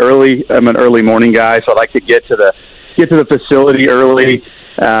 I'm an early morning guy, so I like to get to the facility early.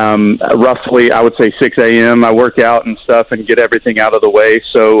 Roughly, I would say 6 a.m. I work out and stuff and get everything out of the way,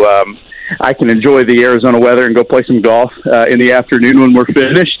 so I can enjoy the Arizona weather and go play some golf in the afternoon when we're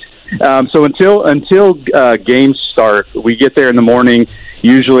finished. So until games start, we get there in the morning.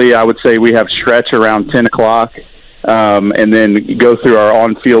 Usually, I would say we have stretch around 10 o'clock. And then go through our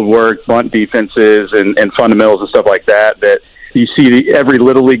on-field work, bunt defenses, and fundamentals and stuff like that you see every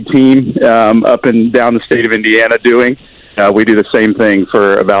Little League team up and down the state of Indiana doing. We do the same thing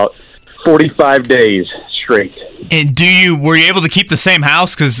for about 45 days straight. And were you able to keep the same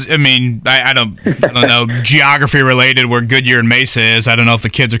house? Because, I mean, I don't know, geography related where Goodyear and Mesa is. I don't know if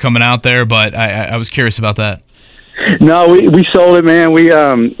the kids are coming out there, but I was curious about that. No, we sold it, man.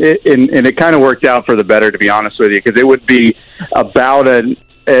 And it kind of worked out for the better, to be honest with you, because it would be about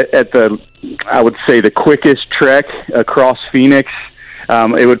I would say the quickest trek across Phoenix.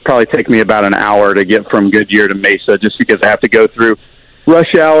 It would probably take me about an hour to get from Goodyear to Mesa, just because I have to go through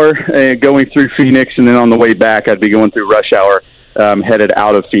rush hour going through Phoenix, and then on the way back, I'd be going through rush hour headed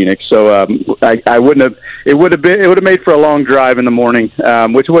out of Phoenix. So I wouldn't have. It would have made for a long drive in the morning,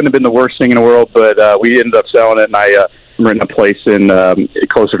 which wouldn't have been the worst thing in the world. But we ended up selling it, and I rented a place in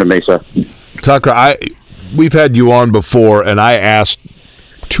closer to Mesa. Tucker, we've had you on before, and I asked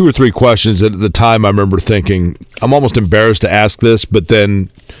 2 or 3 questions that at the time I remember thinking, I'm almost embarrassed to ask this, but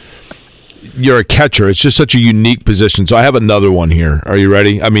then you're a catcher. It's just such a unique position. So I have another one here. Are you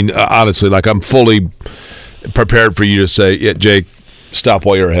ready? I mean, honestly, like I'm fully prepared for you to say, yeah, Jake, stop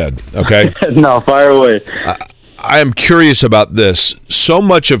while you're ahead, okay? No, fire away. I am curious about this. So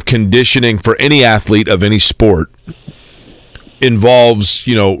much of conditioning for any athlete of any sport involves,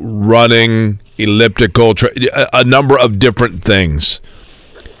 running, elliptical, a number of different things.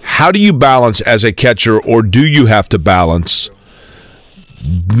 How do you balance as a catcher, or do you have to balance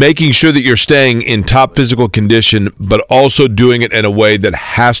making sure that you're staying in top physical condition, but also doing it in a way that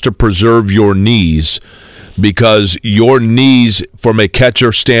has to preserve your knees? Because your knees, from a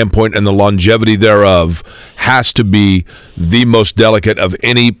catcher standpoint and the longevity thereof, has to be the most delicate of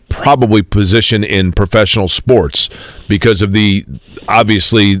any probably position in professional sports because of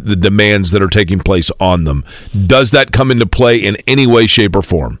obviously the demands that are taking place on them. Does that come into play in any way, shape, or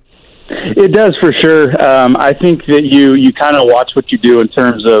form? It does, for sure. I think that you kind of watch what you do in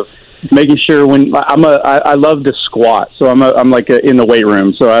terms of making sure I love to squat. So I'm like in the weight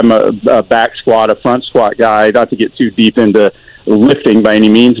room. So I'm a back squat, a front squat guy, not to get too deep into lifting by any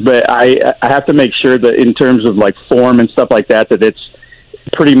means, but I have to make sure that in terms of like form and stuff like that it's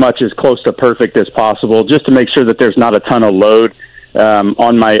pretty much as close to perfect as possible, just to make sure that there's not a ton of load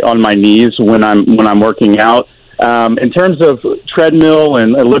on my knees when I'm working out. In terms of treadmill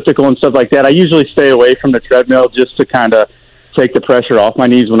and elliptical and stuff like that, I usually stay away from the treadmill just to kind of take the pressure off my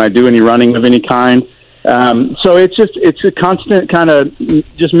knees when I do any running of any kind. So it's a constant kind of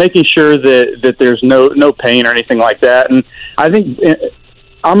just making sure that there's no pain or anything like that. And I think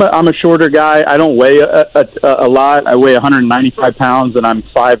I'm a shorter guy. I don't weigh a lot. I weigh 195 pounds, and I'm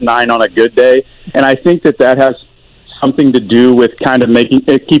 5'9" on a good day. And I think that has something to do with kind of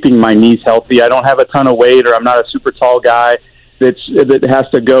keeping my knees healthy. I don't have a ton of weight, or I'm not a super tall guy that has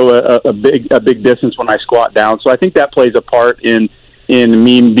to go a big distance when I squat down. So I think that plays a part in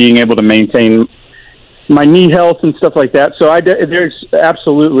me being able to maintain my knee health and stuff like that. So there's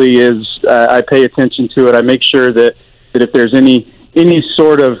absolutely I pay attention to it. I make sure that if there's any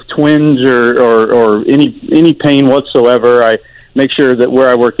sort of twinge or any pain whatsoever, I make sure that where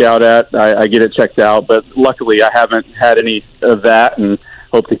I work out at, I get it checked out. But luckily, I haven't had any of that, and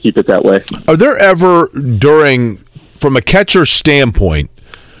hope to keep it that way. Are there ever from a catcher standpoint,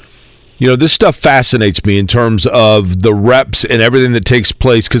 this stuff fascinates me in terms of the reps and everything that takes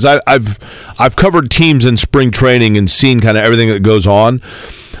place, because I've covered teams in spring training and seen kind of everything that goes on.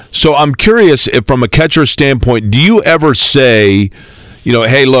 So I'm curious if, from a catcher standpoint, do you ever say,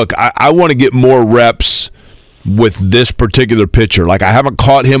 hey, look, I want to get more reps with this particular pitcher? Like, I haven't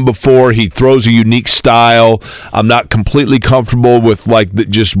caught him before. He throws a unique style. I'm not completely comfortable with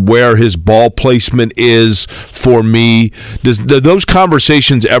just where his ball placement is for me. Do those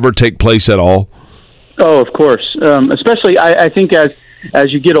conversations ever take place at all? Oh, of course. Especially, I think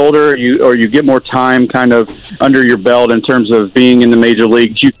as you get older, you get more time kind of under your belt in terms of being in the major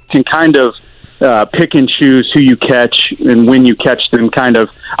leagues, you can kind of pick and choose who you catch and when you catch them, kind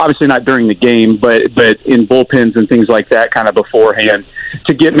of, obviously not during the game, but in bullpens and things like that kind of beforehand,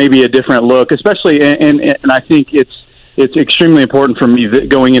 to get maybe a different look, especially, and I think it's extremely important for me that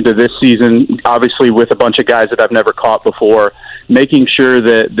going into this season, obviously with a bunch of guys that I've never caught before, making sure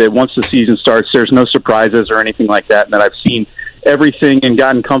that once the season starts, there's no surprises or anything like that, and that I've seen everything and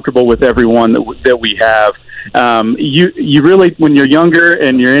gotten comfortable with everyone that we have. You really, when you're younger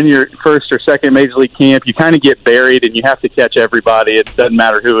and you're in your first or second major league camp, you kind of get buried and you have to catch everybody. It doesn't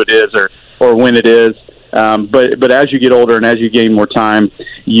matter who it is or when it is. But as you get older and as you gain more time,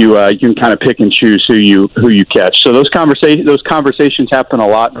 you can kind of pick and choose who you catch. So those conversations happen a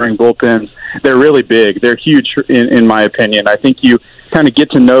lot during bullpens. They're really big. They're huge in my opinion. I think you kind of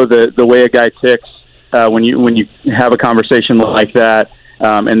get to know the way a guy ticks when you have a conversation like that.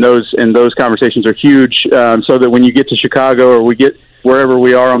 And those conversations are huge, so that when you get to Chicago or we get wherever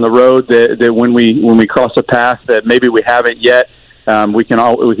we are on the road, that when we cross a path that maybe we haven't yet, we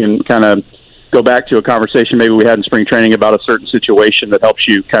can kind of go back to a conversation maybe we had in spring training about a certain situation that helps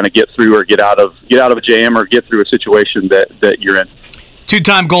you kind of get through or get out of a jam or get through a situation that you're in.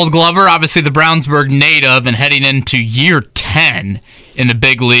 Two-time Gold Glover, obviously the Brownsburg native, and heading into year 10 in the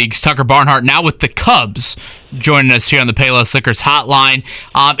big leagues. Tucker Barnhart now with the Cubs, joining us here on the Payless Liquors Hotline.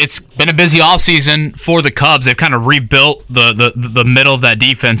 It's been a busy offseason for the Cubs. They've kind of rebuilt the middle of that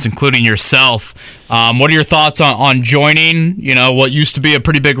defense, including yourself. What are your thoughts on joining, what used to be a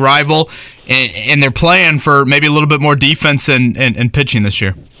pretty big rival, and they're playing for maybe a little bit more defense and pitching this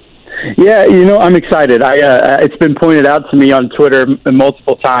year? Yeah, I'm excited. It's been pointed out to me on Twitter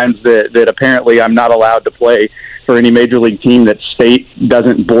multiple times that apparently I'm not allowed to play for any major league team that state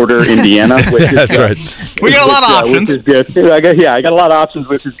doesn't border Indiana. Which is, that's right. We got a lot of options. Which is good. I got a lot of options,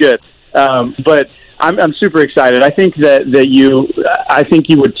 which is good. But I'm super excited. I think that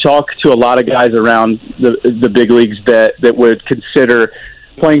you would talk to a lot of guys around the big leagues that would consider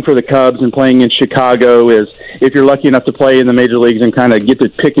playing for the Cubs and playing in Chicago. Is if you're lucky enough to play in the major leagues and kind of get to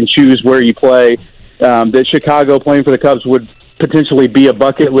pick and choose where you play, that Chicago playing for the Cubs would potentially be a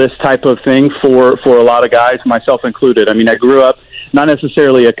bucket list type of thing for a lot of guys, myself included. I mean, I grew up not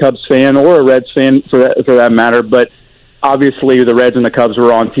necessarily a Cubs fan or a Reds fan for that matter, but obviously the Reds and the Cubs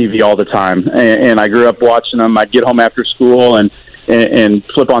were on TV all the time, and I grew up watching them. I'd get home after school and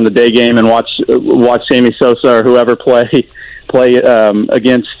flip on the day game and watch Sammy Sosa or whoever play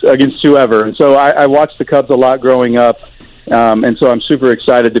against whoever. And so I watched the Cubs a lot growing up, and so I'm super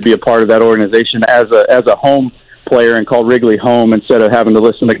excited to be a part of that organization as a home player and call Wrigley home instead of having to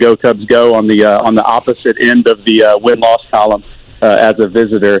listen to Go Cubs Go on the opposite end of the win-loss column as a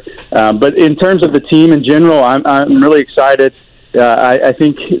visitor. But in terms of the team in general, I'm really excited. I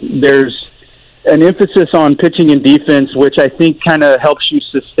think there's an emphasis on pitching and defense, which I think kind of helps you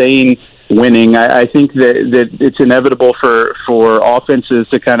sustain winning. I think that it's inevitable for offenses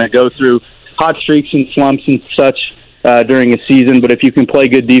to kind of go through hot streaks and slumps and such during a season. But if you can play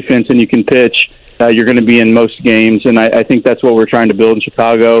good defense and you can pitch, you're going to be in most games. And I think that's what we're trying to build in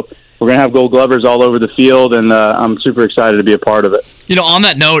Chicago. We're going to have Gold Glovers all over the field, and I'm super excited to be a part of it. On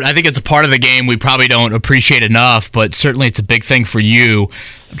that note, I think it's a part of the game we probably don't appreciate enough, but certainly it's a big thing for you.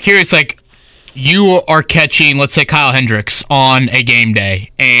 I'm curious, you are catching, let's say, Kyle Hendricks on a game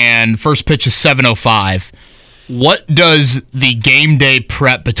day, and first pitch is 7:05. What does the game day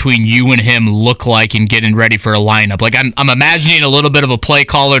prep between you and him look like in getting ready for a lineup? I'm imagining a little bit of a play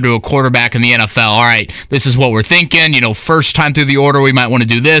caller to a quarterback in the NFL. All right, this is what we're thinking. First time through the order, we might want to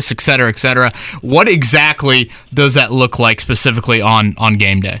do this, et cetera, et cetera. What exactly does that look like specifically on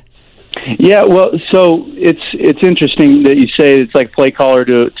game day? Yeah, well, so it's interesting that you say it's like play caller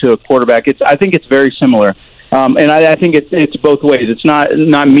to a quarterback. I think it's very similar. And I think it's both ways. It's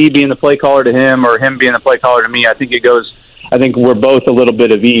not me being the play caller to him or him being the play caller to me. I think we're both a little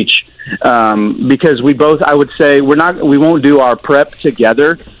bit of each, because we both, I would say, we won't do our prep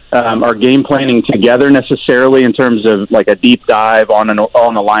together, our game planning together necessarily in terms of like a deep dive on a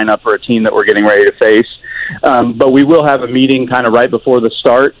lineup or a team that we're getting ready to face. But we will have a meeting kind of right before the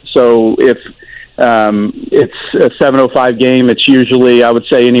start. So if it's a 7:05 game, it's usually, I would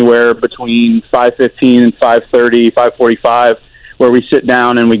say, anywhere between 5:15 and 5:30, 5:45, where we sit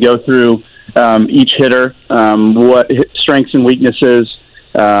down and we go through each hitter, what strengths and weaknesses,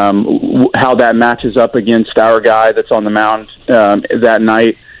 how that matches up against our guy that's on the mound that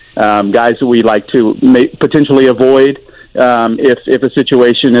night, guys that we like to potentially avoid. If a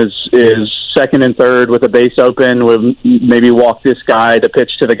situation is second and third with a base open, we'll maybe walk this guy to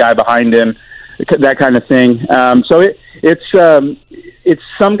pitch to the guy behind him, that kind of thing. So it's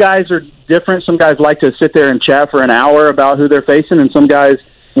some guys are different. Some guys like to sit there and chat for an hour about who they're facing, and some guys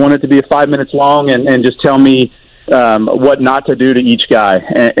want it to be 5 minutes long and just tell me what not to do to each guy.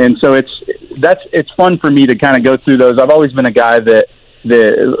 And so it's fun for me to kind of go through those. I've always been a guy that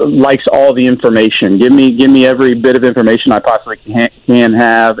likes all the information. Give me every bit of information I possibly can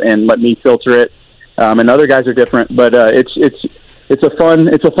have, and let me filter it and other guys are different. But it's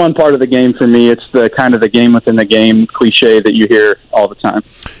a fun part of the game for me. It's the kind of the game within the game cliche that you hear all the time.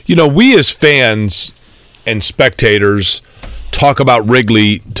 We as fans and spectators talk about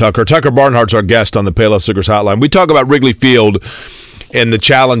Wrigley, Tucker. Tucker Barnhart's our guest on the Payless Liquors Hotline. We talk about Wrigley Field and the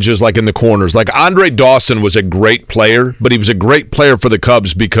challenges like in the corners. Like Andre Dawson was a great player, but he was a great player for the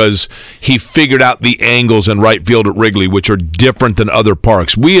Cubs because he figured out the angles in right field at Wrigley, which are different than other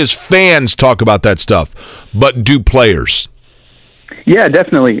parks. We as fans talk about that stuff, but do players? Yeah,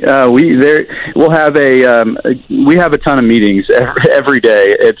 definitely. We have a ton of meetings every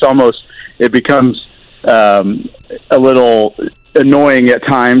day. It becomes a little annoying at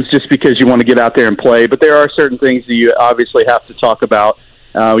times just because you want to get out there and play, but there are certain things that you obviously have to talk about.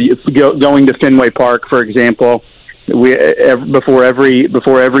 Going to Fenway Park, for example, before every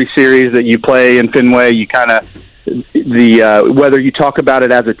series that you play in Fenway, you kind of whether you talk about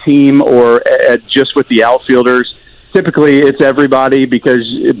it as a team or just with the outfielders. Typically, it's everybody because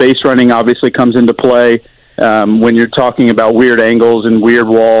base running obviously comes into play when you're talking about weird angles and weird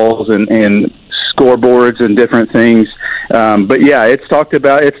walls and scoreboards and different things. But yeah, it's talked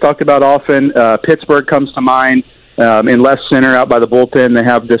about often. Pittsburgh comes to mind. In left center out by the bullpen, they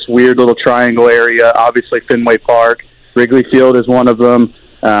have this weird little triangle area. Obviously, Fenway Park, Wrigley Field is one of them.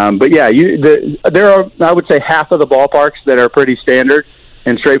 But yeah, there are, I would say, half of the ballparks that are pretty standard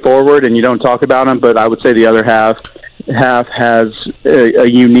and straightforward, and you don't talk about them. But I would say the other half has a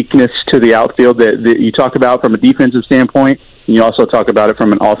uniqueness to the outfield that you talk about from a defensive standpoint, and you also talk about it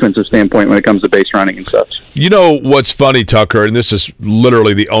from an offensive standpoint when it comes to base running and such. You know what's funny, Tucker, and this is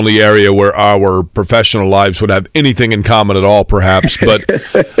literally the only area where our professional lives would have anything in common at all, perhaps, but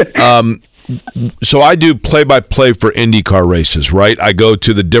so I do play-by-play for IndyCar races, right? I go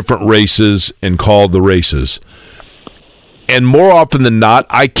to the different races and call the races. And more often than not,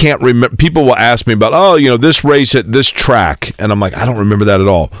 I can't remember. People will ask me about, this race at this track. And I'm like, I don't remember that at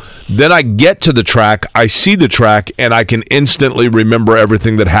all. Then I get to the track, I see the track, and I can instantly remember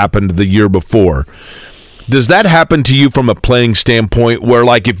everything that happened the year before. Does that happen to you from a playing standpoint where,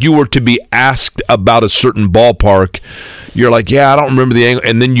 like, if you were to be asked about a certain ballpark, you're like, yeah, I don't remember the angle.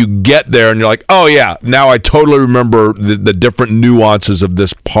 And then you get there and you're like, oh, yeah, now I totally remember the different nuances of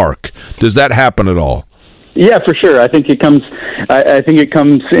this park. Does that happen at all? Yeah, for sure. I think it comes. I think it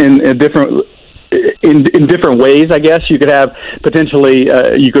comes in a different in different ways. I guess you could have potentially.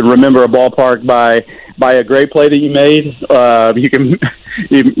 You could remember a ballpark by a great play that you made.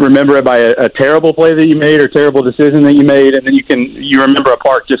 You remember it by a terrible play that you made or terrible decision that you made, and then you remember a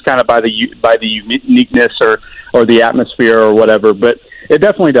park just kind of by the uniqueness or the atmosphere or whatever. But it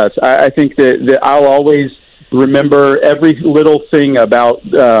definitely does. I think that I'll always remember every little thing about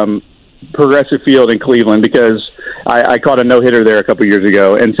Progressive Field in Cleveland because I caught a no-hitter there a couple years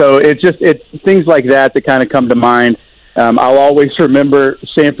ago. And so it's things like that kind of come to mind. I'll always remember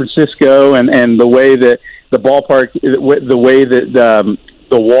San Francisco and the way that the ballpark, the way that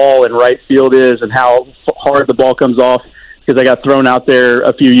the wall in right field is and how hard the ball comes off, because I got thrown out there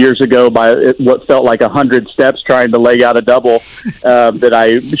a few years ago by what felt like 100 steps trying to leg out a double that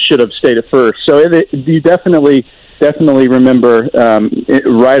I should have stayed at first. So you definitely remember it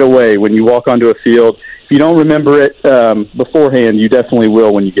right away when you walk onto a field. If you don't remember it beforehand, you definitely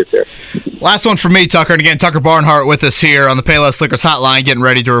will when you get there. Last one for me, Tucker. And again, Tucker Barnhart with us here on the Payless Liquors Hotline, getting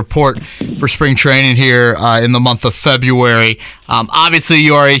ready to report for spring training here in the month of February. Obviously,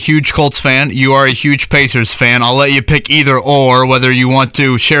 you are a huge Colts fan. You are a huge Pacers fan. I'll let you pick either or, whether you want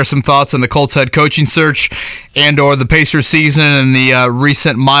to share some thoughts on the Colts head coaching search and or the Pacers season and the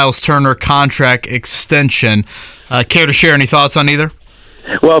recent Myles Turner contract extension. Care to share any thoughts on either?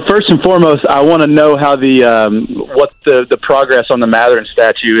 Well, first and foremost, I want to know how what the progress on the Matherin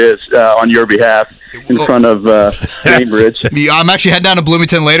statue is on your behalf in front of Cambridge. I'm actually heading down to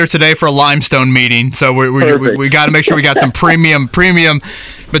Bloomington later today for a limestone meeting, so we got to make sure we got some premium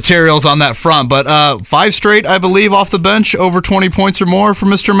materials on that front. But 5 straight, I believe, off the bench, over 20 points or more for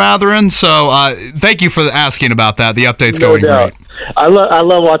Mr. Matherin. So thank you for asking about that. The update's going great. I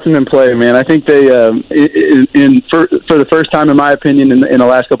love watching them play, man. I think they, for the first time, in my opinion, in the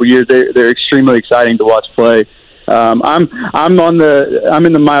last couple of years, they're extremely exciting to watch play. I'm in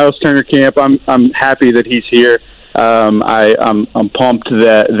the Myles Turner camp. I'm happy that he's here. I'm pumped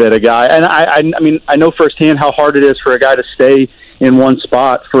that a guy, and I mean I know firsthand how hard it is for a guy to stay in one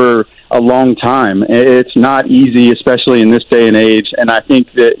spot for a long time. It's not easy, especially in this day and age. And I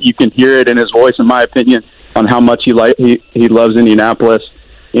think that you can hear it in his voice, in my opinion, on how much he loves Indianapolis.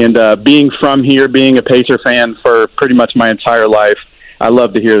 And being from here, being a Pacer fan for pretty much my entire life, I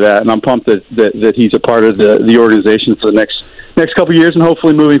love to hear that, and I'm pumped that he's a part of the organization for the next couple of years and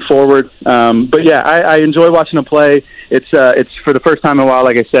hopefully moving forward. But yeah, I enjoy watching him play. It's for the first time in a while.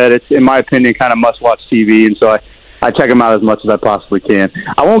 Like I said, it's in my opinion kind of must-watch TV, and so I check him out as much as I possibly can.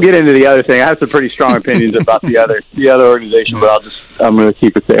 I won't get into the other thing. I have some pretty strong opinions about the other organization, but I'm going to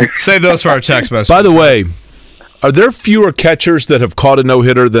keep it there. Save those for our text message. By the way, are there fewer catchers that have caught a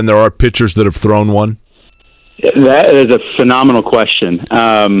no-hitter than there are pitchers that have thrown one? That is a phenomenal question.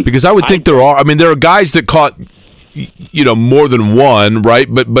 Because I would think there are. I mean, there are guys that caught, more than one, right?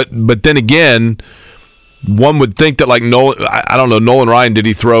 But then again, one would think that like Nolan Ryan, did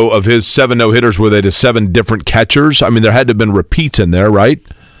he throw of his 7 no-hitters, were they to 7 different catchers? I mean, there had to have been repeats in there, right?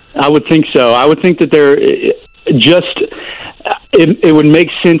 I would think so. I would think that it would make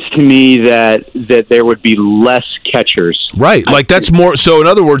sense to me that there would be less catchers. Right. Like that's more. So in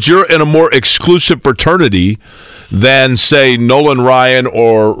other words, you're in a more exclusive fraternity than say Nolan Ryan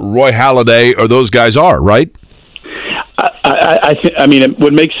or Roy Halladay or those guys are, right? I mean, it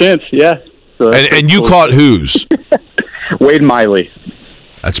would make sense. Yeah. So and you caught whose? Wade Miley.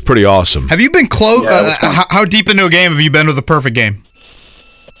 That's pretty awesome. Have you been close? How deep into a game have you been with a perfect game?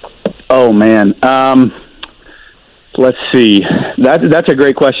 Oh man. Let's see. That's a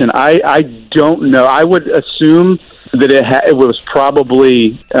great question. I don't know. I would assume that it was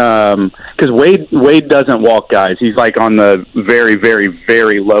probably because Wade doesn't walk guys. He's like on the very, very,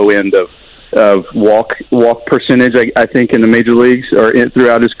 very low end of walk percentage. I think in the major leagues or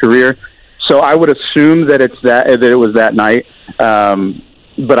throughout his career. So I would assume that it was that night.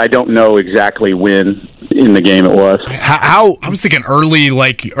 But I don't know exactly when in the game it was. How I was thinking early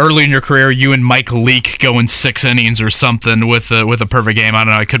in your career, you and Mike Leake going 6 innings or something with a perfect game. I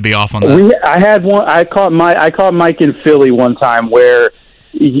don't know. I could be off on that. I had one. I caught Mike in Philly one time where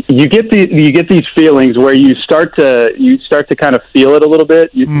you get these feelings where you start to kind of feel it a little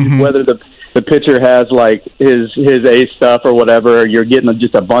bit. Whether the pitcher has like his A stuff or whatever, you're getting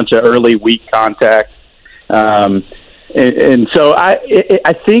just a bunch of early weak contact. And so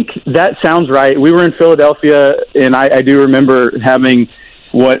I think that sounds right. We were in Philadelphia, and I do remember having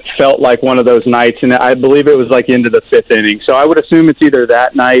what felt like one of those nights, and I believe it was like into the 5th inning. So I would assume it's either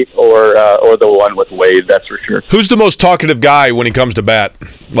that night or the one with Wade. That's for sure. Who's the most talkative guy when he comes to bat?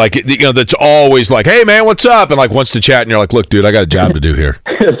 Like that's always like, "Hey man, what's up?" and like wants to chat, and you're like, "Look, dude, I got a job to do here."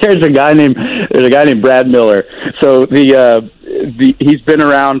 There's a guy named Brad Miller. So he's been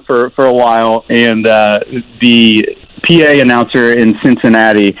around for a while, and the PA announcer in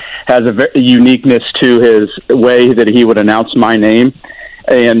Cincinnati has a very uniqueness to his way that he would announce my name.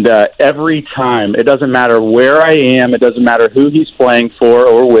 And every time, it doesn't matter where I am, it doesn't matter who he's playing for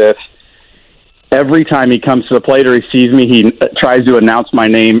or with, every time he comes to the plate or he sees me, he tries to announce my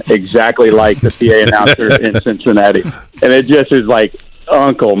name exactly like the PA announcer in Cincinnati. And it just is like,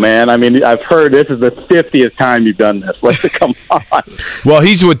 uncle, man. I mean, I've heard this is the 50th time you've done this. Like, come on. Well,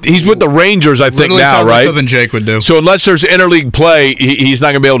 he's with the Rangers, I think, literally now, sounds right? Like something Jake would do. So unless there's interleague play, he's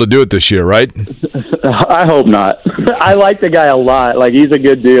not going to be able to do it this year, right? I hope not. I like the guy a lot. Like, he's a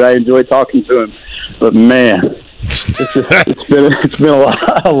good dude. I enjoy talking to him. But man, it's been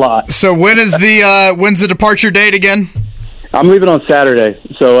a lot. So when's the departure date again? I'm leaving on Saturday.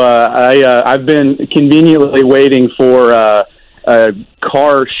 So I've been conveniently waiting for a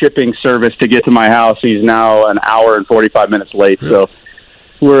car shipping service to get to my house. He's now an hour and 45 minutes late. So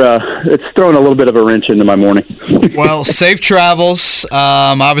it's throwing a little bit of a wrench into my morning. Well, safe travels.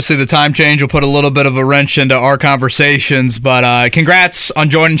 Obviously, the time change will put a little bit of a wrench into our conversations, but congrats on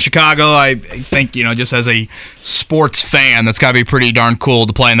joining Chicago. I think, just as a sports fan, that's got to be pretty darn cool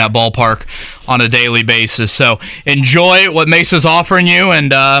to play in that ballpark on a daily basis. So enjoy what Mesa's offering you,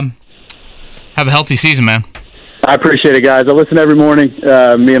 and have a healthy season, man. I appreciate it, guys. I listen every morning.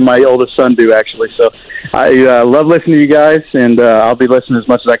 Me and my oldest son do, actually. So I love listening to you guys, and I'll be listening as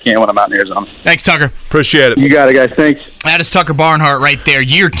much as I can when I'm out in Arizona. Thanks, Tucker. Appreciate it. You got it, guys. Thanks. That is Tucker Barnhart right there.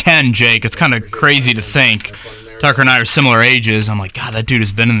 Year 10, Jake. It's kind of crazy to think. Tucker and I are similar ages. I'm like, God, that dude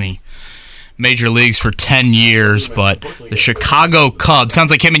has been in the major leagues for 10 years. But the Chicago Cubs, sounds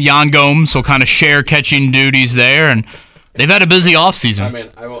like him and Yan Gomes will kind of share catching duties there, and they've had a busy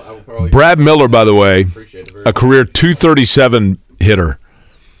offseason. I will probably Brad Miller, by the way, a career .237 hitter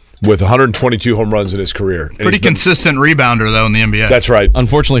with 122 home runs in his career. Pretty consistent rebounder, though, in the NBA. That's right.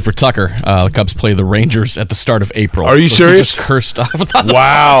 Unfortunately for Tucker, the Cubs play the Rangers at the start of April. Are you serious? He just cursed off.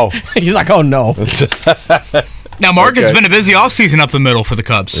 Wow. He's like, oh, no. Now, Mark, it's been a busy offseason up the middle for the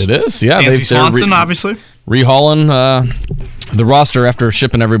Cubs. It is, yeah. Nancy Swanson, obviously. Rehauling the roster after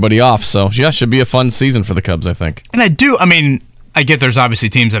shipping everybody off. So, yeah, should be a fun season for the Cubs, I think. And I get there's obviously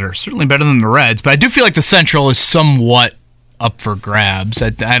teams that are certainly better than the Reds, but I do feel like the Central is somewhat up for grabs.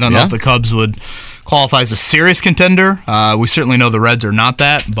 I don't know if the Cubs would qualify as a serious contender. We certainly know the Reds are not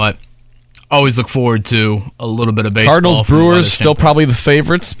that, but always look forward to a little bit of baseball. Cardinals, Brewers, still probably the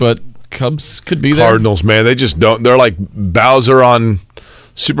favorites, but Cubs could be there. Cardinals, man, they just don't. They're like Bowser on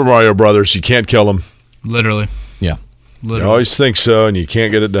Super Mario Brothers. You can't kill them. Literally. Yeah. You always think so, and you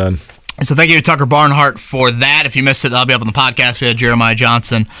can't get it done. So thank you to Tucker Barnhart for that. If you missed it, that'll be up on the podcast. We had Jeremiah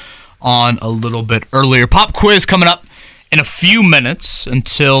Johnson on a little bit earlier. Pop quiz coming up in a few minutes.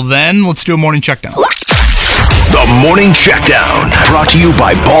 Until then, let's do a morning check down. The Morning Checkdown, brought to you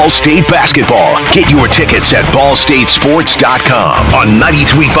by Ball State Basketball. Get your tickets at ballstatesports.com on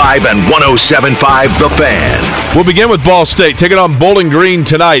 93.5 and 107.5 The Fan. We'll begin with Ball State. Take it on Bowling Green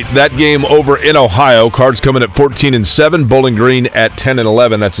tonight. That game over in Ohio. Cards coming at 14 and 7. Bowling Green at 10 and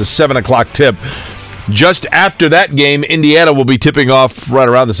 11. That's a 7 o'clock tip. Just after that game, Indiana will be tipping off right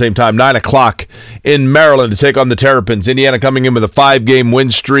around the same time, 9 o'clock in Maryland to take on the Terrapins. Indiana coming in with a 5-game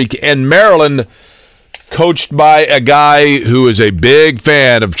win streak, and Maryland coached by a guy who is a big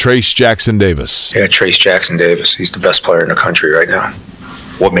fan of Trace Jackson Davis. Yeah, Trace Jackson Davis. He's the best player in the country right now.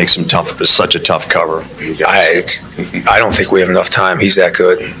 What makes him tough? It's such a tough cover. I don't think we have enough time. He's that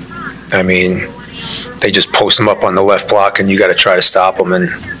good. I mean, they just post him up on the left block, and you got to try to stop him, and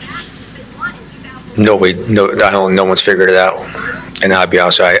no one's figured it out. And I'll be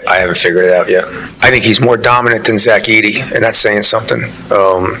honest, I haven't figured it out yet. I think he's more dominant than Zach Edey, and that's saying something.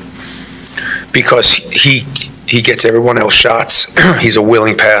 Because he gets everyone else shots. He's a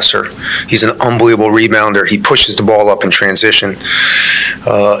willing passer. He's an unbelievable rebounder. He pushes the ball up in transition.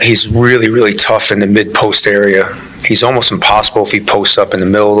 He's really, really tough in the mid-post area. He's almost impossible if he posts up in the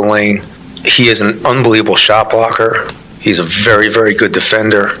middle of the lane. He is an unbelievable shot blocker. He's a very, very good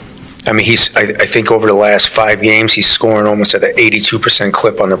defender. I mean, I think over the last 5 games, he's scoring almost at an 82%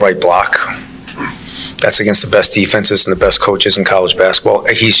 clip on the right block. That's against the best defenses and the best coaches in college basketball.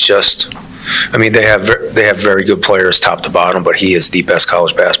 He's just, I mean, they have very good players top to bottom, but he is the best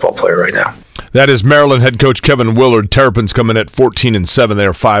college basketball player right now. That is Maryland head coach Kevin Willard. Terrapins coming at 14 and 7. They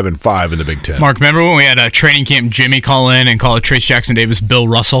are 5 and 5 in the Big Ten. Mark, remember when we had a training camp Jimmy call in and call it Trace Jackson Davis Bill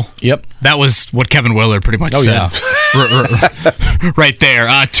Russell? Yep. That was what Kevin Willard pretty much said. Yeah. Right there.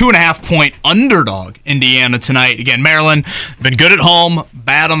 2.5-point underdog Indiana tonight. Again, Maryland been good at home,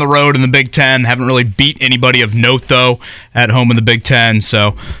 bad on the road in the Big Ten. Haven't really beat anybody of note, though, at home in the Big Ten.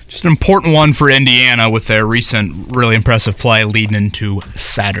 So just an important one for Indiana with their recent really impressive play leading into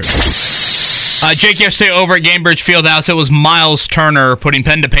Saturday. Jake, yesterday over at Gamebridge Fieldhouse, it was Myles Turner putting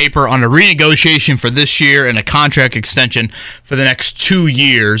pen to paper on a renegotiation for this year and a contract extension for the next 2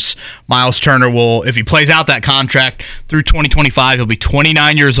 years. Myles Turner will, if he plays out that contract through 2025, he'll be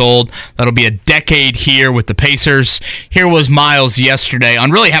 29 years old. That'll be a decade here with the Pacers. Here was Myles yesterday on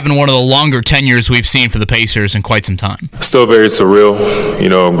really having one of the longer tenures we've seen for the Pacers in quite some time. Still very surreal,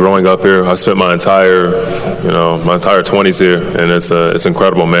 growing up here. I spent my entire 20s here, and it's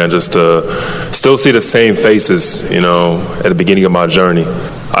incredible, man, just to still see the same faces, at the beginning of my journey.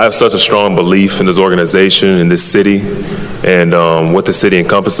 I have such a strong belief in this organization, in this city, and what the city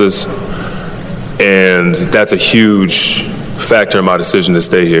encompasses. And that's a huge factor in my decision to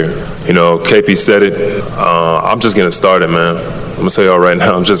stay here. KP said it. I'm just getting started, man. I'm going to tell y'all right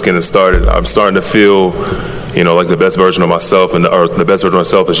now, I'm just getting started. I'm starting to feel, like the best version of myself, or the best version of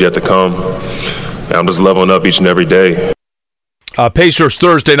myself is yet to come. And I'm just leveling up each and every day. Pacers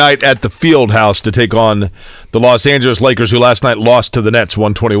Thursday night at the Fieldhouse to take on the Los Angeles Lakers, who last night lost to the Nets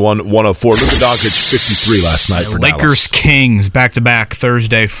 121-104. Luka Doncic 53 last night for Lakers Dallas. Kings back-to-back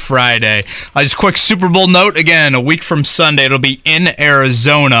Thursday, Friday. Just quick Super Bowl note, again, a week from Sunday. It'll be in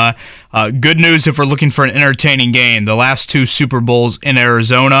Arizona. Good news if we're looking for an entertaining game. The last 2 Super Bowls in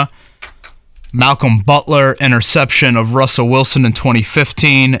Arizona. Malcolm Butler interception of Russell Wilson in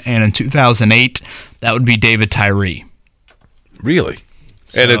 2015, and in 2008, that would be David Tyree. Really?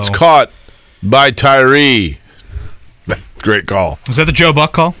 And it's caught by Tyree. Great call. Was that the Joe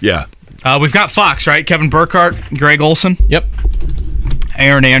Buck call? Yeah. We've got Fox, right? Kevin Burkhardt, Greg Olson. Yep.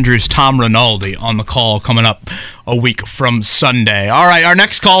 Aaron Andrews, Tom Rinaldi on the call coming up a week from Sunday. All right, our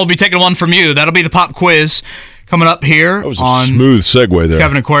next call will be taking one from you. That'll be the pop quiz coming up here. That was a smooth segue there.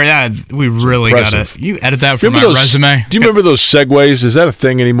 Kevin and Corey, yeah, we really got it. You edit that for my resume. Do you remember those segues? Is that a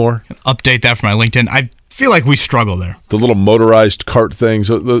thing anymore? Update that for my LinkedIn. I feel like we struggle there. The little motorized cart things,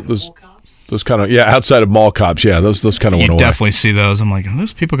 those kind of, outside of mall cops, those kind of went away. You definitely see those. I'm like, are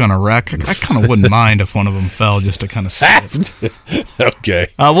those people going to wreck? I kind of wouldn't mind if one of them fell just to kind of see it. Okay.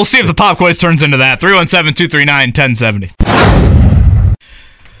 We'll see if the pop quiz turns into that. 317-239-1070.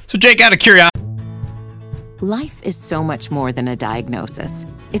 So, Jake, out of curiosity. Life is so much more than a diagnosis.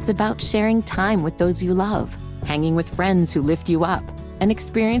 It's about sharing time with those you love, hanging with friends who lift you up, and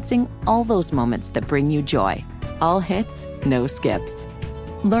experiencing all those moments that bring you joy. All hits, no skips.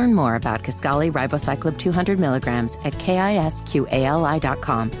 Learn more about Kisqali Ribociclib 200 milligrams at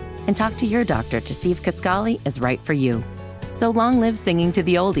KISQALI.com and talk to your doctor to see if Kisqali is right for you. So long live singing to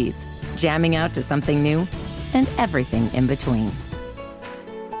the oldies, jamming out to something new, and everything in between.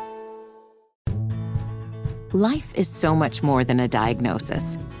 Life is so much more than a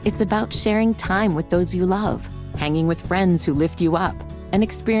diagnosis. It's about sharing time with those you love, hanging with friends who lift you up, and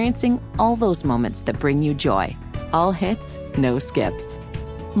experiencing all those moments that bring you joy. All hits, no skips.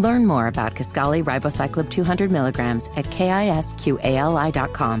 Learn more about Kisqali Ribociclib 200 milligrams at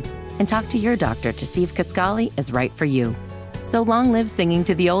KISQALI.com and talk to your doctor to see if Kisqali is right for you. So long live singing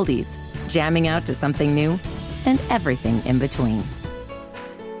to the oldies, jamming out to something new, and everything in between.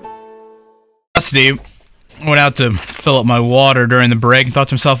 Steve, went out to fill up my water during the break and thought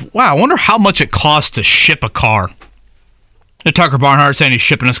to myself, wow, I wonder how much it costs to ship a car. Tucker Barnhart saying he's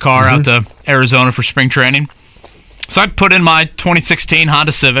shipping his car out to Arizona for spring training. So I put in my 2016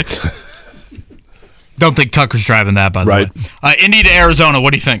 Honda Civic. Don't think Tucker's driving that, by the way. Indy to Arizona,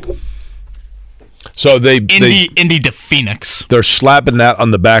 what do you think? So Indy to Phoenix. They're slapping that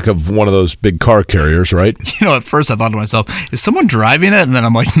on the back of one of those big car carriers, right? You know, at first I thought to myself, is someone driving it? And then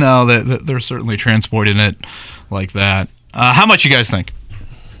I'm like, no, they're certainly transporting it like that. How much you guys think?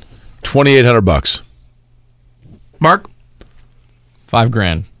 $2,800. Mark?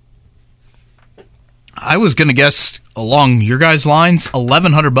 $5,000. I was gonna guess along your guys' lines,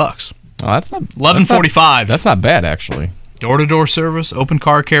 $1,100. Oh, that's not $1,145. That's not bad, actually. Door-to-door service, open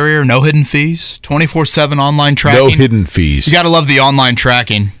car carrier, no hidden fees, 24/7 online tracking. No hidden fees. You got to love the online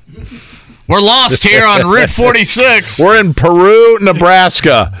tracking. We're lost here on Route 46. We're in Peru,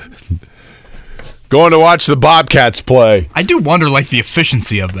 Nebraska. Going to watch the Bobcats play. I do wonder, like, the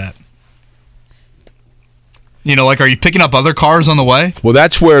efficiency of that. You know, like, are you picking up other cars on the way? Well,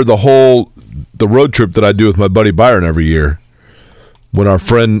 that's where the road trip that I do with my buddy Byron every year, when our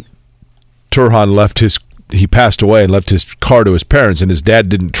friend Turhan he passed away and left his car to his parents, and his dad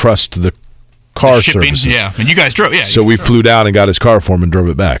didn't trust the car services. Yeah, and you guys drove. Yeah, so we flew down and got his car for him and drove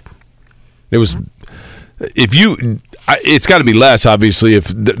it back. It was, it's got to be less, obviously. If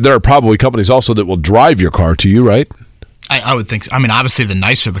there are probably companies also that will drive your car to you, right? I would think so. I mean, obviously, the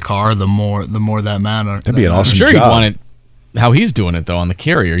nicer the car, the more that matter. That'd be an awesome job. I'm sure you'd want it how he's doing it though on the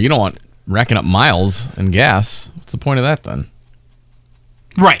carrier. You don't want racking up miles and gas. What's the point of that then?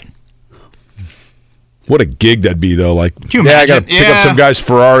 Right. What a gig that'd be, though. Like, I got to pick up some guy's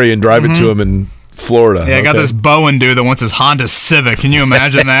Ferrari and drive it to him in Florida. Yeah, I got this Bowen dude that wants his Honda Civic. Can you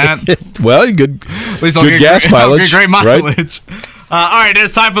imagine that? Well, good gas mileage. Great mileage. Right? All right,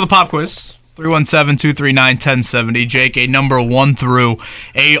 it's time for the pop quiz. 317-239-1070. Jake, a number 1 through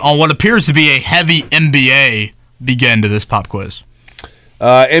on what appears to be a heavy NBA begin to this pop quiz.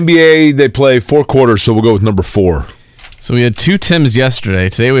 NBA, they play 4 quarters, so we'll go with number 4. So we had 2 Tims yesterday.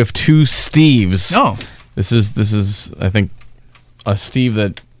 Today we have 2 Steves. Oh. This is I think a Steve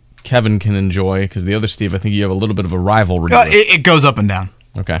that Kevin can enjoy, because the other Steve, I think you have a little bit of a rivalry with. It goes up and down.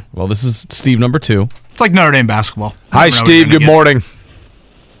 Okay. Well, this is Steve number 2. It's like Notre Dame basketball. Hi, Steve. Good morning.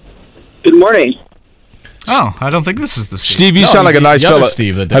 Good morning. Oh, I don't think this is the Steve. Steve, you sound like a nice fella.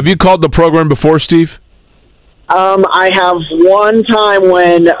 Have you called the program before, Steve? I have one time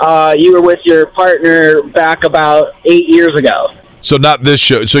when you were with your partner back about 8 years ago. So not this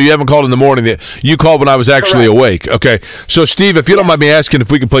show. So you haven't called in the morning. You called when I was actually awake. Okay. So, Steve, if you don't mind me asking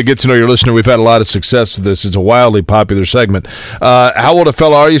if we can play Get to Know Your Listener, we've had a lot of success with this. It's a wildly popular segment. How old a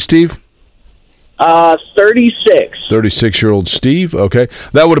fella are you, Steve? 36. 36-year-old Steve. Okay.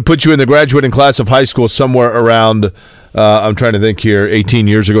 That would have put you in the graduating class of high school somewhere around, I'm trying to think here, 18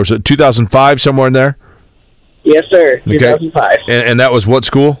 years ago. So 2005, somewhere in there? Yes, sir. Okay. 2005. And that was what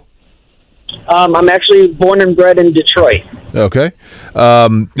school? I'm actually born and bred in Detroit. Okay.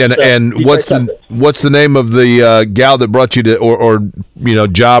 And what's the name of the gal that brought you to, or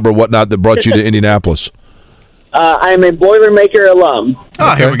job or whatnot that brought you to Indianapolis? I'm a Boilermaker alum.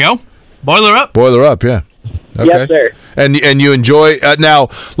 Oh, here we go. Boiler up. Boiler up, yeah. Okay. Yes, sir. And you enjoy now.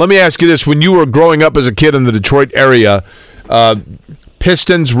 Let me ask you this: when you were growing up as a kid in the Detroit area,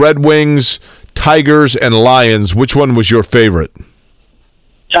 Pistons, Red Wings, Tigers, and Lions, which one was your favorite?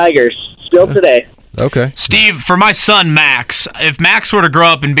 Tigers, still today. Okay. Steve, for my son Max, if Max were to grow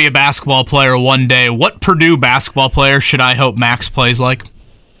up and be a basketball player one day, what Purdue basketball player should I hope Max plays like?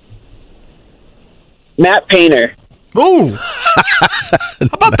 Matt Painter. Ooh. How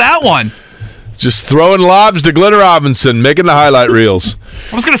about that one? Just throwing lobs to Glenn Robinson, making the highlight reels.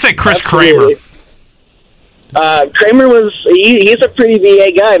 I was going to say Chris Absolutely. Kramer. Kramer he's a pretty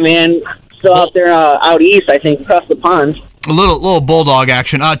VA guy, man. still out there out east, I think, across the pond. A little bulldog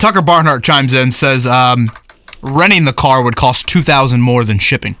action. Tucker Barnhart chimes in, says renting the car would cost $2,000 more than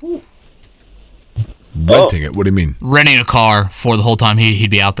shipping. Renting it? What do you mean? Renting a car for the whole time he'd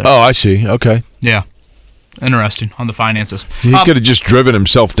be out there. Oh, I see. Okay. Yeah. Interesting on the finances. He could have just driven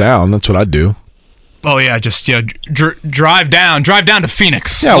himself down. That's what I'd do. Oh, yeah, just drive down to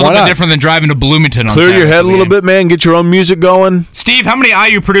Phoenix. Yeah, a little why bit not? different than driving to Bloomington on Clear Saturday your head a for the little game. bit, man. Get your own music going. Steve, how many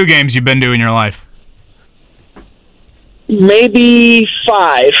IU Purdue games you been to in your life? Maybe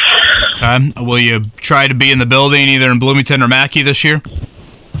 5. Will you try to be in the building either in Bloomington or Mackey this year?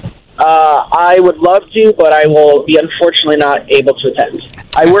 I would love to, but I will be unfortunately not able to attend.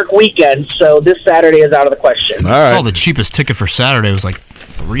 I work weekends, so this Saturday is out of the question. I saw the cheapest ticket for Saturday was like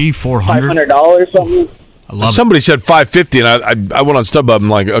 $400. $500 something. I love Somebody said $550, and I went on StubHub and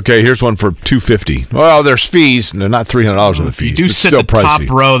like, okay, here's one for $250. Well, there's fees, and they're not $300 of the fees. You do but sit still the pricey. top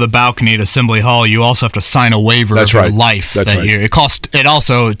row of the balcony at Assembly Hall. You also have to sign a waiver That's of your right. life That's that right. year.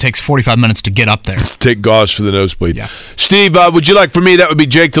 It takes 45 minutes to get up there. Take gauze for the nosebleed. Yeah. Steve, would you like for me, that would be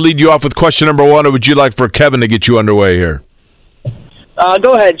Jake, to lead you off with question number 1, or would you like for Kevin to get you underway here?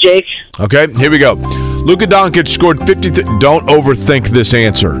 Go ahead, Jake. Okay, here we go. Luka Doncic scored 53. Don't overthink this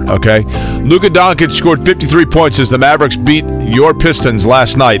answer, okay? Luka Doncic scored 53 points as the Mavericks beat your Pistons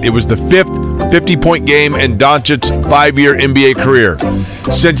last night. It was the 5th 50-point game in Doncic's 5-year NBA career.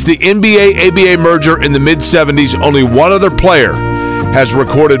 Since the NBA-ABA merger in the mid-'70s, only one other player has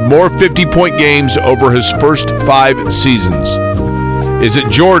recorded more 50-point games over his first 5 seasons. Is it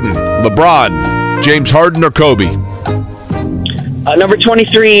Jordan, LeBron, James Harden, or Kobe? Number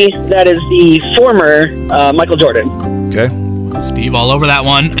 23, that is the former Michael Jordan. Okay. Steve all over that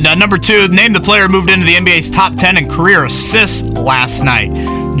one. Now, number 2, name the player who moved into the NBA's top 10 in career assists last night.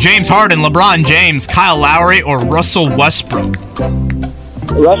 James Harden, LeBron James, Kyle Lowry, or Russell Westbrook?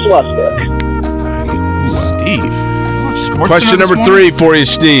 Russell Westbrook. Steve. Question number 3 for you,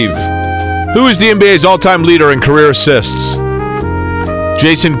 Steve. Who is the NBA's all-time leader in career assists?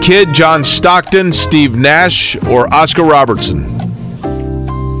 Jason Kidd, John Stockton, Steve Nash, or Oscar Robertson?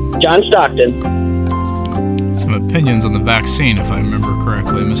 John Stockton. Some opinions on the vaccine, if I remember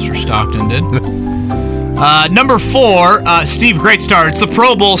correctly, Mr. Stockton did. Number 4, Steve, great start. It's the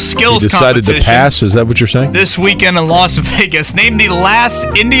Pro Bowl skills He decided competition. to pass? Is that what you're saying? This weekend in Las Vegas. Name the last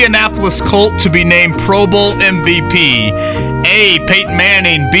Indianapolis Colt to be named Pro Bowl MVP. A, Peyton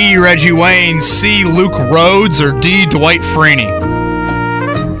Manning, B, Reggie Wayne, C, Luke Rhodes, or D, Dwight Freeney?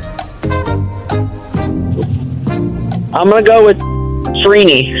 I'm going to go with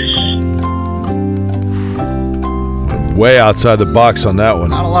Freeney. Way outside the box on that one.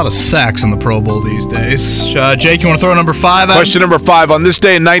 Not a lot of sacks in the Pro Bowl these days. Jake, you want to throw number 5 out? Question number 5. On this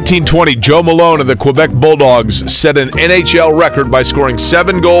day in 1920, Joe Malone of the Quebec Bulldogs set an NHL record by scoring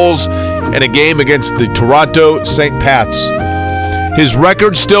 7 goals in a game against the Toronto St. Pats. His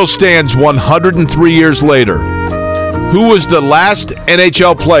record still stands 103 years later. Who was the last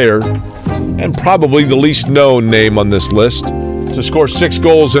NHL player, and probably the least known name on this list, to score 6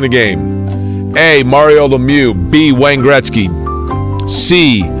 goals in a game? A, Mario Lemieux, B, Wayne Gretzky,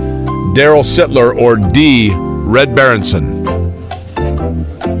 C, Darryl Sittler, or D, Red Berenson?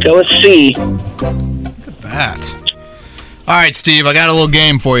 Go with C. Look at that. All right, Steve, I got a little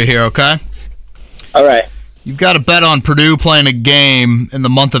game for you here, okay? All right. You've got to bet on Purdue playing a game in the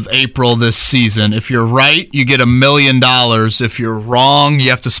month of April this season. If you're right, you get $1 million. If you're wrong, you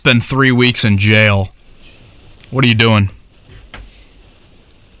have to spend 3 weeks in jail. What are you doing?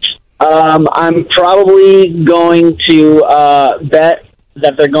 I'm probably going to bet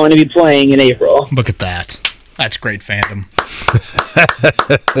that they're going to be playing in April. Look at that. That's great fandom.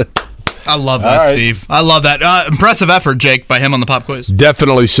 I love that, right. Steve. I love that. Impressive effort, Jake, by him on the pop quiz.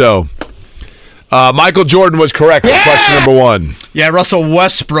 Definitely so. Michael Jordan was correct for question number 1. Yeah, Russell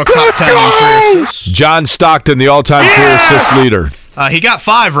Westbrook, top 10 in career assists. John Stockton, the all-time career assist leader. He got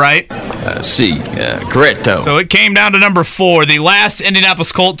 5 right. C. Correcto. So it came down to number 4, the last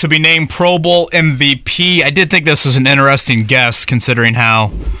Indianapolis Colt to be named Pro Bowl MVP. I did think this was an interesting guess, considering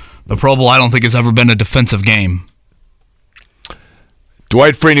how the Pro Bowl, I don't think, has ever been a defensive game.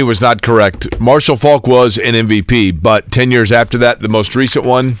 Dwight Freeney was not correct. Marshall Faulk was an MVP, but 10 years after that, the most recent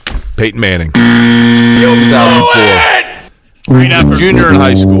one, Peyton Manning. 2004. Great effort. Junior in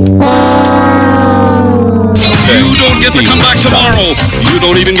high school. You don't get to come back tomorrow. You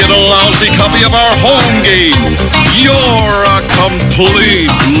don't even get a lousy copy of our home game. You're a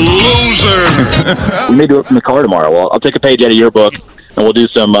complete loser. We may do it from the car tomorrow. Well, I'll take a page out of your book, and we'll do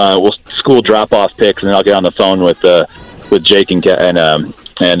some school drop-off picks, and then I'll get on the phone with Jake and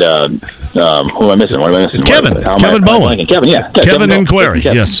And who am I missing? What am I missing? Kevin Bowen. Kevin, yeah. Kevin Inquiry,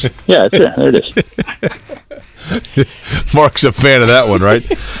 yes. Yeah, there it is. Mark's a fan of that one, right?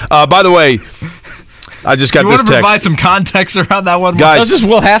 By the way, I just got you this want to text. provide some context around that one? Guys, that was just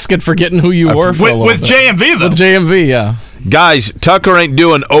Will Haskett forgetting who you were for with JMV, though. With JMV, yeah. Guys, Tucker ain't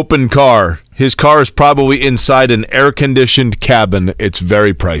doing open car. His car is probably inside an air-conditioned cabin. It's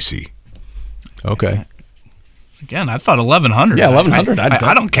very pricey. Okay. Again, I thought 1,100. Yeah, 1,100.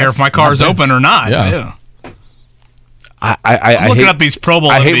 I don't care if my car's open or not. Yeah. I'm looking up these Pro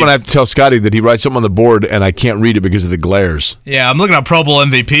Bowl. I hate when I have to tell Scotty that he writes something on the board and I can't read it because of the glares. Yeah, I'm looking at Pro Bowl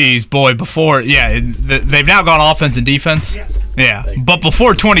MVPs. Boy, before, they've now gone offense and defense. Yes. Yeah, but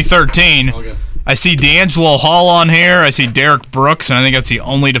before 2013, I see D'Angelo Hall on here. I see Derek Brooks, and I think that's the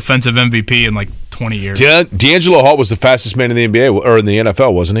only defensive MVP in like 20 years. D'Angelo Hall was the fastest man in the NBA or in the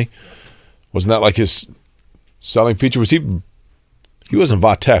NFL, wasn't he? Wasn't that like his selling feature? Was he? He wasn't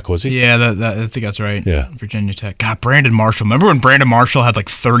Va-Tech, was he? Yeah, I think that's right. Yeah. Virginia Tech. God, Brandon Marshall. Remember when Brandon Marshall had like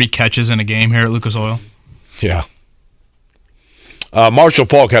 30 catches in a game here at Lucas Oil? Yeah. Marshall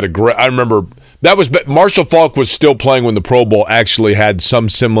Faulk had a great. I remember that was Marshall Faulk was still playing when the Pro Bowl actually had some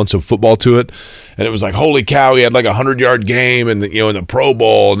semblance of football to it, and it was like, holy cow, he had like a 100-yard game in the Pro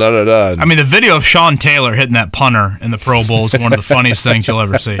Bowl. I mean, the video of Sean Taylor hitting that punter in the Pro Bowl is one of the funniest things you'll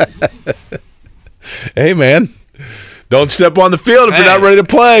ever see. Hey, man. Don't step on the field if you're not ready to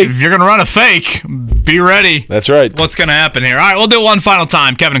play. If you're going to run a fake, be ready. That's right. What's going to happen here? All right, we'll do it one final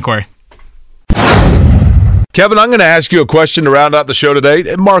time. Kevin and Corey. Kevin, I'm going to ask you a question to round out the show today,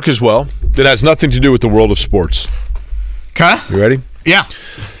 and Mark as well, that has nothing to do with the world of sports. Okay. You ready? Yeah.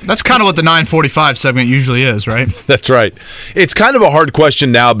 That's kind of what the 9:45 segment usually is, right? That's right. It's kind of a hard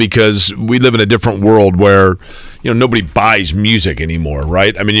question now because we live in a different world where nobody buys music anymore,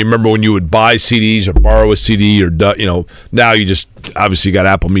 right? I mean, you remember when you would buy CDs or borrow a CD or now you just obviously got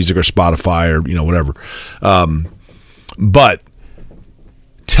Apple Music or Spotify or whatever. But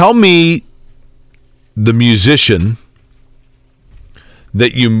tell me the musician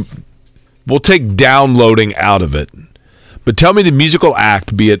that we'll take downloading out of it. But tell me the musical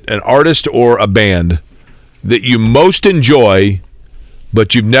act, be it an artist or a band, that you most enjoy,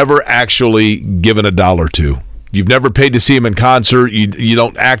 but you've never actually given $1 to. You've never paid to see them in concert. You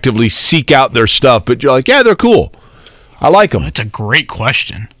don't actively seek out their stuff, but you're like, yeah, they're cool. I like them. That's a great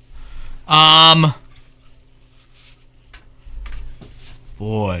question. Boy.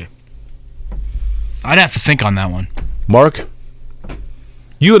 I'd have to think on that one. Mark?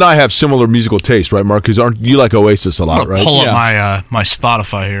 You and I have similar musical taste, right, Mark? Because aren't you like Oasis a lot, right? Pull up my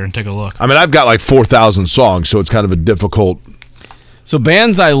Spotify here and take a look. I mean, I've got like 4,000 songs, so it's kind of a difficult. So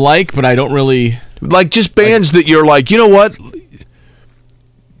bands I like, but I don't really like just bands that you're like, you know what?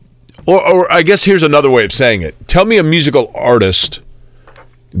 Or I guess here's another way of saying it. Tell me a musical artist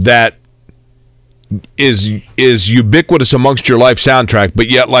that is ubiquitous amongst your life soundtrack, but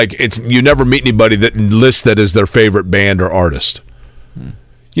yet like you never meet anybody that lists that as their favorite band or artist.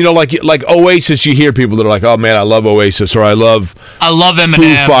 Like Oasis, you hear people that are like, oh man, I love Oasis, or I love Eminem.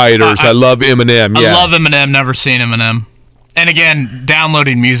 Foo Fighters, I love Eminem. Yeah. I love Eminem, never seen Eminem. And again,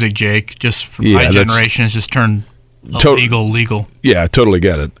 downloading music, Jake, just from my generation has just turned legal. Yeah, I totally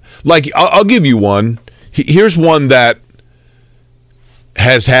get it. Like, I'll give you one. Here's one that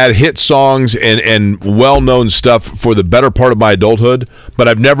has had hit songs and well-known stuff for the better part of my adulthood, but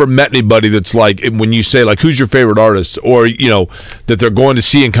I've never met anybody that's like, when you say, like, who's your favorite artist, or, that they're going to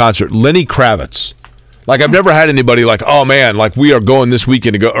see in concert, Lenny Kravitz. Like, I've never had anybody like, oh, man, like, we are going this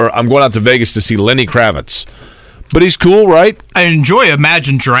weekend to go, or I'm going out to Vegas to see Lenny Kravitz. But he's cool, right? I enjoy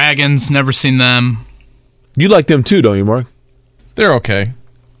Imagine Dragons, never seen them. You like them too, don't you, Mark? They're okay.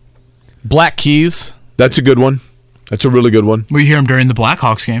 Black Keys. That's a good one. That's a really good one. We hear them during the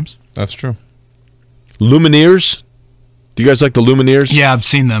Blackhawks games. That's true. Lumineers? Do you guys like the Lumineers? Yeah, I've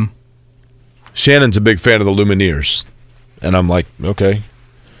seen them. Shannon's a big fan of the Lumineers. And I'm like, okay.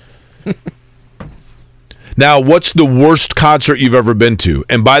 Now, what's the worst concert you've ever been to?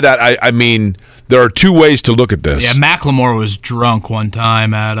 And by that, I mean, there are two ways to look at this. Yeah, Macklemore was drunk one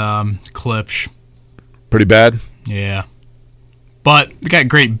time at Klipsch. Pretty bad? Yeah. But they got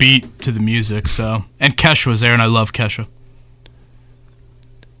great beat to the music, so. And Kesha was there, and I love Kesha.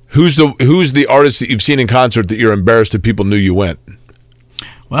 Who's the artist that you've seen in concert that you're embarrassed that people knew you went?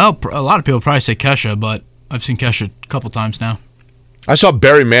 Well, a lot of people probably say Kesha, but I've seen Kesha a couple times now. I saw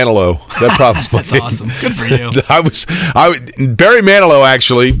Barry Manilow. That probably That's awesome. Good for you. Barry Manilow,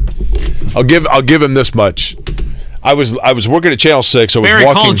 actually. I'll give him this much. I was working at Channel 6. Barry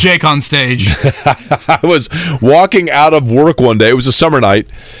called Jake on stage. I was walking out of work one day. It was a summer night.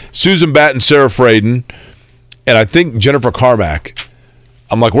 Susan Batt and Sarah Fraden, and I think Jennifer Carmack.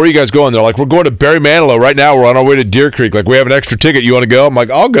 I'm like, where are you guys going? They're like, we're going to Barry Manilow right now. We're on our way to Deer Creek. Like, we have an extra ticket. You want to go? I'm like,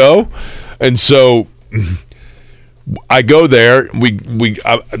 I'll go. And so I go there.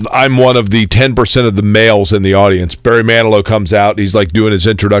 I'm one of the 10% of the males in the audience. Barry Manilow comes out. He's like doing his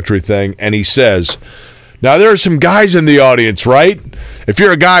introductory thing, and he says, now there are some guys in the audience, right? If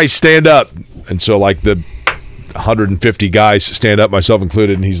you're a guy, stand up. And so like the 150 guys stand up, myself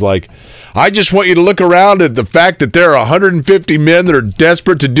included, and he's like, I just want you to look around at the fact that there are 150 men that are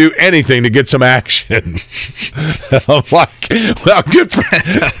desperate to do anything to get some action. I'm like, well, good for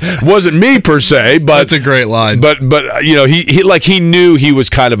wasn't me per se, but that's a great line. But he knew he was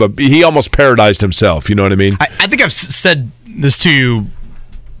kind of he almost paradised himself. You know what I mean? I think I've said this to you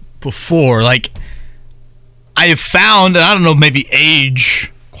before. Like, I have found, and I don't know, maybe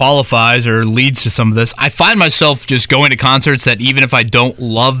age qualifies or leads to some of this. I find myself just going to concerts that even if I don't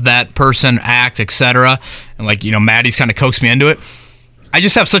love that person, act, etc., and like, Maddie's kind of coaxed me into it, I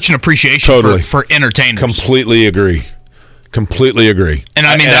just have such an appreciation for entertainers. Completely agree. And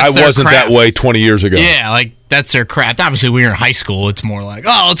I mean, I wasn't craft. that way 20 years ago. Yeah, like that's their craft. Obviously, when you're in high school, it's more like,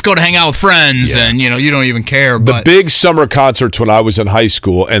 oh, let's go to hang out with friends, and you don't even care. The big summer concerts when I was in high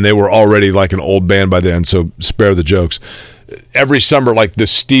school, and they were already like an old band by then, so spare the jokes. Every summer, like the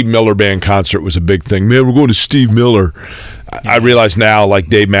Steve Miller Band concert was a big thing. Man, we're going to Steve Miller. I realize now, like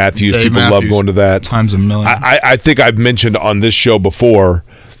Dave Matthews, love going to that. Times a million. I think I've mentioned on this show before,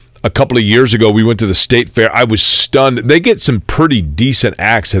 a couple of years ago, we went to the State Fair. I was stunned. They get some pretty decent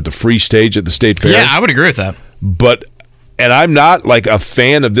acts at the free stage at the State Fair. Yeah, I would agree with that. And I'm not like a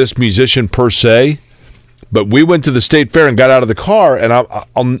fan of this musician per se, but we went to the State Fair and got out of the car, and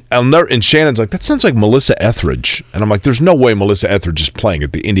I'll never. And Shannon's like, that sounds like Melissa Etheridge, and I'm like, there's no way Melissa Etheridge is playing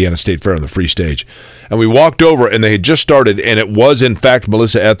at the Indiana State Fair on the free stage. And we walked over, and they had just started, and it was in fact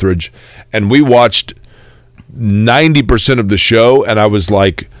Melissa Etheridge, and we watched 90% of the show, and I was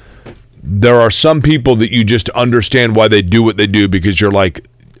like, there are some people that you just understand why they do what they do, because you're like,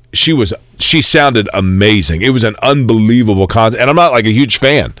 she sounded amazing. It was an unbelievable concert, and I'm not like a huge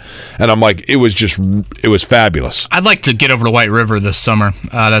fan, and I'm like, it was fabulous. I'd like to get over to White River this summer.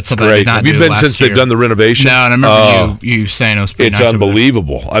 That's something I Great. did not Have you do been last since year. they've done the renovation? No, and I remember you saying it was pretty nice. It's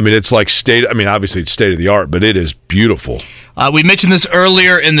unbelievable. I mean, it's like obviously it's state of the art, but it is beautiful. We mentioned this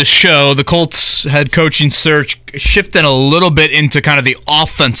earlier in the show. The Colts head coaching search shifting a little bit into kind of the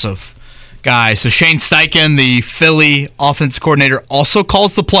offensive guy. So Shane Steichen, the Philly offense coordinator, also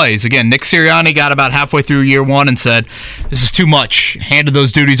calls the plays. Again, Nick Sirianni got about halfway through year one and said, this is too much. Handed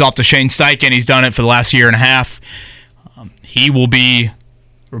those duties off to Shane Steichen. He's done it for the last year and a half. He will be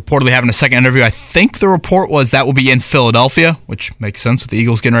reportedly having a second interview. I think the report was that will be in Philadelphia, which makes sense with the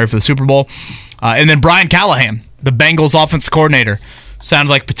Eagles getting ready for the Super Bowl. And then Brian Callahan, the Bengals offense coordinator,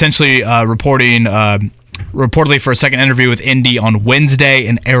 sounded like potentially reportedly for a second interview with Indy on Wednesday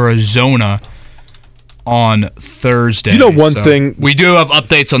in Arizona on Thursday. You know one thing? We do have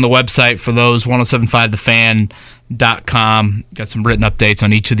updates on the website for those, 1075thefan.com. Got some written updates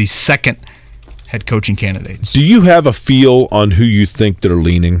on each of these second head coaching candidates. Do you have a feel on who you think that are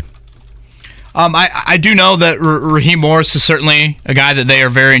leaning? I do know that Raheem Morris is certainly a guy that they are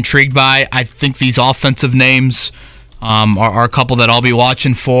very intrigued by. I think these offensive names are a couple that I'll be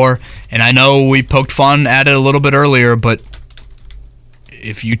watching for. And I know we poked fun at it a little bit earlier, but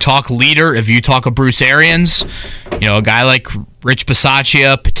if you talk leader, if you talk a Bruce Arians, a guy like Rich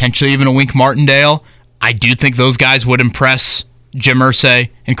Bisaccia, potentially even a Wink Martindale, I do think those guys would impress Jim Irsay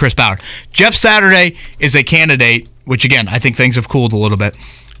and Chris Ballard. Jeff Saturday is a candidate, which again, I think things have cooled a little bit.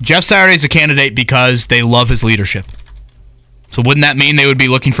 Jeff Saturday is a candidate because they love his leadership. So wouldn't that mean they would be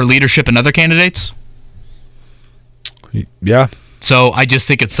looking for leadership in other candidates? Yeah. So I just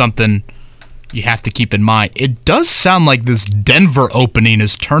think it's something you have to keep in mind. It does sound like this Denver opening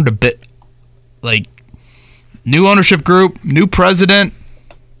has turned a bit like new ownership group, new president,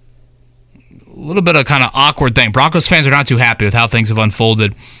 a little bit of kind of awkward thing. Broncos fans are not too happy with how things have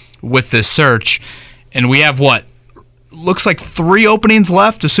unfolded with this search. And we have looks like 3 openings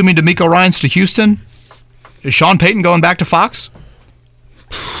left, assuming DeMeco Ryans to Houston. Is Sean Payton going back to Fox?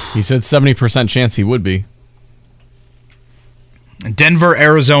 He said 70% chance he would be. Denver,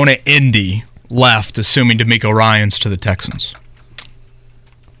 Arizona, Indy left, assuming DeMeco Ryans to the Texans.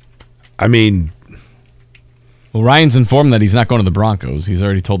 I mean, well, Ryan's informed that he's not going to the Broncos. He's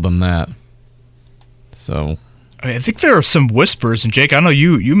already told them that. So, I think there are some whispers, and Jake, I know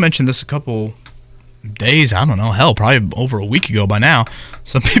you mentioned this a couple days, I don't know, hell, probably over a week ago by now.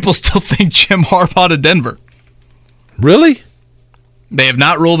 Some people still think Jim Harbaugh to Denver. Really? They have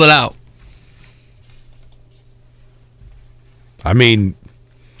not ruled it out. I mean,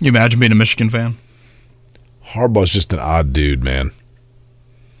 you imagine being a Michigan fan? Harbaugh's just an odd dude, man.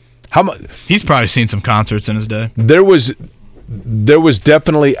 How much? He's probably seen some concerts in his day. There was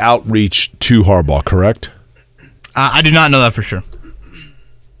definitely outreach to Harbaugh, correct? I do not know that for sure.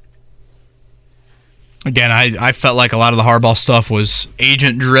 Again, I felt like a lot of the Harbaugh stuff was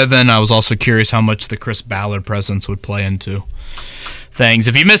agent-driven. I was also curious how much the Chris Ballard presence would play into things.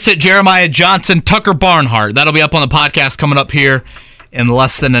 If you missed it, Jeremiah Johnson, Tucker Barnhart. That'll be up on the podcast coming up here in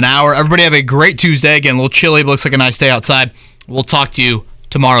less than an hour. Everybody have a great Tuesday. Again, a little chilly, but looks like a nice day outside. We'll talk to you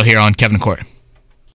tomorrow here on Kevin and Corey.